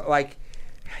 Like,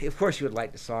 of course you would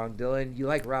like the song, Dylan. You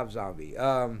like Rob Zombie.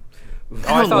 I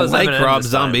thought it was like Eminem Rob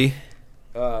this time. Zombie.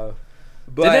 But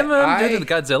Did Eminem do the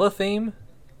Godzilla theme?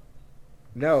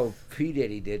 No, P.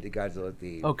 Diddy did the Godzilla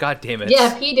theme. Oh, god damn it.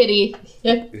 Yeah, P. Diddy.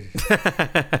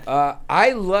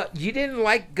 I love. You didn't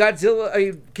like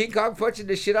Godzilla? King Kong punching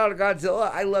the shit out of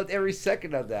Godzilla? I loved every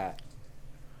second of that.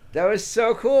 That was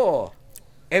so cool.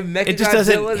 And It just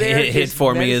doesn't hit just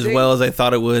for me as menacing. well as I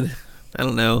thought it would. I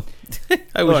don't know.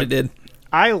 I wish Look, it did.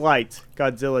 I liked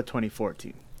Godzilla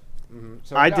 2014.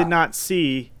 So I did not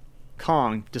see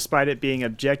Kong, despite it being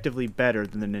objectively better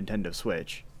than the Nintendo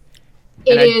Switch.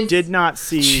 It And I is. did not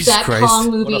see. Jesus That Christ. Kong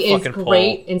What movie a is fucking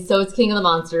great, and so is King of the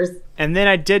Monsters. And then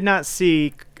I did not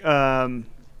see the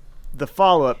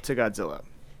follow-up to Godzilla.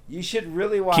 You should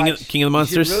really watch King of the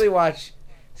Monsters? You should really watch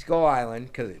Skull Island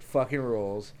because it fucking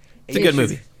rules. It's a good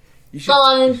movie. You should.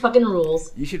 Fun fucking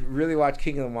rules. You should really watch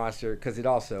King of the Monster because it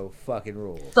also fucking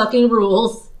rules. Fucking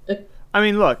rules. I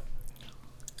mean, look.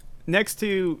 Next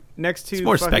to It's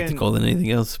more fucking- spectacle than anything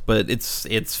else, but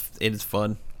it's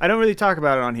fun. I don't really talk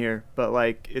about it on here, but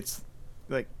like it's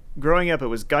like growing up, it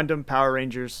was Gundam, Power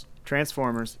Rangers,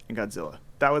 Transformers, and Godzilla.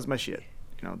 That was my shit.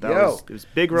 You know, it was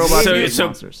big robots, So- and big so-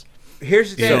 monsters.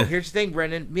 Here's the thing. Yeah. Here's the thing,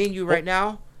 Brendan. Me and you right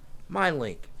now, Mind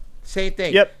Link. Same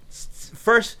thing. Yep.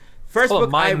 First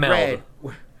called book I Mind read.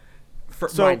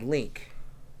 So- Mind Link.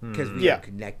 Because we Yeah. are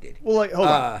connected. Well, like, hold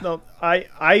on. No,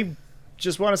 I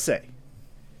just want to say,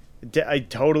 I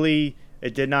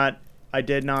did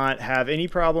not have any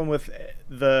problem with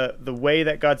the way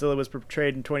that Godzilla was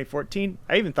portrayed in 2014.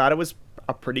 I even thought it was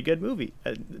a pretty good movie,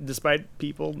 despite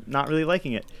people not really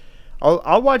liking it.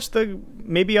 I'll watch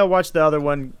maybe I'll watch the other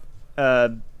one,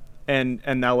 and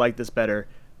I'll like this better.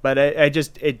 But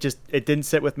it didn't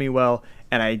sit with me well,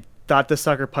 and I thought the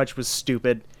sucker punch was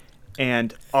stupid.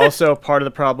 And also part of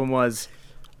the problem was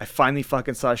I finally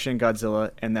fucking saw Shin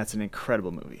Godzilla, and that's an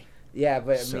incredible movie. Yeah,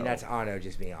 but I So- mean that's Anno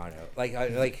just being Anno.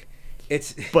 Like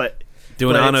it's But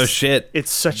Doing but Anno it's- shit. It's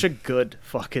such a good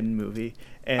fucking movie,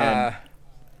 and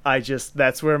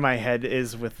that's where my head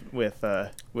is with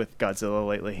Godzilla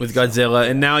lately. With So- Godzilla,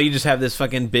 and now you just have this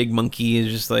fucking big monkey. Is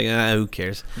just like, who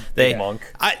cares? They Monk.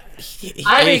 I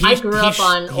he's- grew up he's-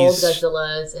 on old he's-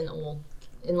 Godzillas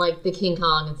and like the King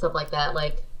Kong and stuff like that.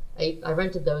 Like I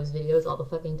rented those videos all the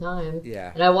fucking time.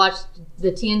 Yeah. And I watched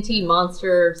the TNT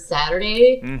Monster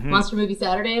Saturday, Mm-hmm. Monster Movie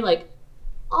Saturday, like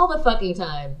all the fucking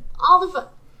time,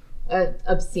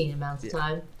 obscene amounts of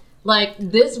time. Like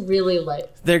this really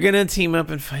They're gonna team up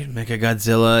and fight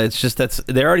Mechagodzilla. It's just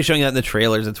they're already showing that in the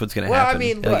trailers. That's what's gonna Well, happen. I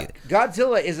mean, look,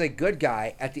 Godzilla is a good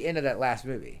guy at the end of that last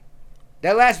movie.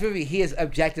 That last movie, he is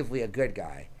objectively a good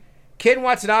guy. Ken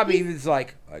Watanabe is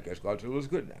like, I guess Godzilla's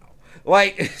good now.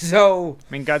 Like, so...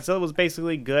 I mean, Godzilla was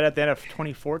basically good at the end of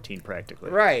 2014, practically.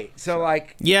 Right, so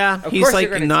like... yeah, of he's course like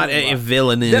they're gonna not team a up.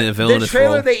 villain in a The villainous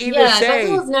trailer role. they even Yeah, say...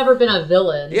 Godzilla's never been a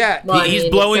villain. Yeah, Well, I He's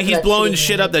mean, blowing except for that shitty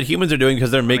shit up movie. that humans are doing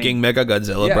because they're making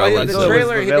Mechagodzilla. Yeah, probably. the Godzilla was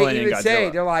trailer, the villain they in even say,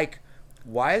 Godzilla. they're like,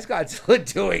 why is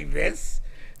Godzilla doing this?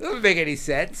 It doesn't make any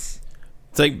sense.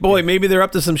 It's like, boy, maybe they're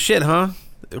up to some shit, huh?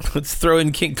 Let's throw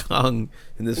in King Kong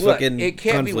in this Look, fucking it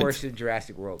can't conflict. be worse than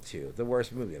Jurassic World 2, the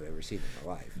worst movie I've ever seen in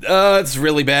my life. It's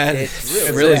really bad. It's It's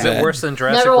really really Is bad. it worse than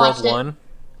Jurassic Never World watched it. 1?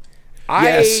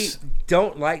 Yes. I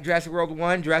don't like Jurassic World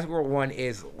 1. Jurassic World 1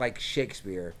 is like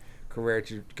Shakespeare compared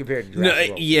to Jurassic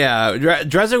World. Yeah,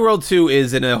 Jurassic World 2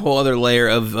 is in a whole other layer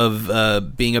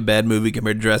of being a bad movie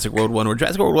compared to Jurassic World 1, where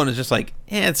Jurassic World 1 is just like,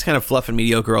 it's kind of fluff and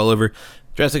mediocre all over.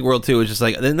 Jurassic World 2 is just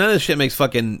like, none of this shit makes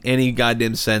fucking any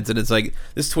goddamn sense, and it's like,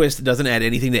 this twist doesn't add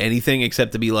anything to anything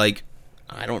except to be like,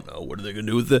 I don't know, what are they going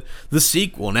to do with the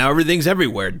sequel? Now everything's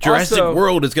everywhere. Jurassic Also,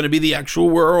 World is going to be the actual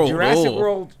world.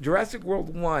 Jurassic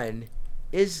World 1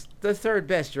 is the third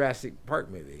best Jurassic Park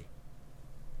movie.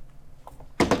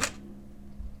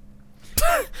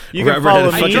 You can Reverend follow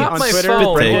and me fucking on my Twitter,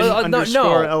 phone. Brendan Well,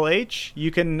 no. _LH.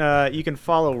 You can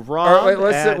follow Rob. Wait,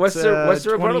 what's at,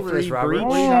 the rebuttal to this, 23 Robert? Breach.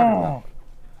 What are you talking about?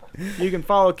 You can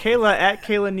follow Kayla at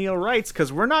Kayla Neal Writes,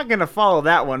 because we're not gonna follow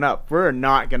that one up. We're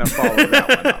not gonna follow that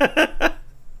one up.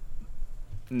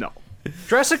 No.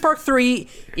 Jurassic Park 3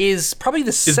 is probably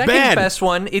the second bad. best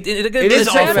one. It is is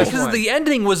the second awful best because one. the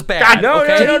ending was bad. No,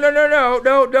 okay?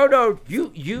 no.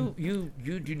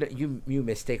 You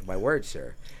mistake my words,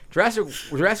 sir. Jurassic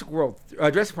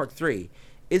Park 3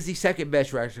 is the second best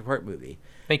Jurassic Park movie.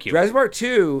 Thank you. Jurassic Park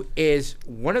 2 is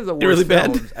one of the Really worst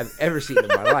bad. films I've ever seen in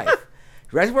my life.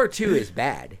 Jurassic Park 2 is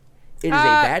bad. It is a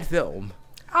bad film.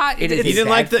 You didn't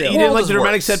like the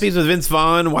dramatic set piece with Vince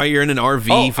Vaughn while you're in an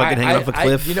RV hanging off a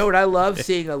cliff? You know what I love?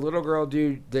 Seeing a little girl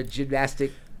do the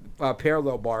gymnastic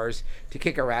parallel bars to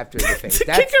kick a raptor in the face.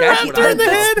 That's what I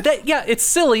love. Yeah, it's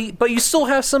silly, but you still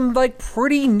have some like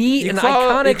pretty neat and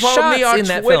iconic shots in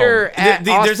that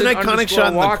film. There's an iconic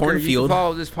shot in the cornfield. You can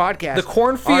follow this podcast. The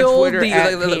cornfield,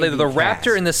 the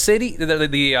raptor in the city,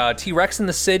 the T-Rex in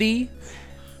the city.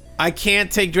 I can't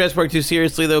take Jurassic Park 2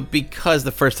 seriously, though, because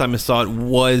the first time I saw it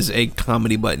was a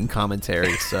comedy button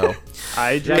commentary, so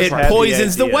it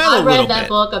poisons the well a little bit. I've read that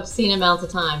book. I've seen it amounts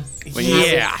of times.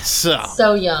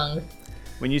 So young.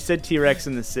 When you said T-Rex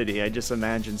in the city, I just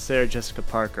imagined Sarah Jessica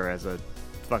Parker as a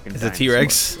fucking a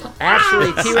T-Rex.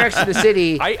 Actually, T-Rex in the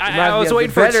city. I was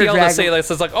waiting for TL to say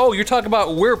this. It's like, oh, you're talking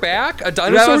about We're Back, a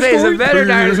dinosaur story? It's a better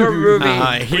dinosaur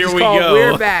movie. Here we go.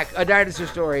 We're Back, a dinosaur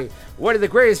story. One of the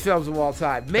greatest films of all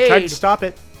time. I tried to stop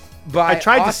it.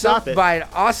 By an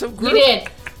awesome group. You did.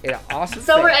 In an awesome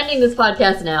So we're ending this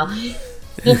podcast now.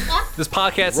 This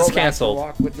podcast is canceled.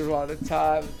 Walk with the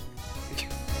time.